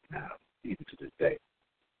in the Nile, even to this day.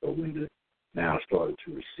 So when the Nile started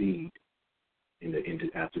to recede,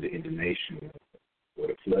 after the inundation or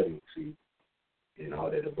the flooding season and all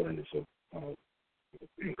that abundance of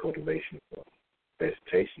in cultivation of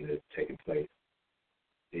vegetation that is taking place,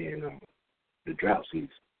 then the drought season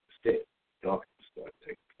instead, darkness started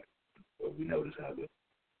taking place. So we notice how the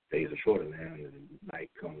days are shorter now and the night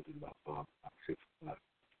comes at about 5 o'clock, 6 o'clock.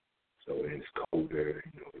 So and it's colder,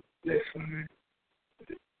 less sun.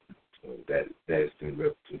 So that is the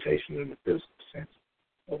representation in the physical sense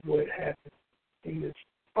of what happened in this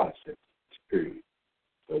process, this period.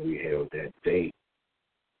 So we held that date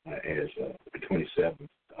as the 27th,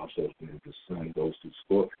 also when the sun goes to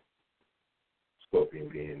Scorpion. Scorpion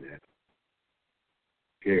being that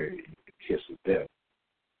scary, the kiss of death.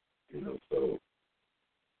 So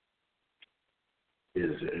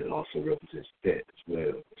it also represents that as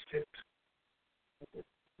well. That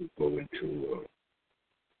we go into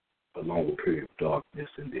a longer period of darkness,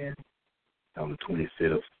 and then on the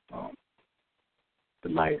 25th, the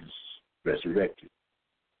light is resurrected.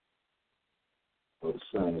 So the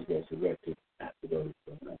sun is resurrected after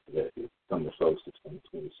that, from the solstice from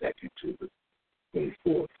the 22nd to the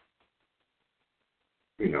 24th.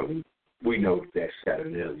 We know that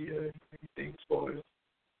Saturnalia and everything as far as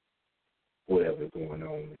whatever going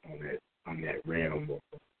on that realm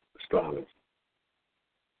of astrology.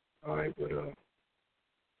 All right, but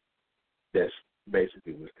that's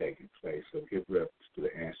basically what's taking place. So give reference to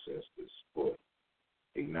the ancestors for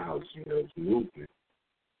acknowledging those movements.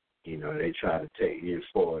 They try to take as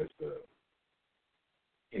far as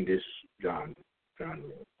in this genre of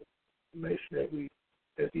information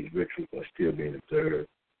that these rituals are still being observed.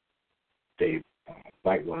 They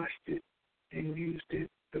whitewashed it and used it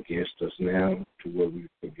against us now to where we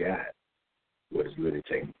forgot what is really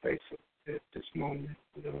taking place at this moment.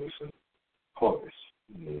 It's a harvest.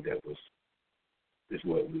 That is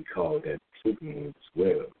what we call that supermoon as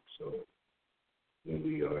well. So when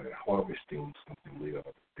we are harvesting something, we are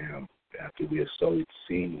now, after we have sowed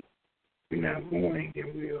seed, we're now going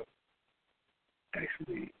and we are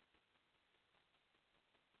actually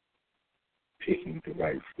picking the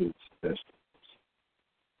right fruits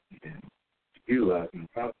utilizing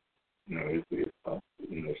properly, if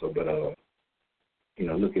possible, so, but,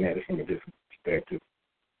 looking at it from a different perspective,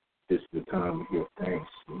 this is the time to give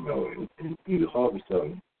thanks, and you harvest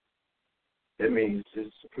them. That means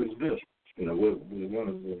it's pretty special. One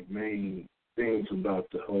of the main things about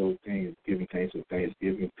the whole thing is giving thanks. The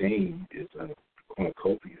Thanksgiving theme is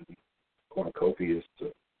cornucopia. Cornucopia is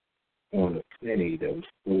the corn of plenty that was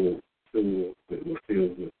filled with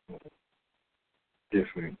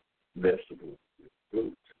different vegetables,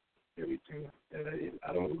 fruits, everything like that. I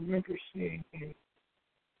don't remember seeing any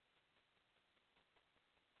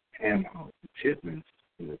ham hocks and chitlins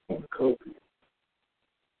in the cornucopia.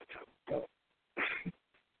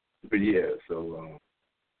 But yeah, so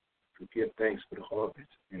give thanks for the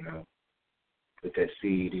harvest, put that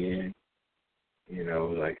seed in,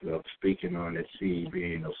 speaking on that seed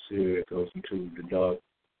being cereal goes into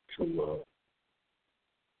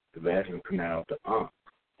the vaginal canal of the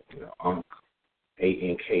Ankh,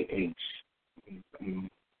 A-N-K-H.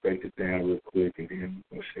 Break it down real quick and then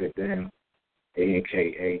we'll shut it down.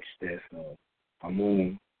 A-N-K-H, that's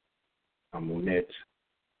Amunet.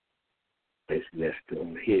 Basically, that's the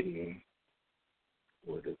hidden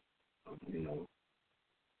one, or the,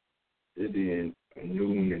 then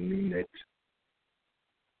noon and noonet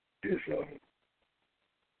is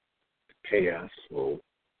chaos, or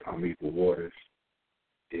primeval waters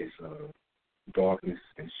is darkness,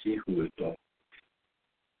 and she who is dark.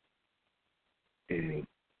 And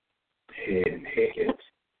head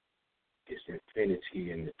is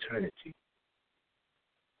infinity and eternity.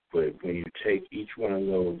 But when you take each one of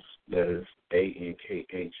those letters,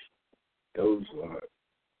 A-N-K-H, those are,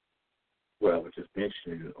 what I was just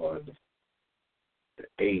mentioning, are the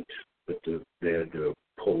eight, but they're the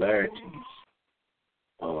polarities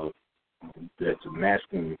of the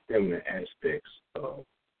masculine and feminine aspects of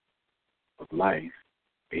life,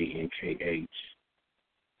 A-N-K-H,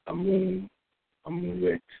 Amun,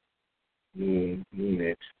 Amunet,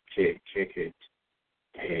 Noonet, Keket,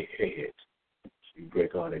 Hehet. You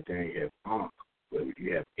break all that down, you have Ankh, where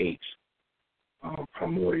you have eight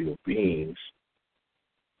primordial beings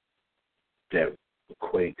that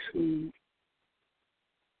equate to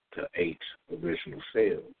the eight original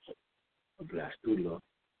cells of blastula,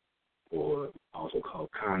 or also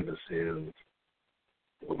called Khanda cells,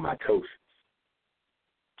 or mitosis.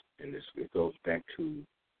 And it goes back to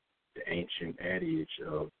the ancient adage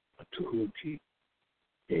of Tahuti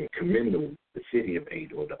in Kamenu, the city of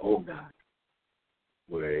eight, or the old god,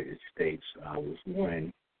 where it states, I was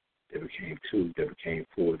one, there became two, there became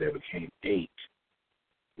four, there became eight.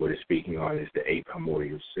 What it's speaking on is the eight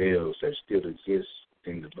primordial cells that still exist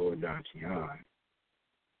in the lower Dantian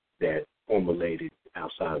that formulated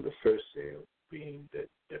outside of the first cell, being the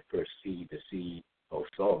first seed, the seed of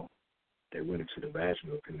Saul, that went into the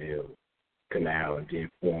vaginal canal and then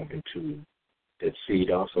formed into, that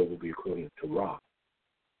seed also will be equivalent to Ra.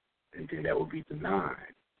 And then that will be the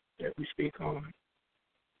nine that we speak on.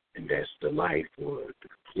 And that's the life or the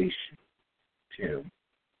completion, Tim.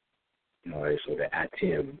 So the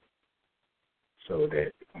atim, so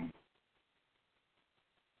that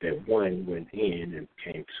that one went in and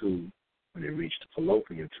became two. When it reached the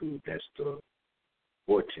fallopian tube, that's the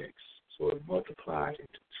vortex. So it multiplied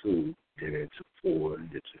into two, then into four,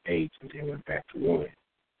 and into eight, and then went back to one.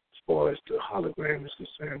 As far as the hologram is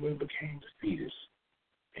concerned, when it became the fetus,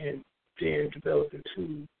 and then developed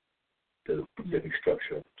into the living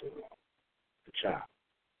structure of the child.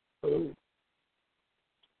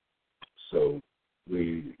 So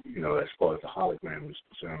we, as far as the hologram is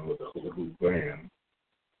concerned, or the hologram,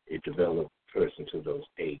 it developed first into those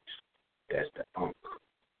eight. That's the Ankh.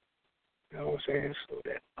 You know what I'm saying? So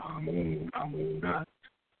that Amun, Amunat,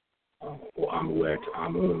 or Amuet,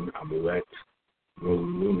 Amun, Amuet,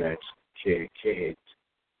 Nunet, Kehet,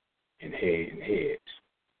 and Head.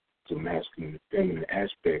 The masculine and feminine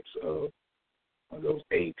aspects of those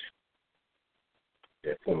eight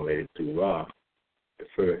that formulated through Ra, the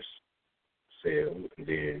first cell, and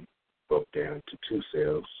then broke down to two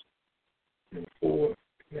cells, and four,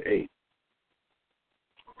 and the eight.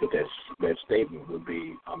 But that statement would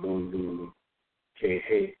be Amundu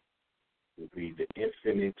Kehe, would be the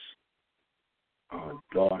infinite,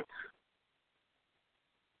 dark,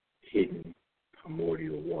 hidden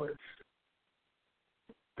primordial waters.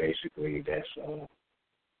 Basically, that's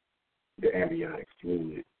the amniotic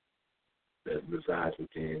fluid that resides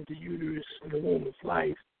within the uterus and the womb of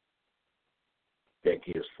life that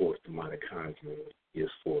gives forth the mitochondria,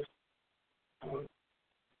 gives forth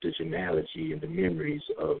the genealogy and the memories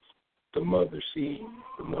of the mother seed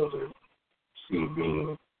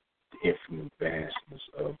being the infinite vastness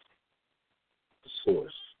of the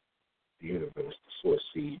source, the universe.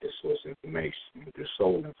 seed, the source information, the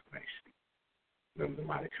soul information. Remember, the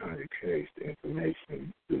mitochondria carries the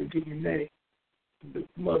information through the DNA. The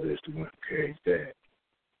mother is the one who carries that,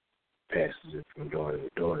 passes it from daughter to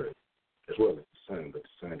daughter, as well as the son, but the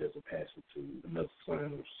son doesn't pass it to another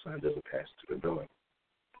son, the son doesn't pass it to the daughter.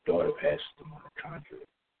 The daughter passes the mitochondria.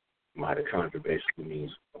 Mitochondria basically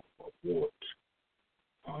means a wart.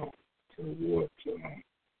 Oh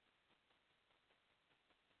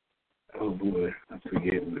boy, I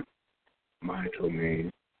forget what mito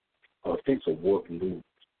means. I think it's a warped loop.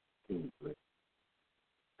 But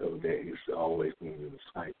so that used to always be in the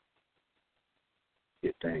site.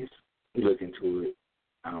 Get things. You look into it.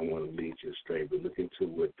 I don't want to lead you astray, but look into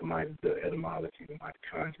what the etymology of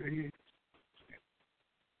mitochondria is.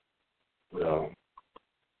 But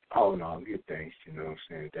all in all, good things. You know what I'm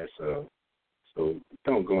saying? That's so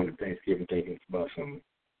don't go into Thanksgiving thinking it's about some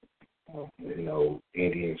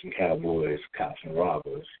Indians and cowboys, cops and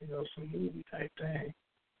robbers. Some movie type thing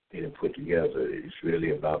they didn't put together. It's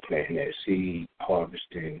really about planting that seed,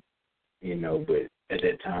 harvesting. But at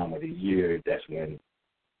that time of the year, that's when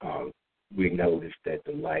we noticed that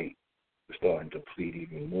the light was starting to deplete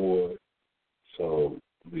even more. So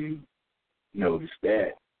we noticed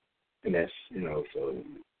that, and that's, so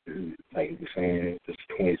like you're saying, it's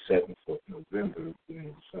the 27th of November when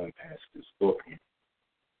the sun passes the Scorpion.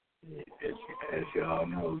 As y'all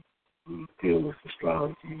know, we deal with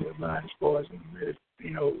astrology a lot as far as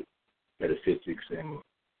metaphysics and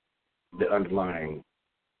the underlying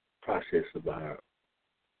process of our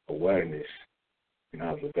awareness and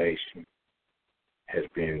observation has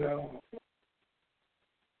been,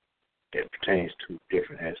 it pertains to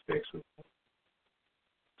different aspects of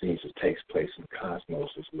things that takes place in the cosmos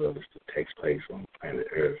as well as that takes place on planet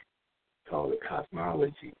Earth, called it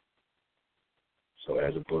cosmology. So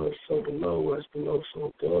as above, so below, as below, so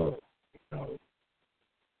above.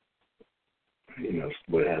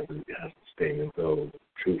 What has the statement go?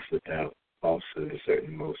 Truth without falsehood is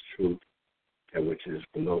certainly most truth. That which is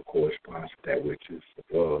below corresponds to that which is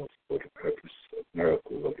above for the purpose of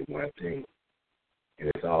miracle of the one thing. And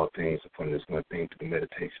it's all things upon this one thing to the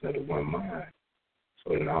meditation of the one mind.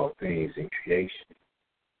 So in all things in creation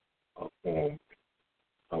are formed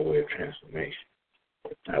by way of transformation.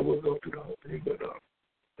 I will go through the whole thing, but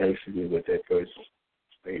basically what that first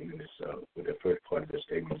statement is, what that first part of the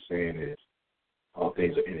statement is saying is all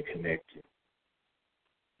things are interconnected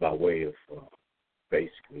by way of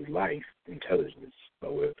basically life, intelligence, by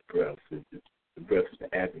way of the breath. The breath is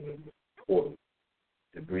the avenue, the portal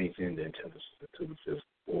that brings in the intelligence to the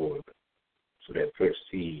physical orb. So that first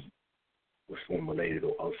seed was formulated,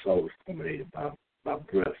 or also was formulated by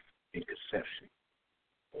breath in conception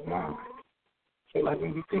or mind. So like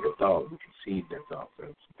when we think of thought, we conceive that thought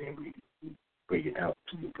first, then we bring it out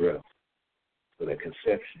to the breath. So that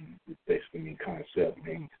conception basically means concept,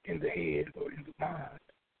 means in the head or in the mind.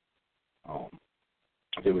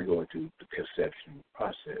 Then we go into the conception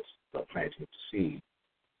process by planting the seed,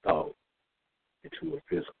 thought, into a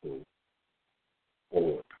physical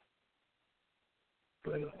orb.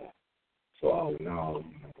 But so all in all,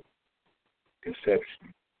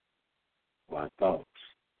 conception, or our thoughts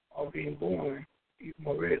are being born even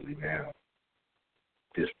more readily now.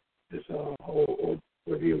 This whole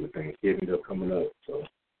ordeal with Thanksgiving still coming up, so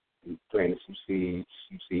we planted some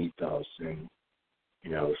seed thoughts, and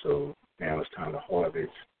so now it's time to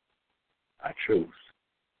harvest our truth.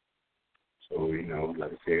 So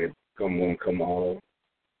like I said, come one, come all.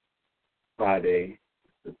 Friday,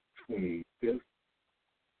 the 25th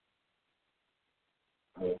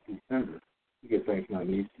of December. You get things. My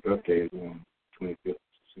niece's birthday is on 25th.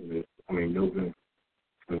 November.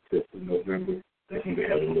 25th of November. They're going to be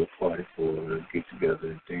having a little party for a get together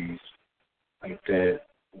and things like that.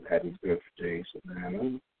 Happy birthday,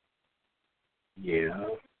 Savannah. Yeah.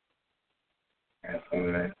 Have fun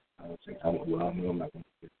with that. I don't think I'm not going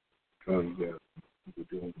to throw you there. We're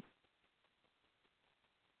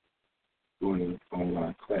doing an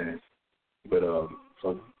online class. But, so,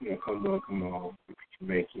 come on, if you can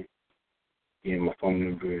make it. Again, my phone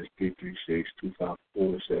number is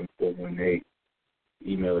 336-254-7418.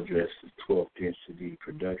 Email address is 12th Density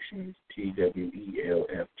Productions,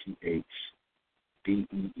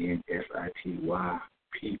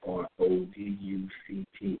 TWELFTHDENSITYPRODUCTIONS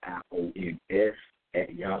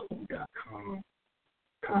 @yahoo.com.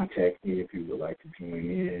 Contact me if you would like to join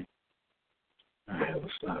in. I have a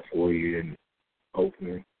slot for you in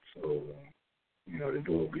opening, so the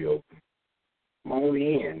door will be open. I'm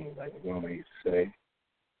only in, like Grandma used to say.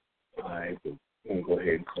 All right, but we're going to go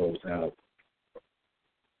ahead and close out.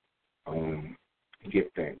 Give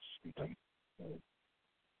thanks.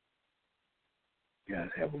 guys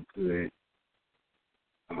have a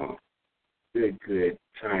good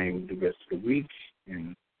time the rest of the week,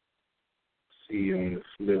 and see you on the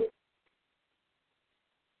flip.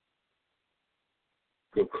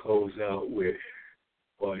 Go close out with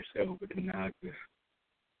Voice Over the Naga.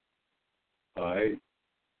 All right.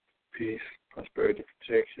 Peace, prosperity,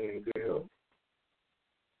 protection, and good health.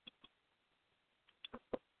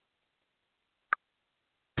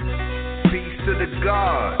 Peace to the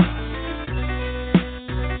God.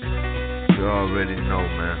 You already know,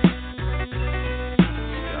 man.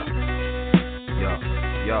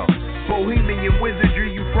 Yo. Bohemian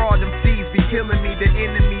wizardry, you fraud MCs be killing me. The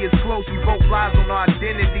enemy is close, we both lies on our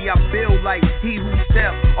identity. I build like he who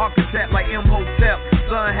stepped, architect like Imhotep.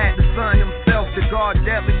 Son had the sun himself, the God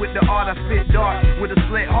deadly with the art. I spit dark with a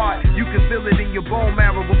slit heart. You can feel it in your bone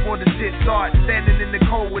marrow before the shit starts. Standing in the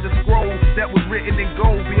cold with a scroll that was written in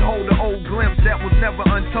gold. Behold the old glimpse that was never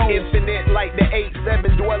untold. Infinite like the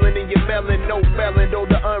 8-7 dwelling in your melon. No felon, though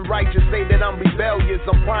the unrighteous say that I'm rebellious.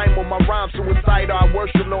 I'm primal, my rhymes suicidal. I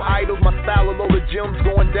worship no idols. My style of load of gems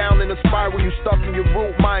going down in a spiral. You stuck in your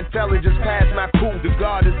root. My intelligence past my coup. The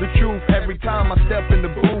God is the truth. Every time I step in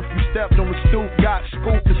the booth, you stepped on the stoop. Got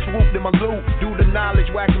scooped and swooped in my loop. Do the knowledge,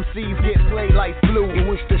 whack them seeds, get played like flute. In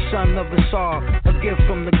which the son of us are, a gift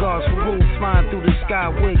from the gods for roof, flying through the sky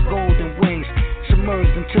with golden wings.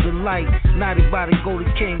 Submerged into the light, knighted by the golden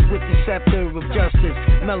king with the scepter of justice.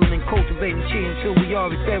 Melanin cultivating chi until we are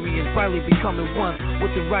Ethereans, brightly becoming one with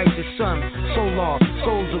the righteous sun. Solar,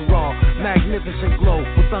 souls are raw, magnificent glow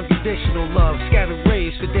with unconditional love. Scattered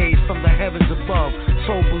rays for days from the heavens above.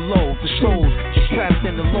 Soul below, the souls just trapped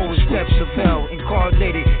in the lowest depths of hell,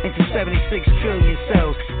 incarnated into 76 trillion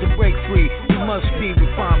cells. To break free, we must be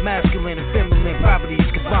refined, masculine and feminine properties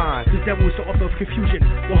combined. The devil is the author of confusion.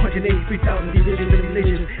 183,000 divisions and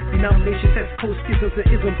religions, denominations, sects, codes, schisms, and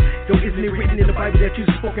isms. Yo, isn't it written in the Bible that Jesus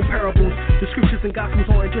spoke in parables? The scriptures and gospels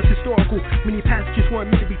aren't just historical. Many passages weren't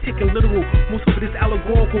meant to be taken literal. Most of it is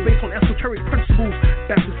allegorical, based on esoteric principles.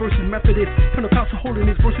 Baptist versus Methodist, Pentecostal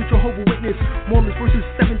holiness versus Jehovah's Witness, Mormons versus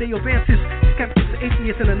Seventh-day Adventists, skeptics,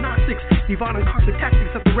 atheists, and agnostics, divine and cosmic tactics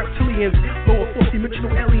of the reptilians, lower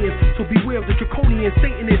fourth-dimensional aliens. So beware of the draconian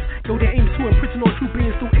Satanists. Yo, their aim is to imprison all true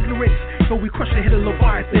beings through ignorance. So we crush the head of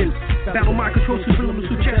Leviathan. Battle mind control, subliminal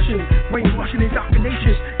suggestions, brainwashing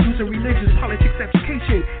indoctrinations, using religious, politics,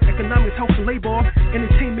 education, economics, health and labor,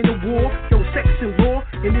 entertainment and war. Yo, sex and law.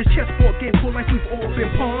 In this chessboard game called life, we've all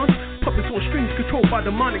been pawns. Puppets on strings controlled by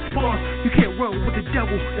demonic spawns. You can't run with the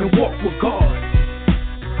devil and walk with God.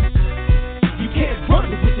 You can't run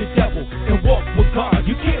with the devil and walk with God.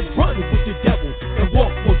 You can't run with the devil and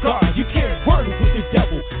walk with God. You can't run with the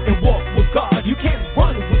devil and walk with God. You can't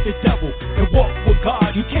run with the devil and walk with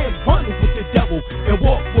God. You can't run with the devil and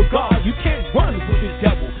walk with God. You can't run with the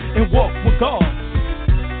devil and walk with God.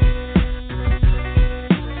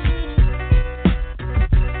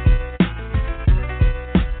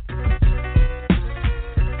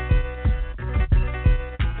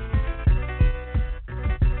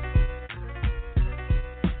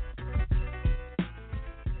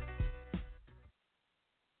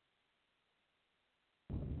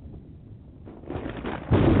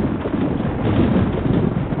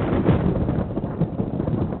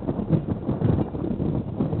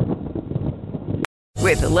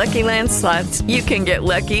 With the Lucky Land Slots, you can get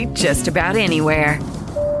lucky just about anywhere.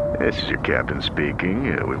 This is your captain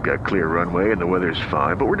speaking. We've got clear runway and the weather's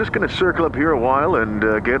fine, but we're just going to circle up here a while and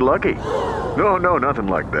get lucky. No, nothing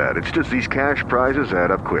like that. It's just these cash prizes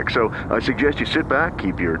add up quick. So I suggest you sit back,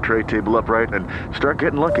 keep your tray table upright, and start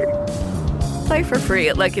getting lucky. Play for free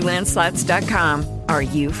at LuckyLandSlots.com. Are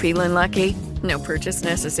you feeling lucky? No purchase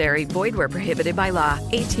necessary. Void where prohibited by law.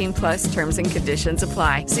 18+ terms and conditions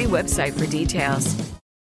apply. See website for details.